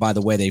bullet. And by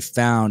the way, they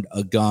found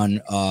a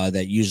gun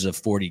that uses a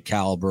 .40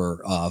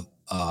 caliber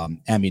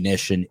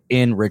ammunition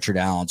in Richard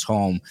Allen's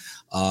home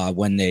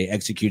when they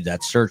executed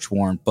that search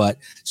warrant. But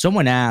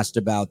someone asked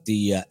about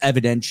the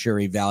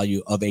evidentiary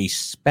value of a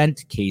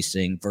spent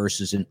casing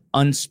versus an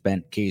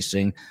unspent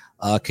casing.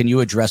 Can you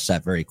address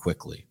that very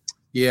quickly?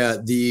 Yeah,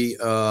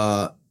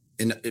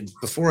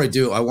 before I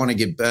do, I want to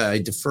get back. I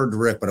deferred to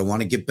Rick, but I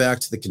want to get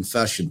back to the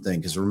confession thing,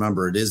 because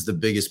remember, it is the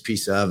biggest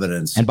piece of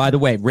evidence. And by the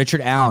way,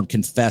 Richard Allen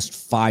confessed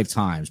 5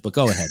 times, but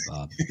go ahead,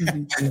 Bob.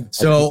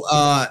 So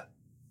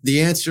the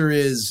answer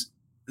is,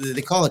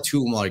 they call it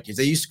tool markings.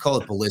 They used to call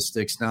it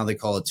ballistics. Now they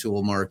call it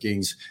tool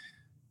markings.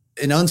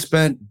 In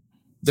unspent,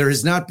 there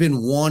has not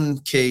been one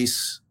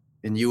case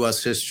in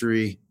U.S.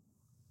 history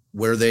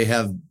where they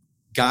have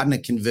gotten a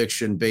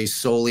conviction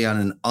based solely on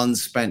an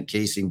unspent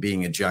casing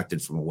being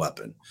ejected from a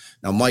weapon.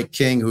 Now, Mike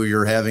King, who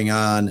you're having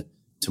on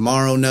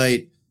tomorrow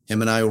night,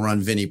 him and I were on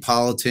Vinnie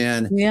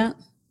Politan. Yeah.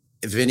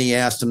 Vinnie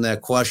asked him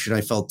that question.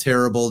 I felt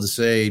terrible to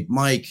say,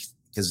 Mike,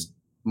 because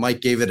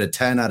Mike gave it a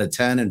 10 out of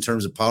 10 in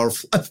terms of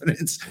powerful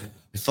evidence.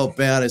 I felt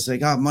bad. I was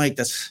like, oh, Mike,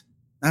 that's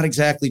not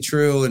exactly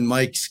true. And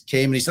Mike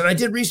came and he said, I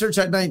did research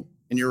that night.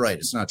 And you're right.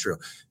 It's not true.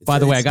 By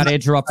the way, I got to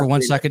interrupt for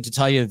 1 second to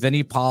tell you,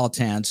 Vinnie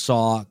Politan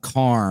saw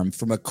Carm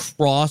from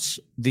across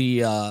the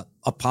a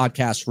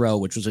podcast row,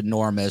 which was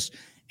enormous,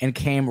 and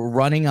came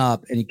running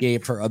up and he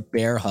gave her a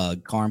bear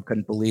hug. Carm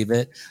couldn't believe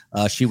it.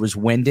 She was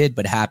winded,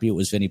 but happy it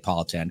was Vinnie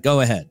Politan.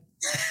 Go ahead.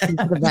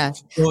 The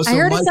best. I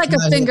heard it's like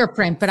a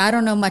fingerprint, but I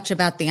don't know much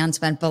about the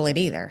unspent bullet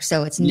either.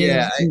 So it's new.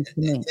 Yeah, and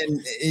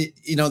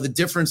the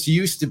difference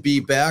used to be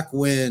back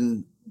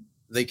when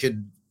they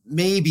could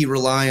maybe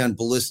rely on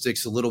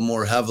ballistics a little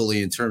more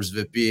heavily in terms of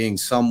it being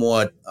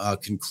somewhat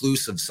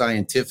conclusive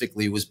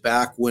scientifically was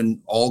back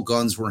when all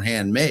guns were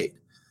handmade.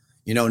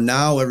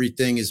 Now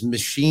everything is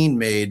machine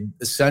made.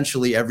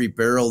 Essentially, every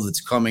barrel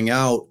that's coming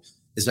out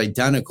is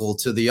identical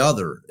to the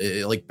other.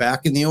 Like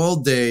back in the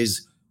old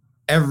days,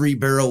 every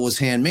barrel was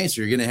handmade.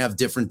 So you're going to have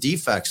different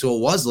defects. So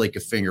it was like a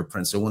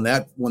fingerprint. So when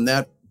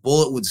that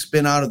bullet would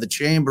spin out of the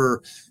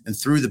chamber and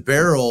through the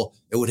barrel,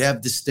 it would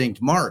have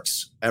distinct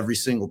marks every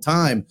single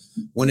time.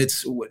 When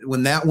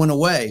that went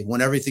away,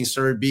 when everything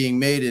started being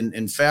made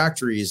in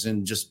factories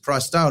and just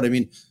pressed out, I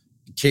mean,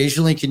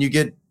 occasionally can you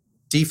get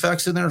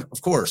defects in there?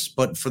 Of course,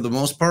 but for the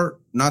most part,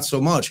 not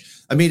so much.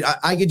 I mean,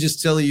 I could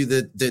just tell you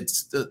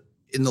that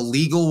in the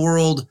legal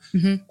world,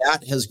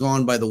 that has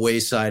gone by the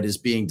wayside as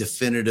being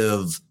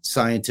definitive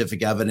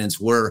scientific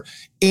evidence where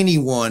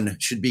anyone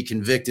should be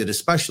convicted,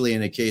 especially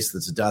in a case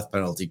that's a death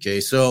penalty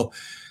case. So,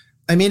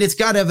 I mean, it's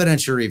got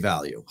evidentiary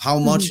value. How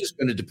much is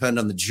going to depend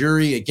on the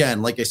jury.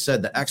 Again, like I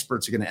said, the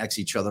experts are going to X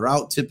each other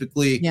out.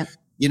 Typically,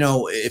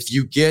 if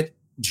you get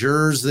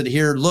jurors that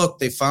hear, look,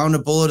 they found a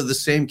bullet of the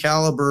same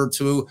caliber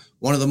to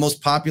one of the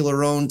most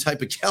popular owned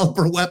type of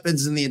caliber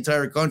weapons in the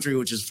entire country,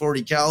 which is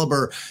 40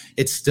 caliber,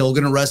 it's still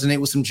going to resonate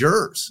with some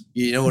jurors.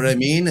 You know what I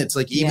mean? It's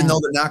like, even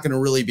though they're not going to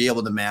really be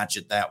able to match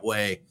it that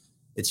way,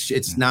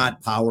 it's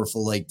not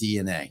powerful like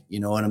DNA. You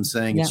know what I'm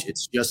saying? Yeah.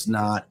 It's just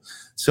not.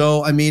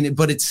 So, I mean,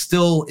 but it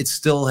still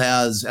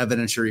has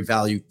evidentiary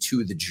value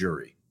to the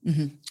jury.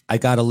 I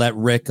got to let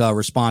Rick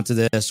respond to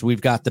this.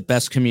 We've got the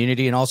best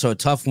community and also a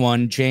tough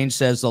one. Jane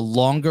says the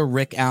longer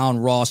Rick Allen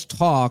Ross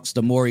talks,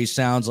 the more he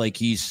sounds like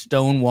he's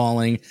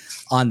stonewalling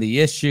on the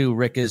issue.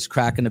 Rick is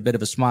cracking a bit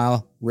of a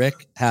smile.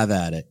 Rick, have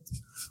at it.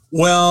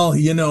 Well,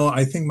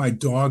 I think my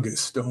dog is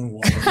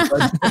stonewalling.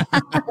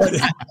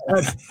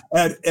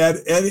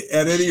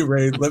 At any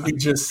rate, let me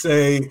just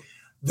say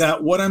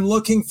that what I'm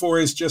looking for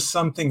is just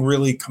something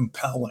really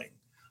compelling.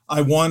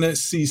 I want to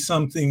see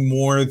something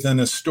more than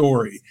a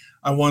story.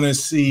 I want to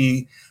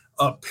see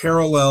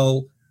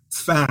parallel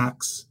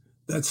facts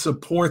that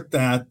support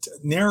that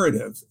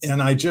narrative,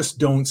 and I just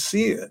don't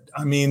see it.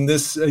 I mean,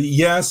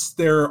 yes,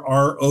 there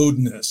are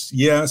odinists.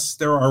 Yes,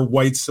 there are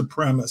white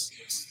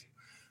supremacists.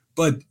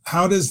 But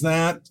how does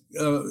that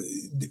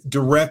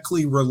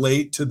directly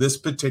relate to this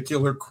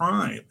particular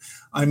crime?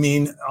 I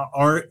mean,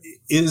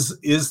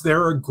 is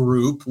there a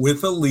group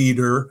with a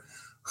leader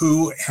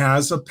who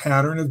has a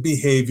pattern of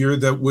behavior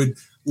that would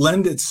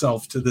lend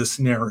itself to this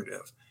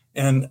narrative?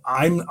 And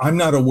I'm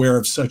not aware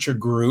of such a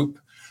group.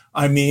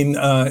 I mean,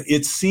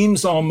 it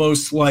seems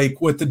almost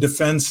like what the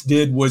defense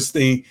did was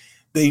they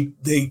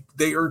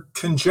are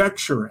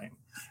conjecturing,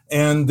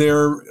 and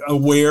they're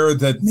aware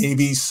that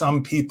maybe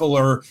some people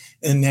are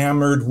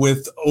enamored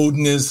with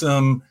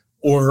Odinism,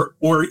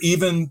 or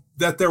even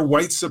that they're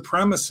white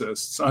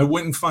supremacists. I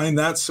wouldn't find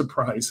that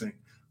surprising,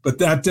 but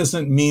that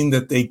doesn't mean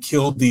that they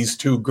killed these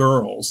two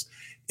girls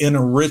in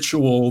a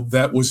ritual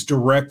that was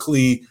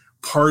directly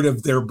part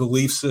of their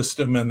belief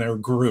system and their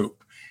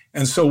group.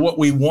 And so what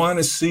we want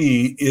to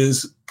see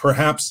is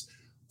perhaps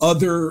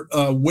other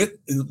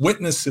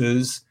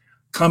witnesses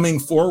coming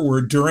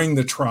forward during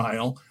the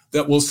trial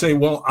that will say,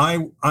 well,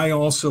 I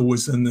also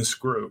was in this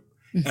group.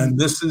 And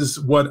this is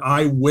what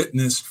I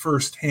witnessed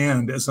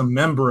firsthand as a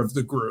member of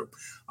the group.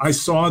 I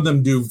saw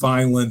them do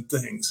violent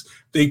things.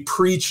 They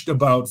preached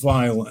about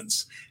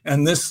violence,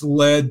 and this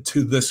led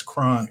to this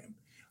crime.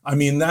 I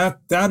mean, that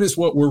is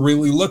what we're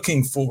really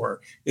looking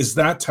for, is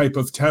that type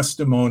of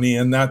testimony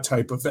and that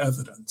type of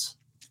evidence.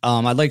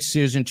 I'd like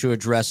Susan to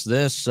address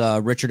this.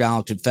 Richard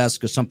Allen confessed,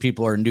 because some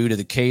people are new to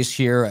the case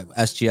here.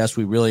 At STS,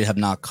 we really have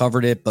not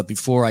covered it. But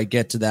before I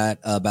get to that,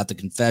 about the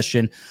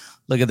confession,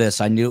 look at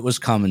this. I knew it was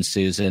coming,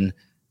 Susan.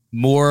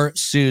 More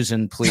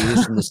Susan,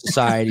 please, from the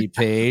society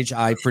page.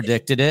 I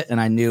predicted it, and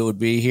I knew it would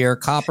be here.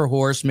 Copper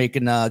Horse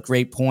making a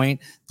great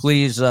point.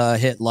 Please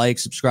hit like,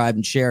 subscribe,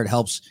 and share. It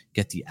helps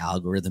get the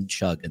algorithm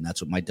chugging.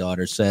 That's what my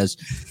daughter says.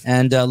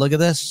 And look at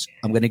this.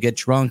 I'm going to get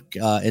drunk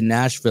in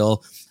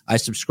Nashville. She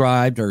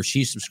subscribed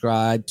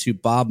to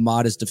Bob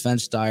Motta's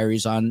Defense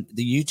Diaries on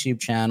the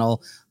YouTube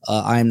channel.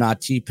 I am not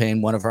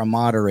T-Pain, one of our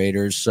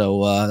moderators.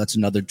 So that's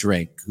another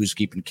drink. Who's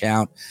keeping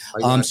count?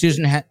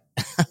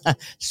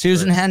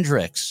 Susan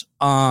Hendricks.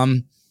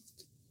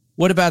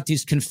 What about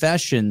these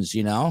confessions,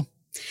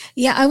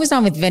 Yeah, I was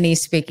on with Vinny,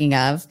 speaking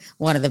of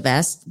one of the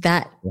best,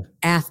 that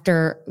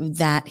after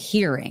that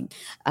hearing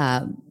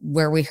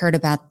where we heard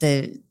about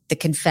the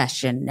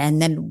confession,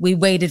 and then we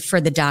waited for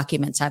the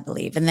documents, I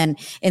believe. And then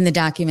in the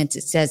documents,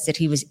 it says that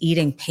he was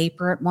eating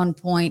paper at one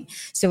point.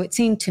 So it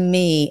seemed to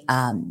me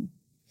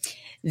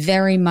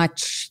very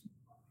much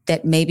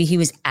that maybe he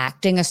was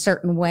acting a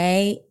certain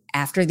way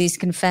after these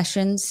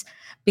confessions,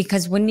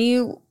 because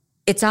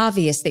it's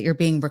obvious that you're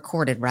being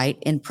recorded, right?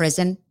 In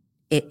prison,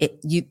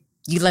 you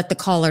let the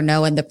caller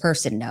know and the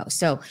person know.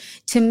 So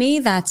to me,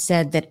 that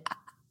said that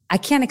I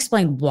can't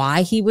explain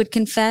why he would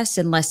confess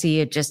unless he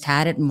had just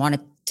had it and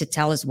wanted to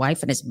tell his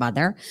wife and his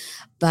mother.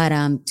 But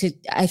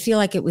I feel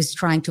like it was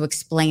trying to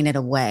explain it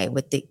away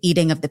with the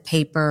eating of the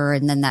paper,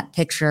 and then that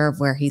picture of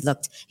where he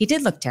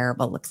did look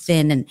terrible, look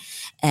thin.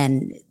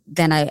 And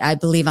then I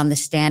believe on the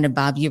stand, and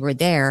Bob, you were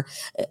there,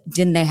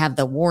 didn't they have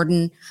the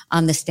warden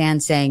on the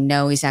stand saying,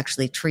 no, he's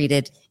actually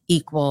treated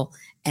equal?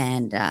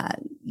 And,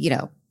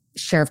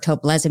 Sheriff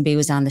Tope Lesenby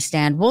was on the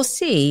stand. We'll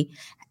see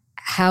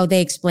how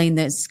they explain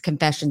those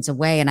confessions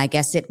away. And I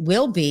guess it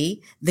will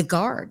be the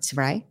guards,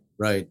 right?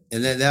 Right.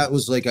 And that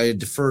was like, I had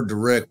deferred to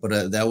Rick,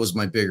 but that was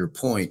my bigger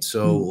point.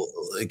 So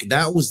like,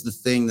 that was the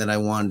thing that I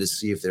wanted to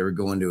see if they were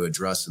going to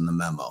address in the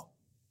memo.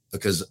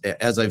 Because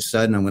as I've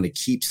said, and I'm going to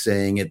keep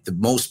saying it, the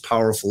most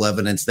powerful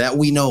evidence that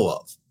we know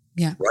of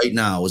right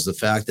now is the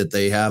fact that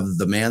they have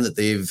the man that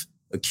they've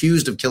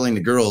accused of killing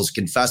the girls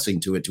confessing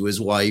to it to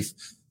his wife,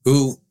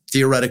 who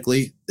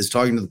theoretically is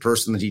talking to the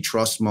person that he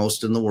trusts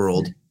most in the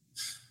world.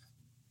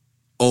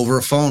 Over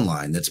a phone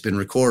line that's been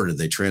recorded.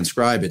 They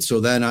transcribe it. So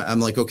then I'm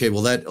like, okay,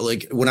 well, that,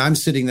 like, when I'm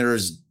sitting there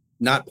as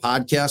not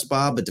podcast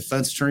Bob, but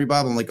defense attorney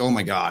Bob, I'm like, oh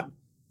my God,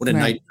 what a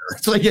nightmare.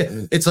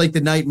 It's like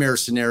the nightmare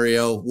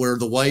scenario where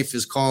the wife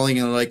is calling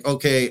and like,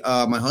 okay,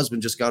 my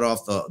husband just got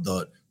off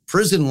the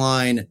prison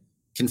line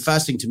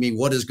confessing to me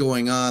what is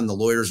going on. The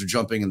lawyers are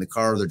jumping in the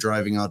car. They're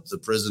driving out to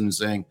the prison and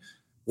saying,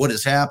 what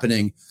is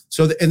happening?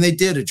 So, and they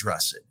did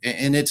address it.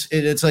 And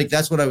it's like,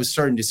 that's what I was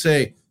starting to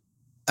say.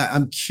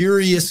 I'm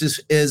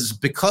curious is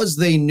because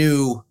they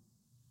knew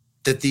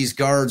that these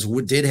guards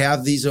did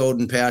have these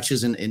Odin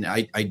patches, and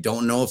I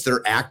don't know if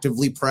they're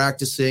actively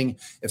practicing,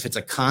 if it's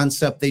a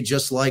concept they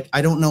just like.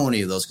 I don't know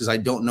any of those because I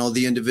don't know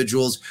the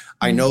individuals.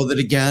 I know that,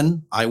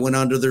 again, I went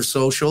onto their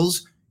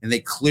socials, and they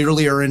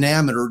clearly are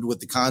enamored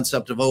with the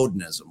concept of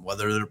Odinism.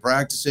 Whether they're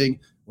practicing,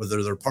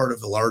 whether they're part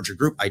of a larger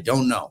group, I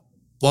don't know.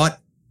 But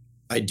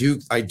I do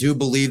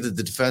believe that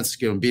the defense is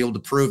going to be able to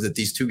prove that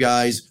these two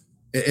guys,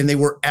 and they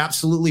were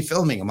absolutely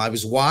filming them. I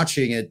was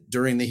watching it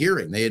during the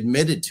hearing. They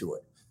admitted to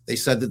it. They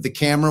said that the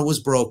camera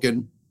was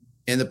broken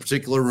in the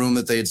particular room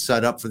that they had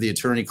set up for the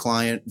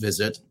attorney-client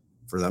visit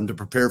for them to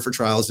prepare for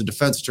trial. As a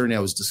defense attorney, I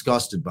was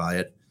disgusted by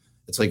it.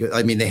 It's like,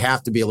 I mean, they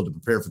have to be able to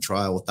prepare for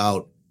trial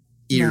without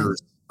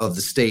ears of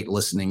the state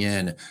listening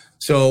in.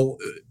 So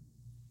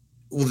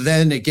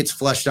then it gets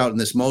fleshed out in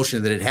this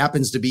motion that it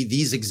happens to be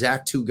these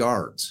exact two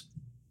guards,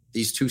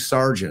 these two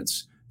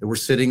sergeants, that were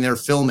sitting there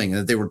filming,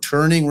 and that they were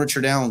turning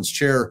Richard Allen's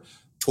chair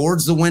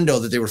towards the window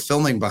that they were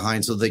filming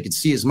behind so they could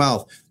see his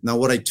mouth. Now,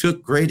 what I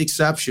took great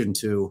exception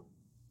to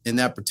in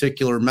that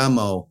particular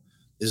memo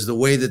is the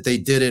way that they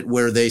did it,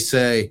 where they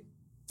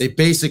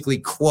basically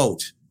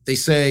quote, they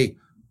say,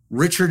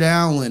 Richard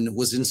Allen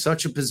was in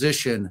such a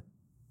position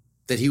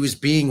that he was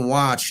being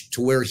watched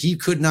to where he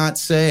could not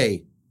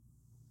say,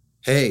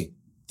 hey,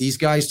 these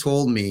guys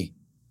told me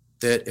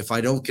that if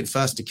I don't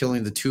confess to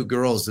killing the two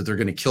girls, that they're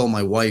going to kill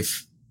my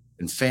wife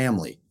and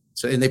family.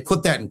 So, and they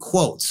put that in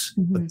quotes,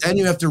 but then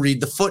you have to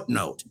read the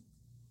footnote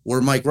where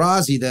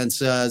Rosie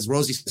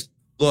says,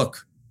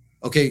 look,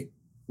 okay,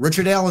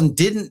 Richard Allen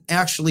didn't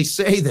actually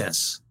say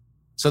this.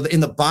 So in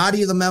the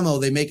body of the memo,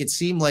 they make it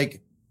seem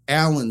like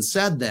Allen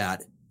said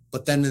that,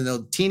 but then in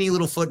the teeny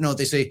little footnote,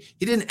 they say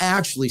he didn't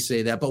actually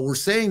say that, but we're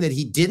saying that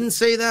he didn't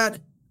say that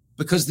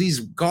because these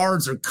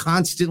guards are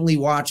constantly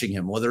watching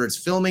him, whether it's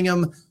filming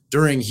him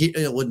during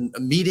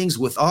meetings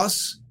with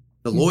us,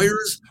 the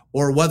lawyers,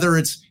 or whether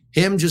it's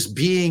him just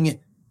being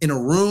in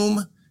a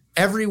room.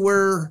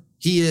 Everywhere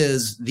he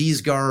is, these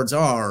guards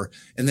are,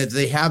 and that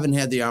they haven't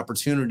had the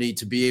opportunity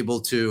to be able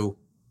to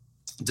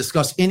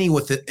discuss anything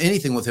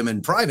with him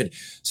in private.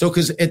 So,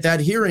 because at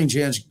that hearing,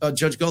 Judge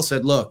Gull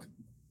said, "Look,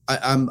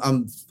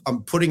 I'm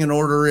putting an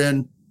order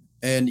in,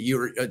 and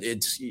you're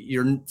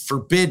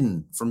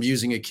forbidden from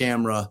using a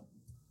camera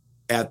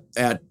at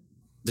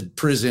the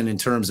prison in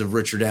terms of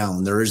Richard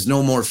Allen. There is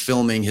no more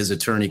filming his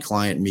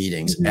attorney-client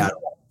meetings at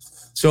all."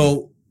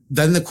 So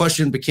then the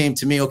question became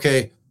to me,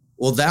 okay,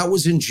 well, that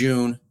was in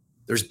June.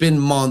 There's been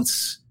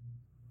months.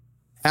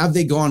 Have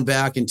they gone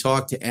back and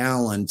talked to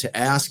Allen to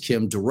ask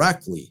him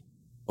directly,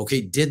 okay,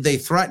 did they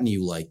threaten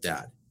you like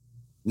that?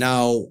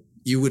 Now,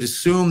 you would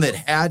assume that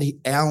had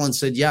Allen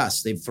said,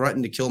 yes, they've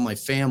threatened to kill my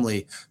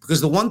family,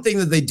 because the one thing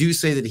that they do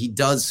say that he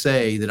does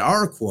say that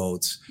are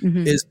quotes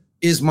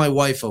is my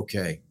wife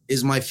okay?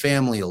 Is my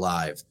family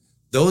alive?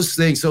 Those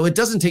things. So it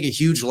doesn't take a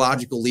huge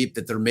logical leap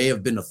that there may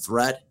have been a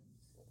threat.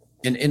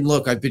 And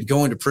look, I've been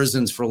going to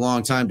prisons for a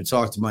long time to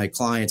talk to my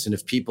clients. And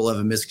if people have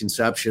a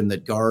misconception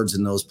that guards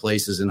in those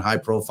places in high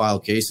profile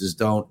cases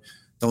don't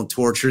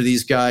torture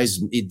these guys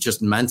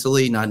just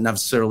mentally, not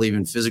necessarily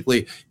even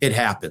physically, it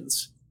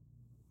happens.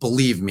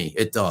 Believe me,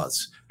 it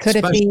does. Could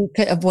it be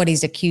of what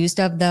he's accused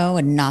of, though,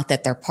 and not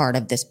that they're part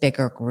of this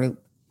bigger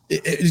group?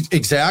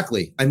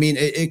 Exactly. I mean,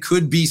 it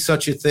could be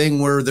such a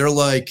thing where they're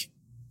like,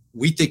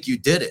 we think you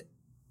did it.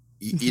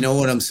 You know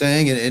what I'm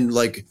saying? And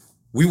like,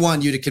 we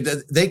want you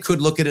to, they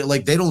could look at it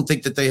like they don't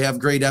think that they have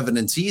great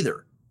evidence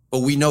either, but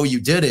we know you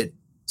did it.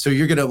 So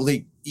you're going to,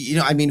 like, you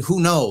know, I mean, who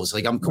knows?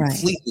 Like, I'm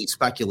completely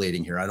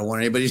speculating here. I don't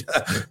want anybody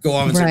to go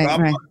on and say,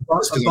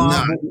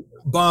 Bob,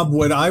 Bob,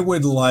 what I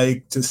would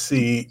like to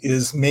see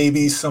is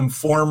maybe some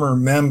former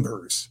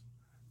members,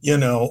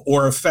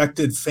 or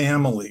affected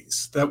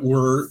families that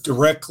were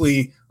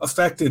directly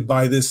affected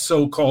by this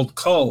so-called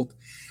cult,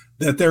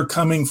 that they're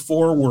coming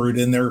forward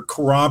and they're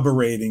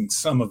corroborating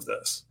some of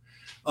this.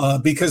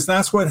 Because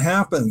that's what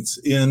happens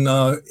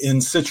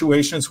in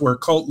situations where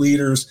cult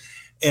leaders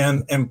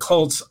and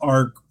cults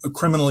are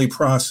criminally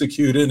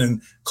prosecuted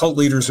and cult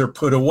leaders are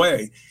put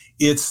away.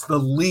 It's the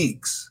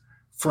leaks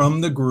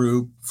from the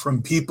group,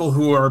 from people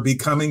who are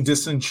becoming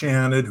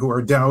disenchanted, who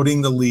are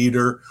doubting the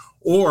leader,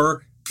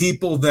 or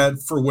people that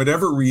for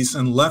whatever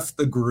reason left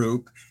the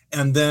group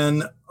and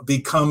then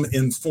become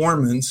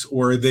informants,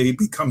 or they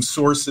become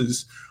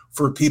sources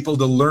for people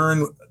to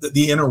learn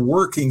the inner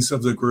workings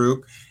of the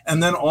group,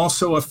 and then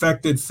also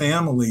affected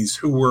families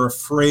who were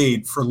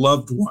afraid for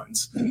loved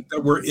ones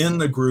that were in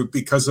the group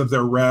because of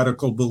their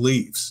radical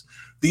beliefs.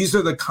 These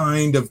are the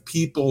kind of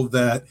people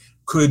that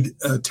could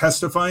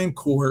testify in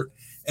court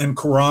and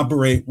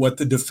corroborate what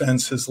the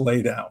defense has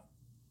laid out.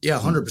 Yeah,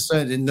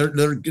 100%. And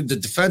the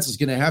defense is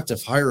going to have to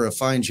hire a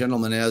fine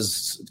gentleman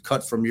as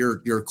cut from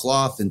your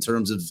cloth, in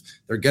terms of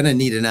they're going to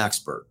need an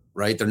expert,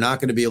 right? They're not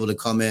going to be able to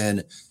come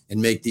in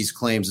and make these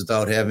claims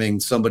without having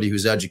somebody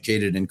who's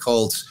educated in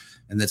cults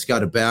and that's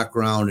got a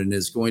background and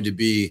is going to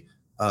be,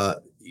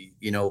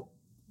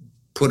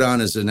 put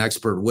on as an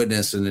expert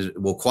witness, and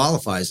it will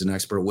qualify as an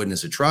expert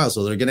witness at trial.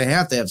 So they're going to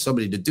have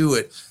somebody to do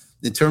it.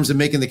 In terms of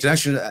making the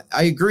connection,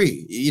 I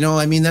agree.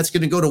 That's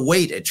going to go to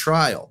weight at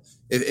trial.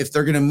 If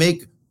they're going to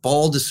make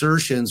bald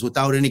assertions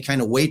without any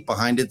kind of weight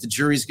behind it, the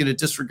jury's going to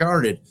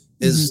disregard it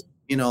as,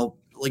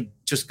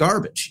 just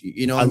garbage.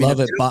 I love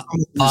it.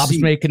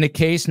 Bob's making a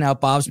case now.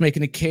 Bob's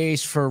making a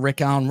case for Rick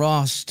Allen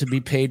Ross to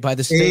be paid by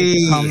the state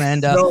to come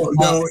and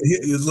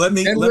let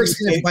me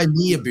say, buy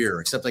me a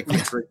beer, except I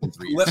can't drink in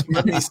 3 years.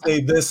 Let me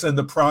say this, and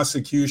the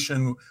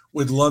prosecution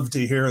would love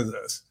to hear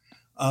this.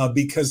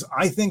 Because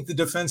I think the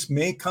defense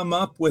may come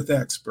up with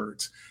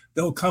experts.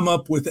 They'll come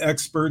up with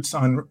experts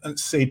on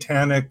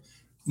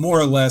more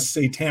or less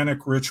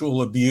satanic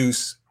ritual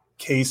abuse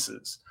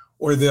cases.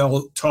 Or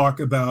they'll talk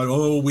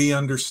about, we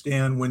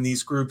understand when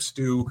these groups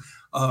do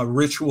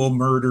ritual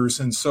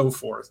murders and so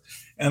forth.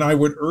 And I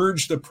would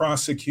urge the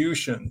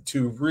prosecution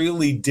to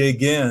really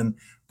dig in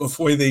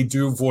before they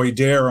do voir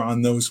dire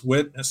on those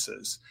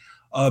witnesses,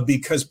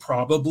 because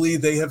probably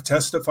they have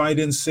testified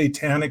in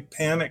satanic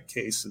panic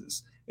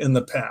cases in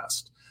the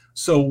past.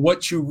 So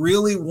what you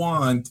really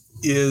want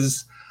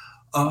is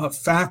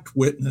fact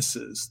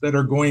witnesses that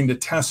are going to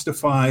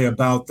testify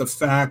about the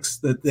facts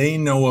that they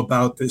know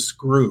about this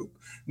group,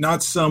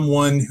 not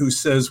someone who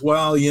says,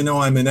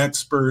 I'm an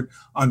expert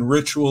on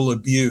ritual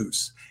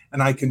abuse,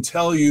 and I can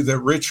tell you that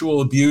ritual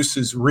abuse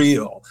is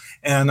real,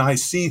 and I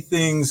see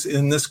things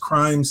in this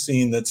crime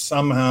scene that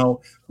somehow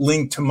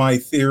link to my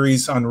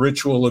theories on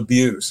ritual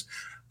abuse.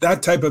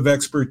 That type of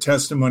expert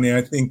testimony,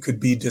 I think, could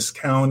be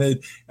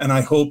discounted, and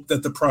I hope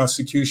that the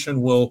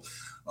prosecution will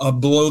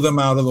blow them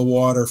out of the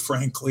water,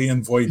 frankly,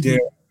 and voir dire.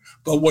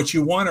 But what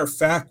you want are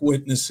fact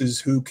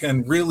witnesses who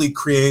can really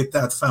create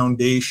that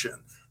foundation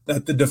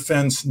that the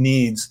defense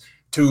needs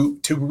to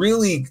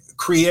really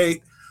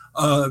create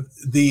who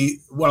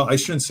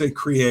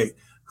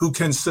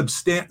can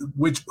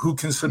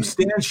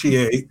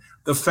substantiate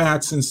the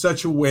facts in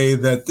such a way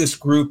that this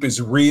group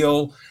is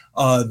real,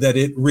 that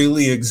it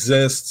really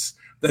exists,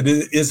 that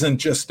it isn't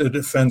just a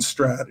defense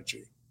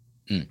strategy.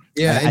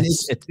 Yeah, and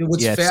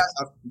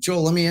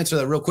Joel, let me answer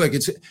that real quick.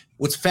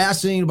 What's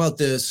fascinating about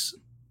this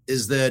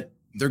is that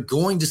they're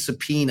going to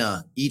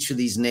subpoena each of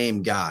these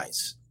named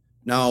guys.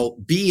 Now,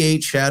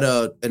 BH had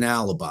an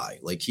alibi.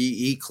 Like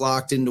he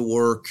clocked into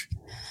work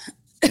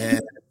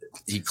and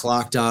he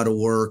clocked out of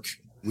work.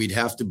 We'd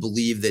have to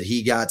believe that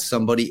he got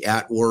somebody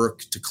at work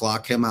to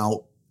clock him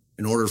out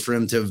in order for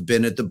him to have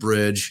been at the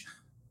bridge.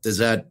 Is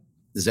that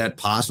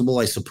possible?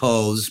 I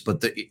suppose.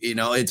 But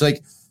it's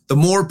like the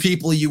more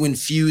people you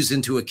infuse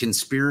into a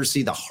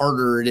conspiracy, the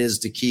harder it is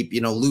to keep,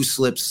 loose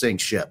lips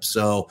sink ships.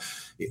 So,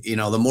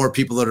 the more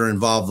people that are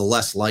involved, the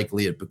less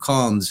likely it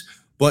becomes.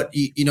 But,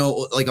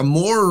 like I'm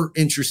more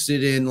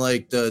interested in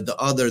like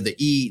the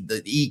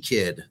E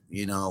kid,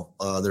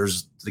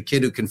 there's the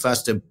kid who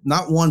confessed to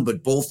not one,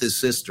 but both his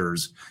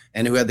sisters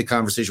and who had the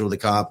conversation with the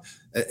cop.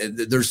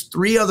 There's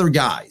 3 other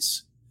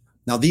guys.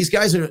 Now, these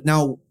guys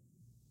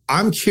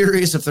I'm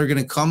curious if they're going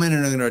to come in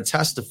and they're going to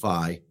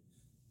testify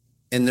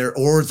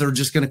or if they're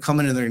just going to come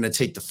in and they're going to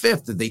take the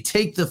 5th. If they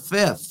take the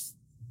 5th,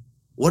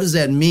 what does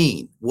that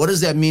mean? What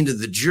does that mean to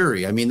the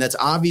jury? I mean, that's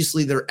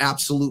obviously their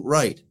absolute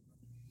right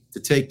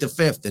to take the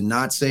 5th and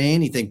not say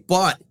anything.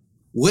 But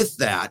with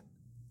that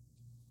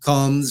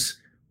comes,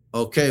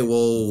 okay,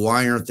 well,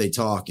 why aren't they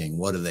talking?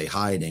 What are they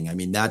hiding? I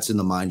mean, that's in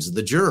the minds of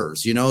the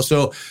jurors,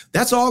 so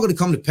that's all going to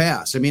come to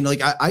pass. I mean,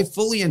 like I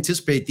fully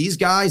anticipate these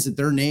guys that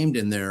they're named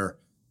in there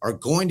are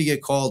going to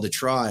get called to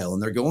trial,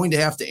 and they're going to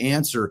have to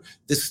answer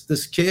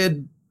this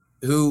kid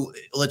who,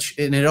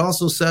 and it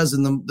also says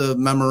in the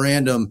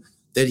memorandum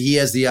that he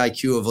has the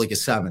IQ of like a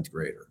 7th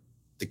grader.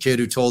 the kid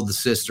who told the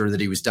sister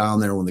that he was down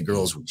there when the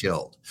girls were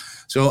killed.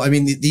 So, I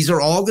mean, these are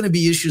all going to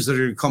be issues that are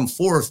going to come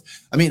forth.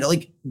 I mean,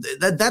 like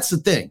that's the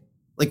thing.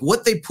 Like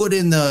what they put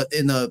in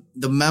the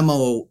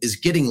memo is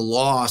getting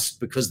lost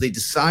because they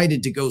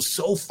decided to go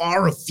so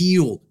far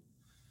afield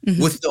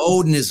with the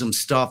Odinism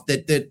stuff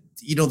that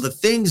the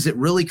things that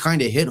really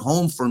kind of hit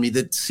home for me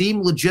that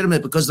seem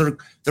legitimate because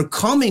they're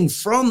coming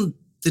from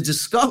the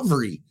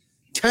discovery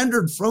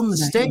tendered from the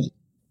state.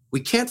 We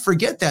can't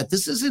forget that.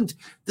 This isn't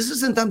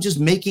them just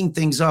making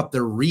things up.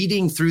 They're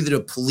reading through the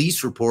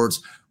police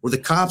reports where the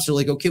cops are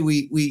like, okay,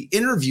 we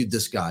interviewed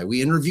this guy.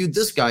 We interviewed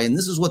this guy, and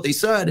this is what they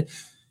said.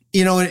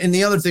 And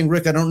the other thing,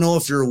 Rick, I don't know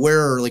if you're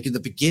aware, like at the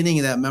beginning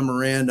of that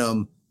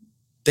memorandum,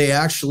 they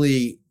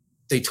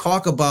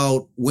talk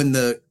about when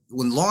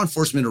law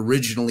enforcement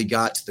originally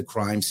got to the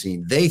crime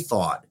scene, they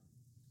thought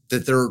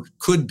that there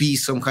could be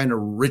some kind of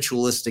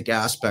ritualistic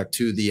aspect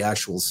to the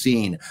actual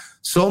scene.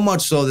 So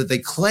much so that they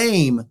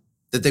claim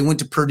that they went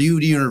to Purdue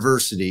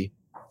University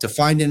to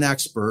find an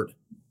expert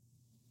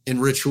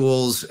in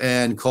rituals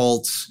and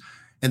cults.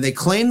 And they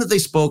claim that they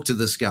spoke to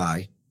this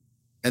guy.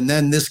 And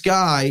then this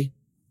guy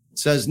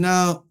says,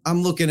 no,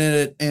 I'm looking at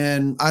it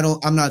and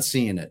I'm not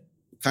seeing it.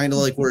 Kind of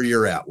like where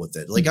you're at with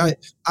it. Like,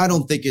 I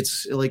don't think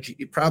it's like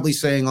you're probably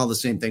saying all the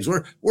same things.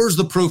 Where's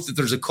the proof that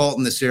there's a cult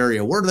in this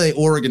area? Where do they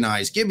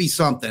organize? Give me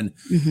something.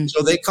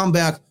 So they come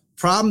back.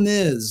 Problem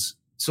is,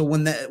 so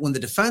when the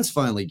defense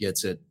finally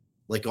gets it,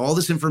 like all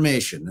this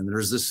information, and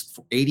there's this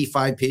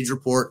 85-page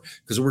report,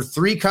 because there were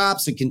 3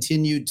 cops that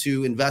continued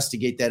to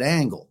investigate that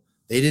angle.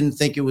 They didn't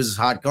think it was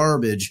hot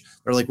garbage.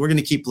 They're like, we're going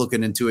to keep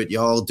looking into it.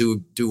 Y'all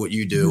do what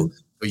you do.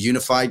 A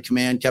unified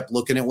command kept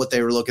looking at what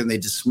they were looking. They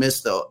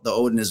dismissed the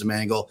Odinism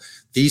angle.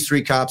 These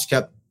 3 cops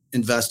kept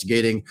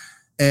investigating.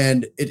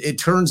 And it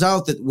turns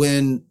out that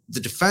when the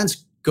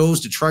defense goes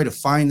to try to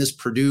find this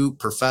Purdue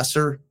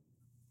professor,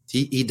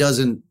 he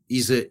doesn't,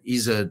 he's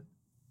a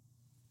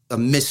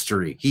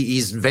mystery.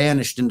 He's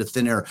vanished into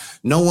thin air.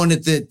 No one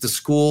at the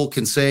school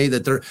can say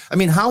that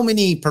how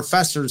many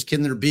professors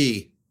can there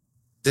be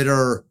that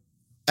are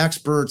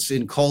experts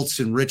in cults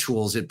and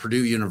rituals at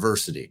Purdue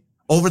University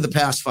over the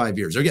past 5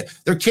 years?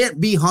 There can't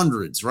be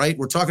hundreds, right?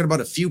 We're talking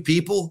about a few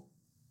people,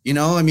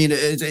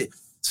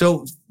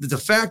 so the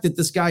fact that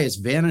this guy has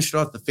vanished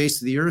off the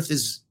face of the earth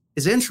is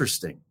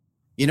interesting.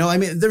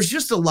 There's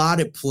just a lot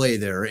at play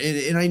there.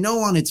 And I know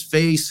on its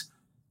face,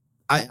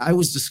 I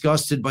was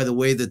disgusted by the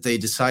way that they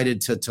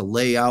decided to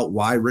lay out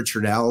why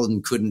Richard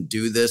Allen couldn't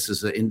do this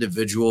as an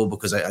individual,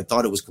 because I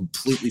thought it was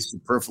completely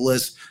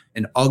superfluous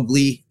and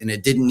ugly, and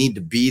it didn't need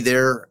to be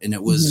there. And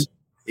it was,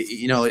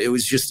 it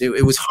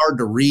was hard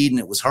to read and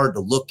it was hard to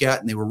look at.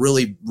 And they were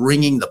really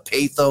wringing the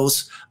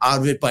pathos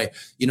out of it by,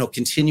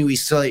 continually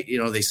say,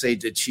 they say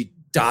that she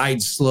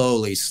died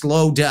slowly,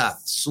 slow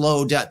death,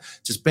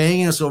 just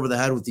banging us over the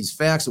head with these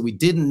facts that we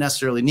didn't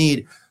necessarily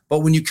need.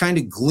 But when you kind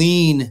of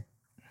glean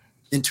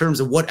in terms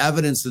of what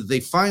evidence that they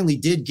finally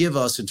did give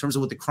us in terms of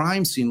what the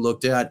crime scene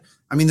looked at,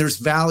 there's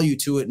value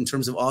to it in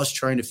terms of us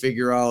trying to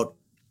figure out,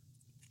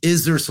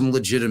 is there some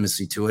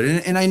legitimacy to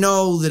it? And I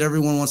know that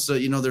everyone wants to,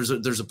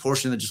 there's a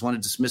portion that just want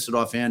to dismiss it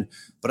offhand,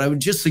 but I would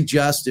just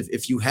suggest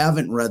if you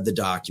haven't read the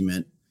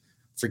document,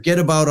 forget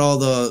about all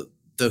the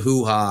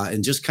hoo-ha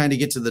and just kind of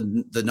get to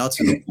the nuts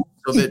and the bolts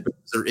of it.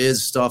 Because there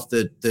is stuff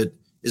that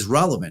is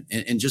relevant.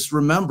 And just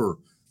remember,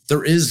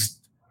 there is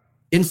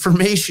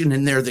information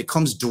in there that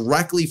comes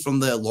directly from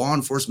the law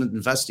enforcement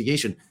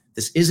investigation.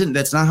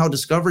 That's not how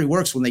discovery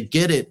works. When they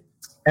get it,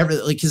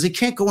 because they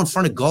can't go in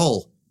front of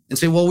Gull and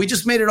say, well, we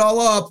just made it all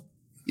up.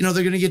 They're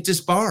going to get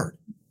disbarred.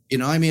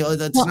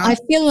 I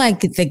feel like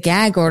the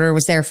gag order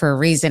was there for a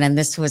reason, and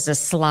this was a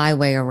sly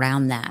way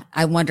around that.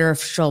 I wonder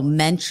if she'll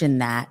mention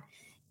that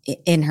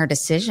in her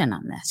decision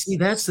on this. See,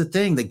 that's the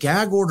thing. The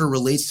gag order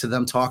relates to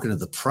them talking to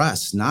the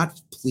press,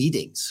 not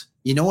pleadings.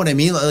 You know what I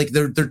mean? Like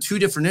they're 2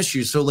 different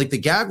issues. So like the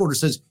gag order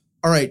says,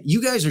 all right,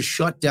 you guys are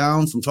shut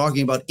down from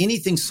talking about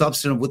anything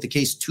substantive with the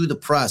case to the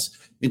press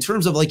in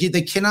terms of like,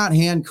 they cannot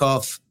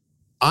handcuff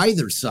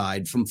either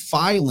side from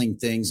filing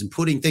things and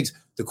putting things.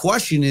 The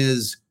question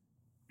is,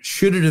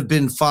 should it have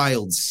been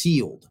filed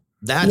sealed?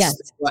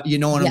 That's, you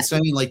know what I'm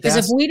saying? Like that.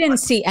 Because if we didn't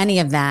see any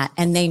of that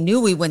and they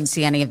knew we wouldn't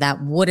see any of that,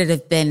 would it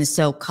have been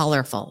so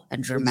colorful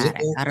and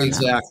dramatic? I don't know.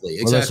 Exactly.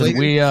 Well,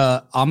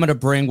 listen, I'm going to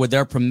bring, with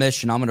their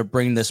permission, I'm going to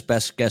bring this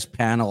best guest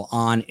panel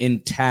on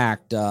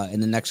intact in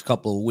the next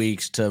couple of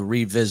weeks to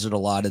revisit a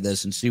lot of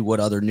this and see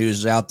what other news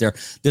is out there.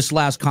 This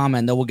last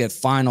comment, then we'll get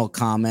final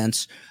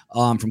comments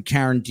from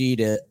Karen D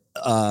to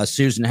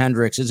Susan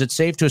Hendricks. Is it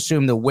safe to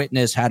assume the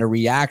witness had a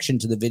reaction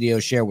to the video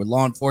shared with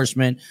law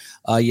enforcement?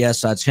 Yes,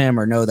 that's him,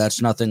 or no,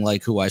 that's nothing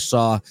like who I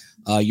saw.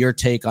 Your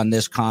take on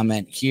this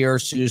comment here,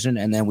 Susan,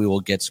 and then we will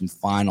get some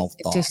final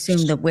thoughts. To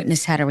assume the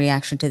witness had a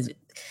reaction to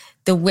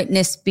the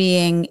witness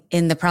being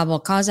in the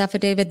probable cause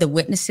affidavit, the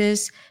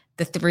witnesses,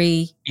 the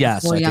 3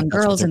 4 young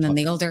girls, and then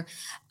the older.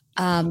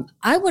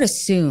 I would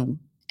assume,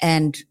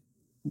 and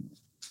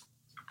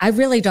I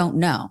really don't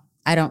know.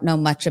 I don't know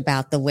much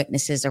about the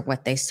witnesses or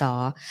what they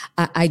saw.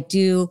 I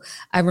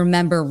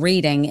remember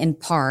reading in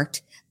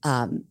part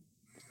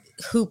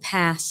who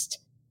passed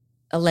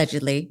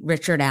allegedly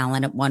Richard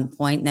Allen at one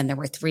point, and then there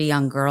were 3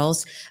 young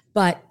girls.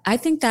 But I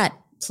think that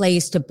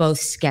plays to both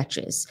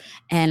sketches.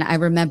 And I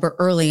remember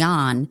early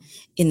on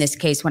in this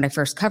case, when I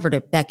first covered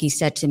it, Becky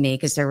said to me,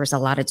 because there was a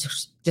lot of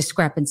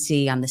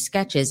discrepancy on the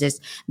sketches, is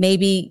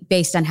maybe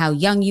based on how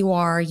young you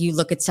are, you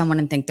look at someone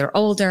and think they're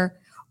older.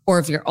 Or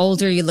if you're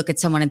older, you look at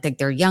someone and think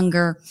they're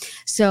younger.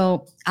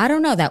 So I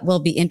don't know. That will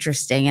be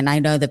interesting. And I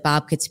know that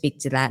Bob could speak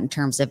to that in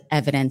terms of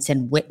evidence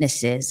and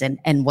witnesses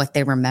and what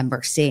they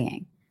remember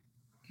seeing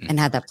and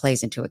how that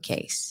plays into a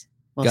case.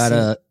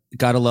 We'll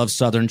Gotta love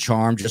Southern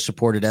Charm. Just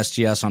supported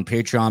STS on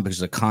Patreon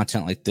because of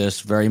content like this.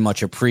 Very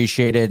much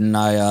appreciated. And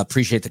I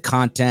appreciate the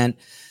content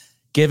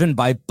given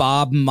by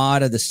Bob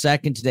Motta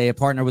II today, a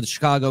partner with the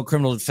Chicago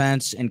Criminal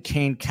Defense and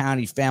Kane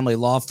County family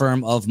law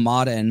firm of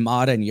Motta and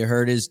Motta. And you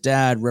heard his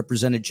dad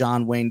represented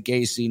John Wayne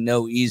Gacy.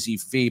 No easy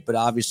feat, but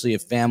obviously a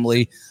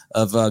family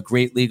of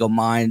great legal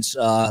minds.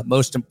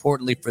 Most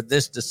importantly for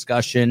this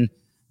discussion,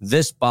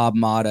 this Bob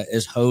Motta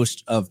is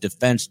host of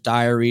Defense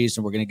Diaries,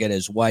 and we're going to get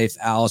his wife,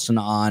 Allison,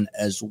 on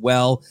as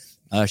well.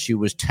 She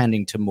was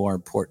tending to more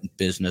important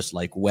business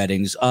like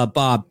weddings.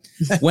 Bob,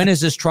 when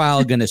is this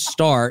trial going to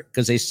start?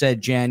 Because they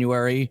said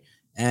January.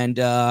 And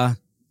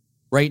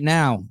right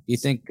now, you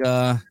think,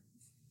 at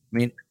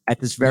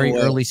this very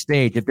early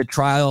stage, if the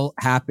trial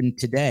happened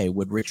today,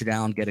 would Richard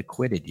Allen get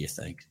acquitted, do you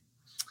think?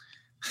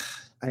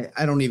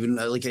 I don't even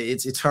like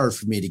it's hard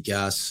for me to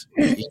guess.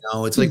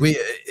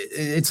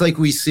 It's like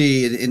we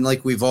see, and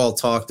like we've all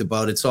talked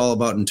about, it's all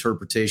about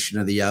interpretation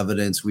of the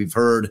evidence. We've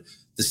heard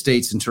the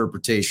state's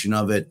interpretation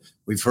of it.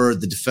 We've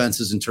heard the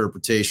defense's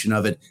interpretation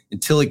of it.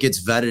 Until it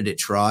gets vetted at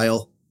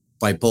trial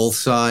by both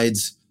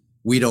sides,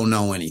 we don't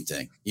know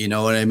anything. You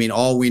know what I mean?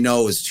 All we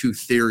know is 2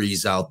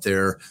 theories out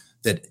there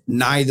that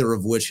neither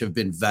of which have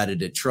been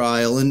vetted at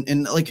trial.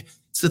 And like,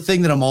 it's the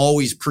thing that I'm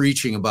always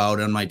preaching about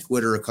on my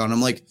Twitter account.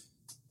 I'm like,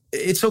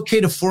 it's okay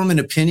to form an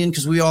opinion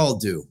because we all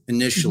do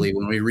initially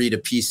when we read a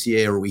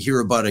PCA or we hear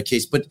about a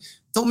case, but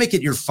don't make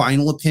it your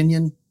final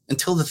opinion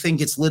until the thing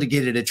gets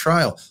litigated at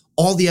trial.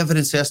 All the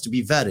evidence has to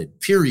be vetted,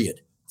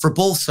 period, for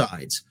both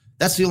sides.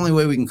 That's the only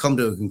way we can come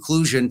to a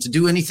conclusion. To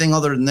do anything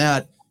other than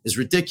that is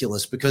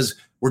ridiculous because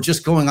we're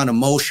just going on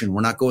emotion.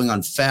 We're not going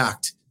on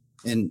fact.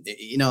 And,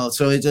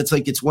 so it's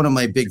like, it's one of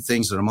my big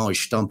things that I'm always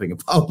stumping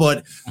about,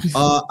 but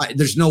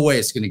there's no way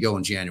it's going to go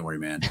in January,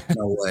 man.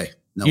 No way.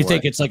 No you way.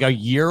 think it's like a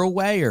year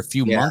away or a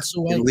few months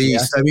away? At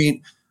least. Yeah. I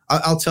mean,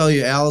 I'll tell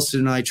you, Allison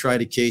and I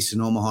tried a case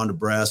in Omaha,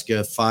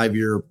 Nebraska,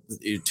 5-year,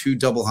 2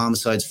 double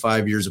homicides,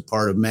 5 years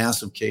apart, a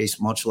massive case,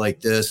 much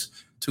like this.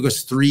 Took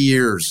us 3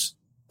 years.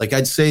 Like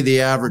I'd say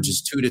the average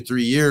is 2 to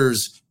 3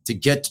 years to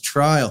get to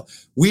trial.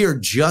 We are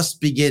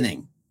just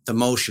beginning the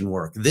motion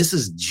work. This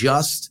is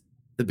just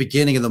the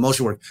beginning of the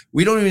motion work.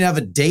 We don't even have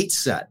a date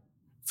set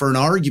for an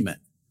argument.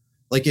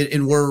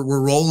 And we're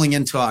rolling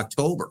into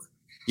October.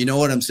 You know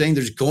what I'm saying?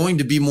 There's going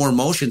to be more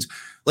motions.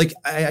 Like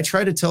I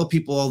try to tell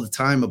people all the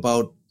time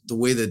about the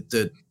way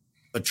that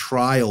a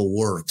trial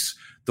works.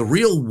 The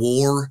real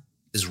war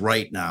is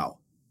right now,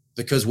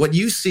 because what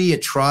you see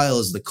at trial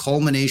is the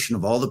culmination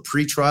of all the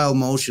pretrial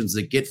motions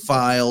that get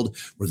filed,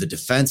 where the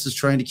defense is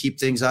trying to keep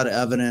things out of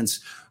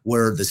evidence,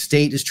 where the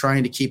state is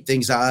trying to keep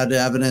things out of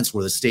evidence,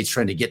 where the state's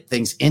trying to get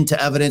things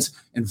into evidence,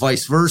 and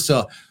vice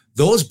versa.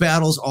 Those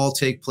battles all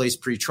take place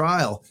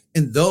pre-trial,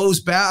 and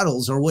those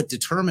battles are what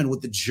determine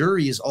what the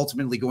jury is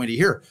ultimately going to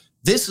hear.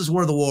 This is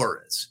where the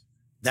war is.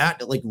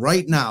 That, like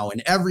right now,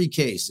 in every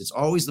case, it's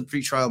always the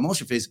pre-trial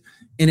motion phase,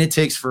 and it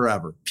takes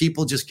forever.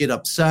 People just get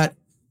upset.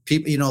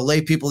 People,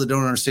 lay people that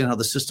don't understand how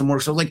the system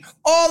works are like,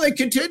 they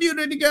continued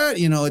it again.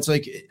 It's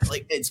like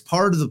it's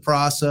part of the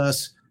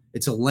process.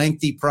 It's a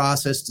lengthy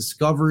process.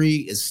 Discovery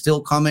is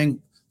still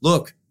coming.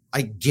 Look,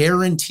 I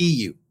guarantee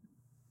you,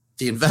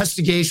 the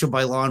investigation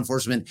by law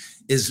enforcement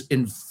is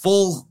in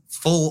full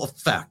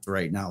effect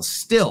right now.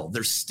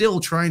 They're still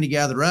trying to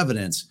gather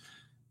evidence.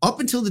 Up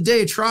until the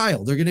day of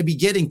trial, they're going to be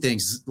getting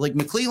things like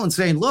McClellan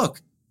saying,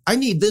 look, I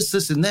need this,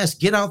 this, and this.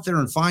 Get out there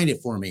and find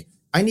it for me.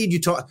 I need you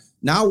to.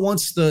 Now,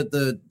 once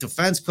the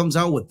defense comes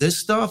out with this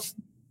stuff,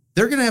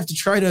 they're going to have to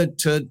try to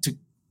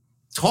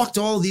talk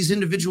to all of these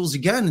individuals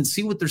again and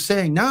see what they're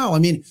saying now. I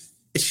mean,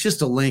 it's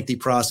just a lengthy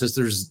process.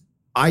 There's,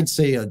 I'd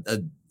say, a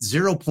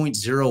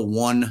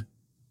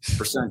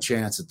 0.01%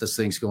 chance that this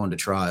thing's going to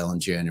trial in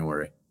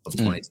January of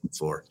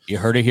 2024. You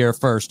heard it here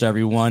first,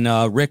 everyone.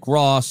 Rick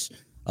Ross,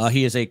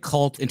 he is a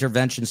cult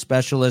intervention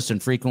specialist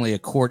and frequently a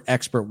court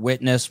expert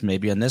witness,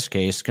 maybe in this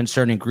case,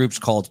 concerning groups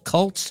called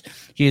cults.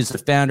 He is the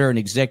founder and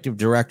executive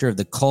director of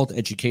the Cult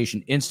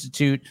Education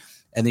Institute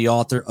and the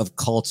author of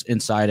Cults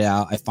Inside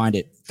Out. I find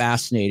it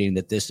fascinating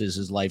that this is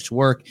his life's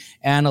work.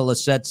 Anna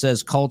Lissette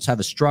says cults have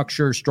a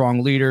structure,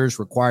 strong leaders,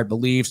 required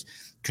beliefs,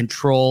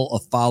 control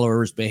of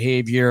followers'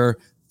 behavior.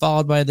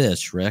 Followed by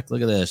this, Rick.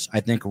 Look at this. I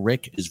think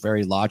Rick is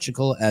very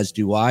logical, as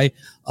do I.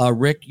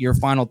 Rick, your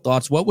final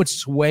thoughts. What would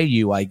sway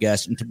you, I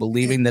guess, into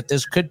believing that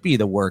this could be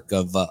the work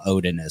of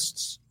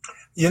Odinists?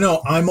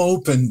 I'm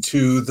open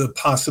to the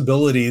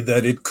possibility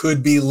that it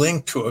could be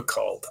linked to a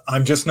cult.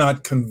 I'm just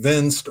not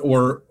convinced,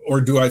 or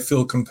do I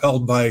feel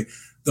compelled by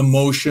the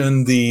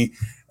motion, the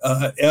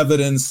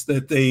evidence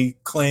that they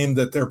claim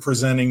that they're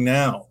presenting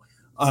now.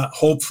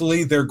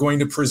 Hopefully, they're going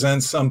to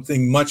present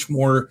something much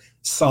more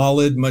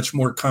solid, much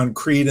more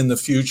concrete in the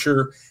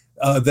future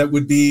that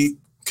would be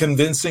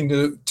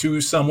convincing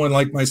to someone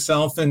like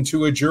myself and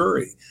to a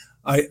jury.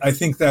 I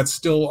think that's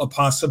still a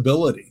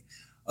possibility.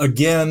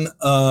 Again,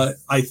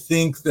 I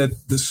think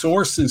that the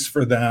sources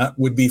for that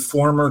would be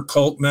former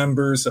cult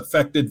members,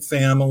 affected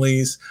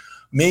families,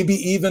 maybe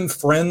even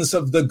friends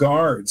of the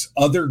guards,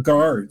 other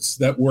guards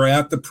that were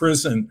at the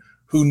prison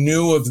who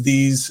knew of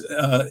these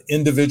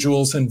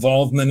individuals'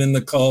 involvement in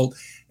the cult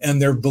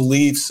and their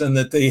beliefs, and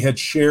that they had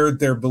shared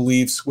their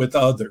beliefs with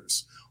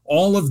others.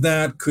 All of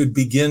that could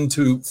begin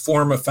to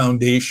form a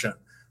foundation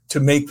to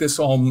make this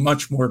all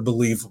much more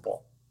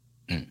believable.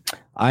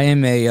 I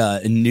am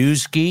a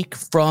news geek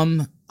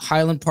from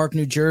Highland Park,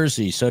 New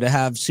Jersey. So to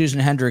have Susan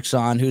Hendricks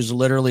on, who's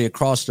literally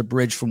across the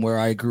bridge from where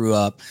I grew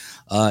up,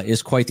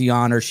 is quite the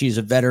honor. She's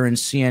a veteran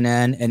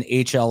CNN and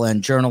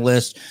HLN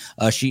journalist.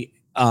 She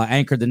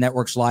anchored the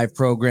network's live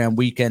program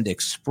Weekend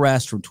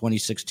Express from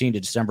 2016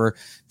 to December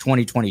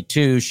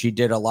 2022. She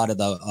did a lot of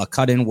the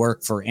cut-in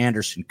work for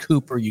Anderson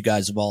Cooper. You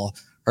guys have all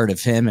heard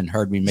of him and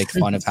heard me make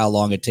fun of how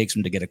long it takes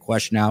him to get a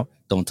question out.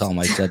 Don't tell him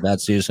I said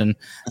that, Susan.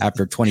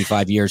 After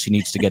 25 years, he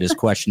needs to get his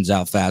questions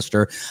out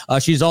faster.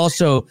 She's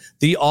also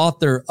the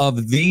author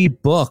of the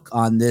book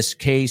on this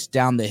case,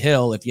 Down the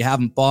Hill. If you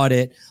haven't bought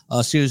it,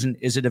 Susan,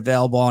 is it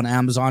available on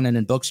Amazon and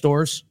in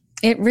bookstores?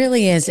 It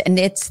really is. And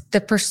it's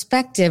the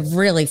perspective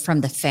really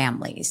from the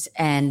families.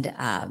 And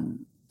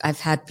I've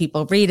had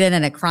people read it,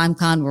 and at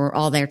CrimeCon, we're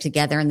all there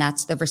together, and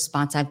that's the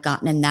response I've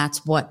gotten. And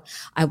that's what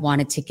I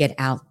wanted to get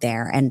out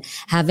there. And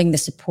having the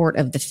support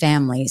of the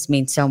families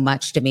means so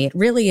much to me. It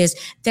really is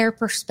their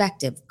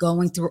perspective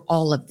going through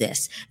all of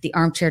this, the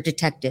armchair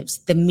detectives,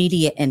 the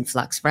media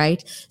influx,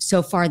 right?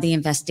 So far, the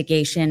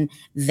investigation,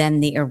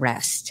 then the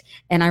arrest.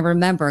 And I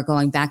remember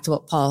going back to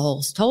what Paul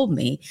Holes told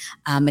me,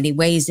 and he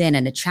weighs in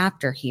a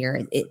chapter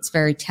here. It's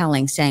very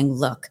telling, saying,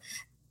 look,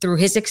 through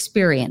his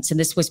experience, and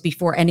this was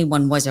before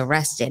anyone was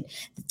arrested,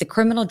 that the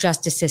criminal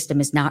justice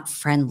system is not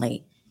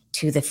friendly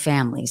to the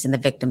families and the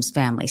victims'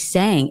 families,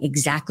 saying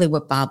exactly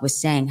what Bob was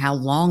saying, how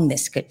long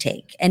this could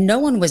take. And no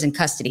one was in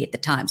custody at the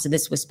time. So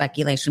this was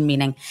speculation,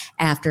 meaning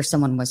after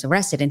someone was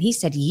arrested. And he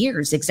said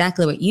years,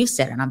 exactly what you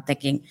said. And I'm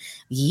thinking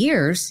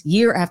years,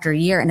 year after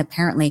year. And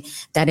apparently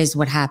that is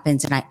what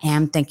happens. And I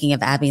am thinking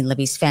of Abby and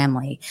Libby's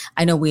family.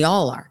 I know we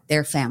all are,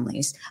 their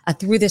families,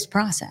 through this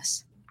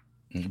process.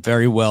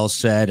 Very well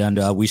said.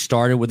 And we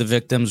started with the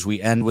victims.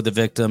 We end with the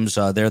victims.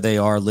 There they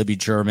are, Libby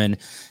German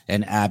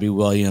and Abby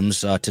Williams.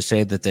 To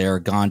say that they are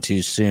gone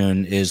too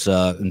soon is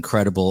an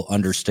incredible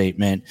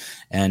understatement.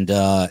 And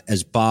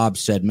as Bob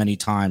said many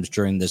times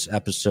during this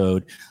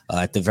episode,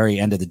 at the very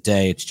end of the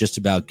day, it's just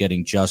about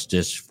getting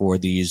justice for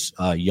these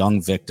young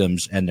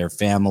victims and their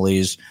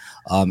families.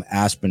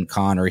 Aspen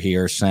Connor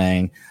here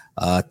saying,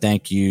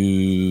 thank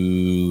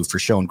you for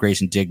showing grace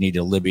and dignity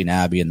to Libby and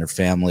Abby and their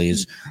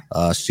families.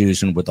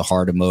 Susan with the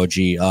heart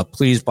emoji.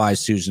 Please buy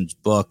Susan's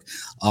book.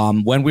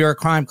 When we were at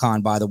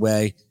CrimeCon, by the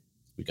way,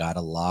 we got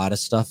a lot of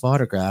stuff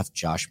autographed.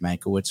 Josh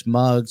Mankiewicz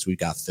mugs. We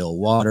got Phil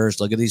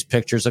Waters. Look at these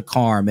pictures of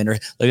Carm. Look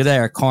at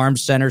there. Carm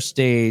center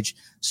stage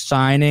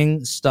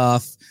signing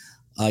stuff.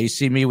 You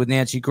see me with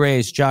Nancy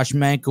Grace, Josh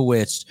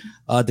Mankiewicz,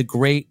 the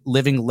great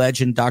living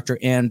legend, Dr.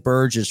 Ann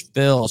Burgess,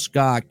 Phil,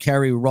 Scott,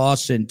 Kerry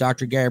Rawson,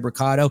 Dr. Gary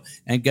Bricado.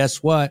 And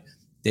guess what?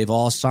 They've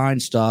all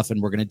signed stuff,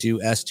 and we're going to do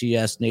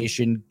STS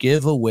Nation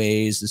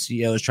giveaways. The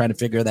CEO is trying to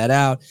figure that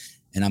out.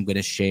 And I'm going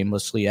to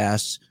shamelessly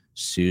ask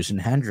Susan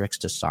Hendricks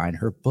to sign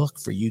her book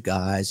for you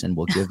guys, and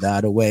we'll give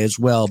that away as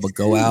well. But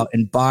go out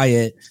and buy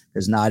it,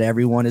 because not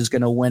everyone is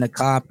going to win a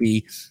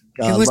copy.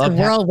 It was a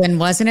whirlwind,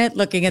 wasn't it?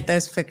 Looking at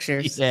those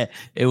pictures. Yeah,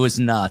 it was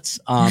nuts.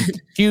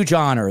 Huge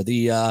honor.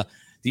 The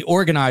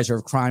organizer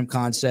of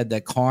CrimeCon said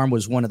that Carm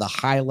was one of the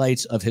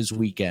highlights of his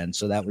weekend.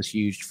 So that was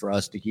huge for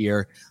us to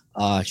hear.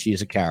 She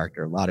is a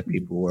character. A lot of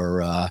people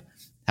were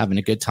having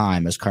a good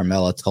time, as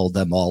Carmela told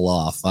them all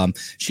off.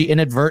 She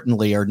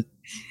inadvertently,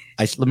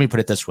 let me put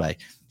it this way.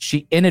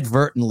 She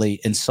inadvertently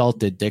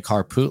insulted Dick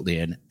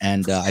Harpootlian.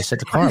 And I said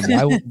to Carm,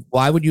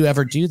 why would you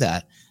ever do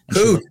that?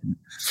 Who?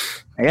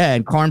 Yeah,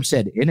 and Carm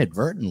said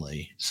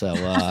inadvertently. So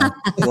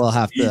we'll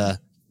have to.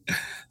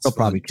 They'll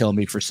probably kill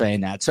me for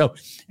saying that. So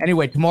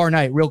anyway, tomorrow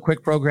night, real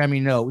quick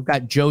programming note, we've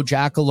got Joe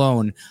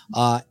Giacalone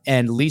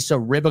and Lisa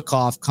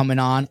Ribicoff coming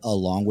on,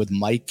 along with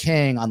Mike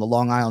King on the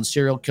Long Island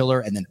serial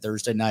killer. And then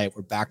Thursday night,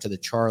 we're back to the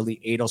Charlie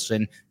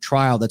Adelson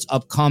trial that's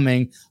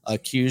upcoming,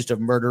 accused of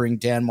murdering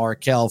Dan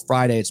Markel.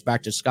 Friday, it's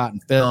back to Scott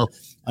and Phil.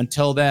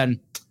 Until then,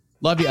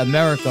 love you,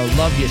 America.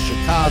 Love you,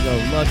 Chicago.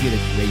 Love you, the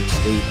great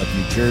state of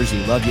New Jersey.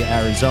 Love you,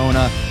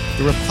 Arizona.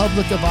 The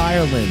Republic of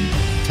Ireland.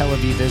 Tel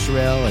Aviv,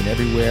 Israel, and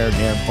everywhere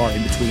near and far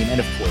in between. And,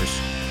 of course,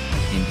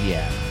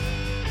 Indiana.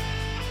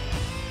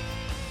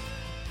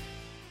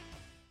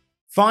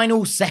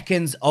 Final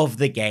seconds of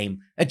the game,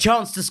 a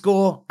chance to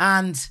score,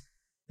 and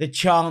the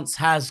chance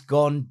has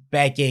gone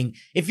begging.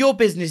 If your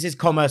business's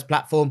commerce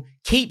platform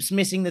keeps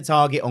missing the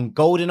target on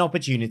golden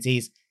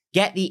opportunities,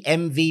 get the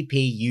MVP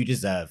you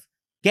deserve.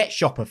 Get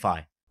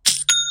Shopify.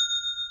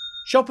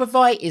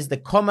 Shopify is the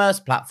commerce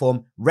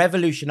platform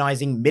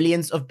revolutionizing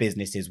millions of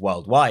businesses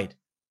worldwide.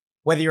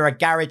 Whether you're a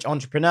garage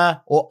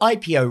entrepreneur or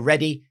IPO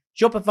ready,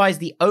 Shopify is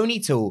the only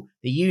tool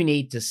that you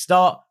need to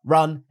start,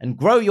 run, and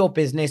grow your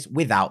business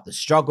without the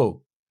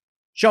struggle.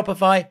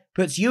 Shopify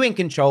puts you in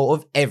control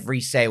of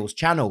every sales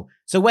channel.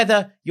 So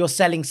whether you're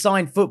selling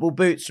signed football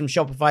boots from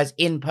Shopify's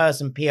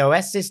in-person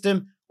POS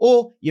system,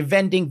 or you're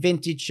vending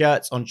vintage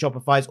shirts on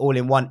Shopify's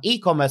all-in-one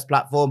e-commerce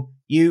platform,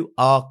 you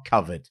are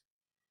covered.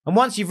 And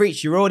once you've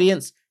reached your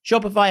audience,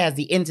 Shopify has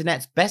the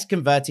internet's best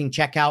converting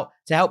checkout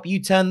to help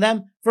you turn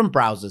them from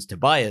browsers to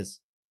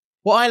buyers.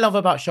 What I love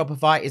about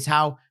Shopify is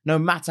how, no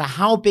matter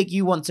how big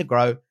you want to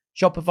grow,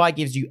 Shopify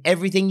gives you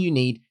everything you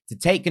need to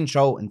take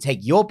control and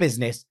take your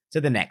business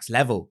to the next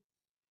level.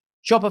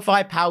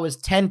 Shopify powers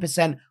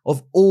 10%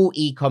 of all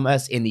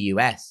e-commerce in the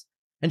US.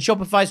 And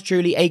Shopify is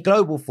truly a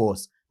global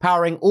force,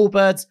 powering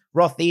Allbirds,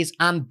 Rothy's,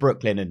 and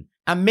Brooklinen,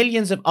 and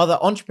millions of other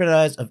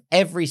entrepreneurs of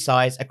every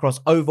size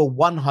across over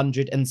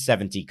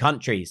 170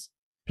 countries.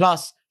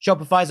 Plus,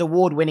 Shopify's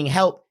award-winning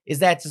help is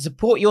there to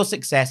support your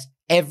success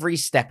every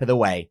step of the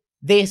way.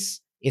 This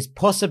is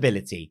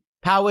Possibility,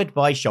 powered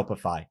by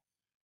Shopify.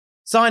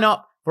 Sign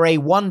up for a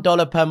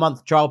 $1 per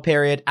month trial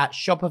period at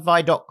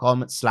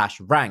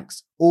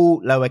shopify.com/ranks,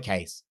 all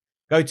lowercase.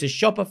 Go to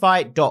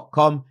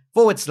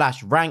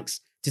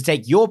shopify.com/ranks to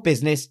take your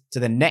business to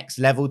the next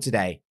level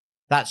today.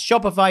 That's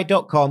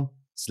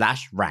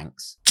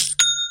shopify.com/ranks.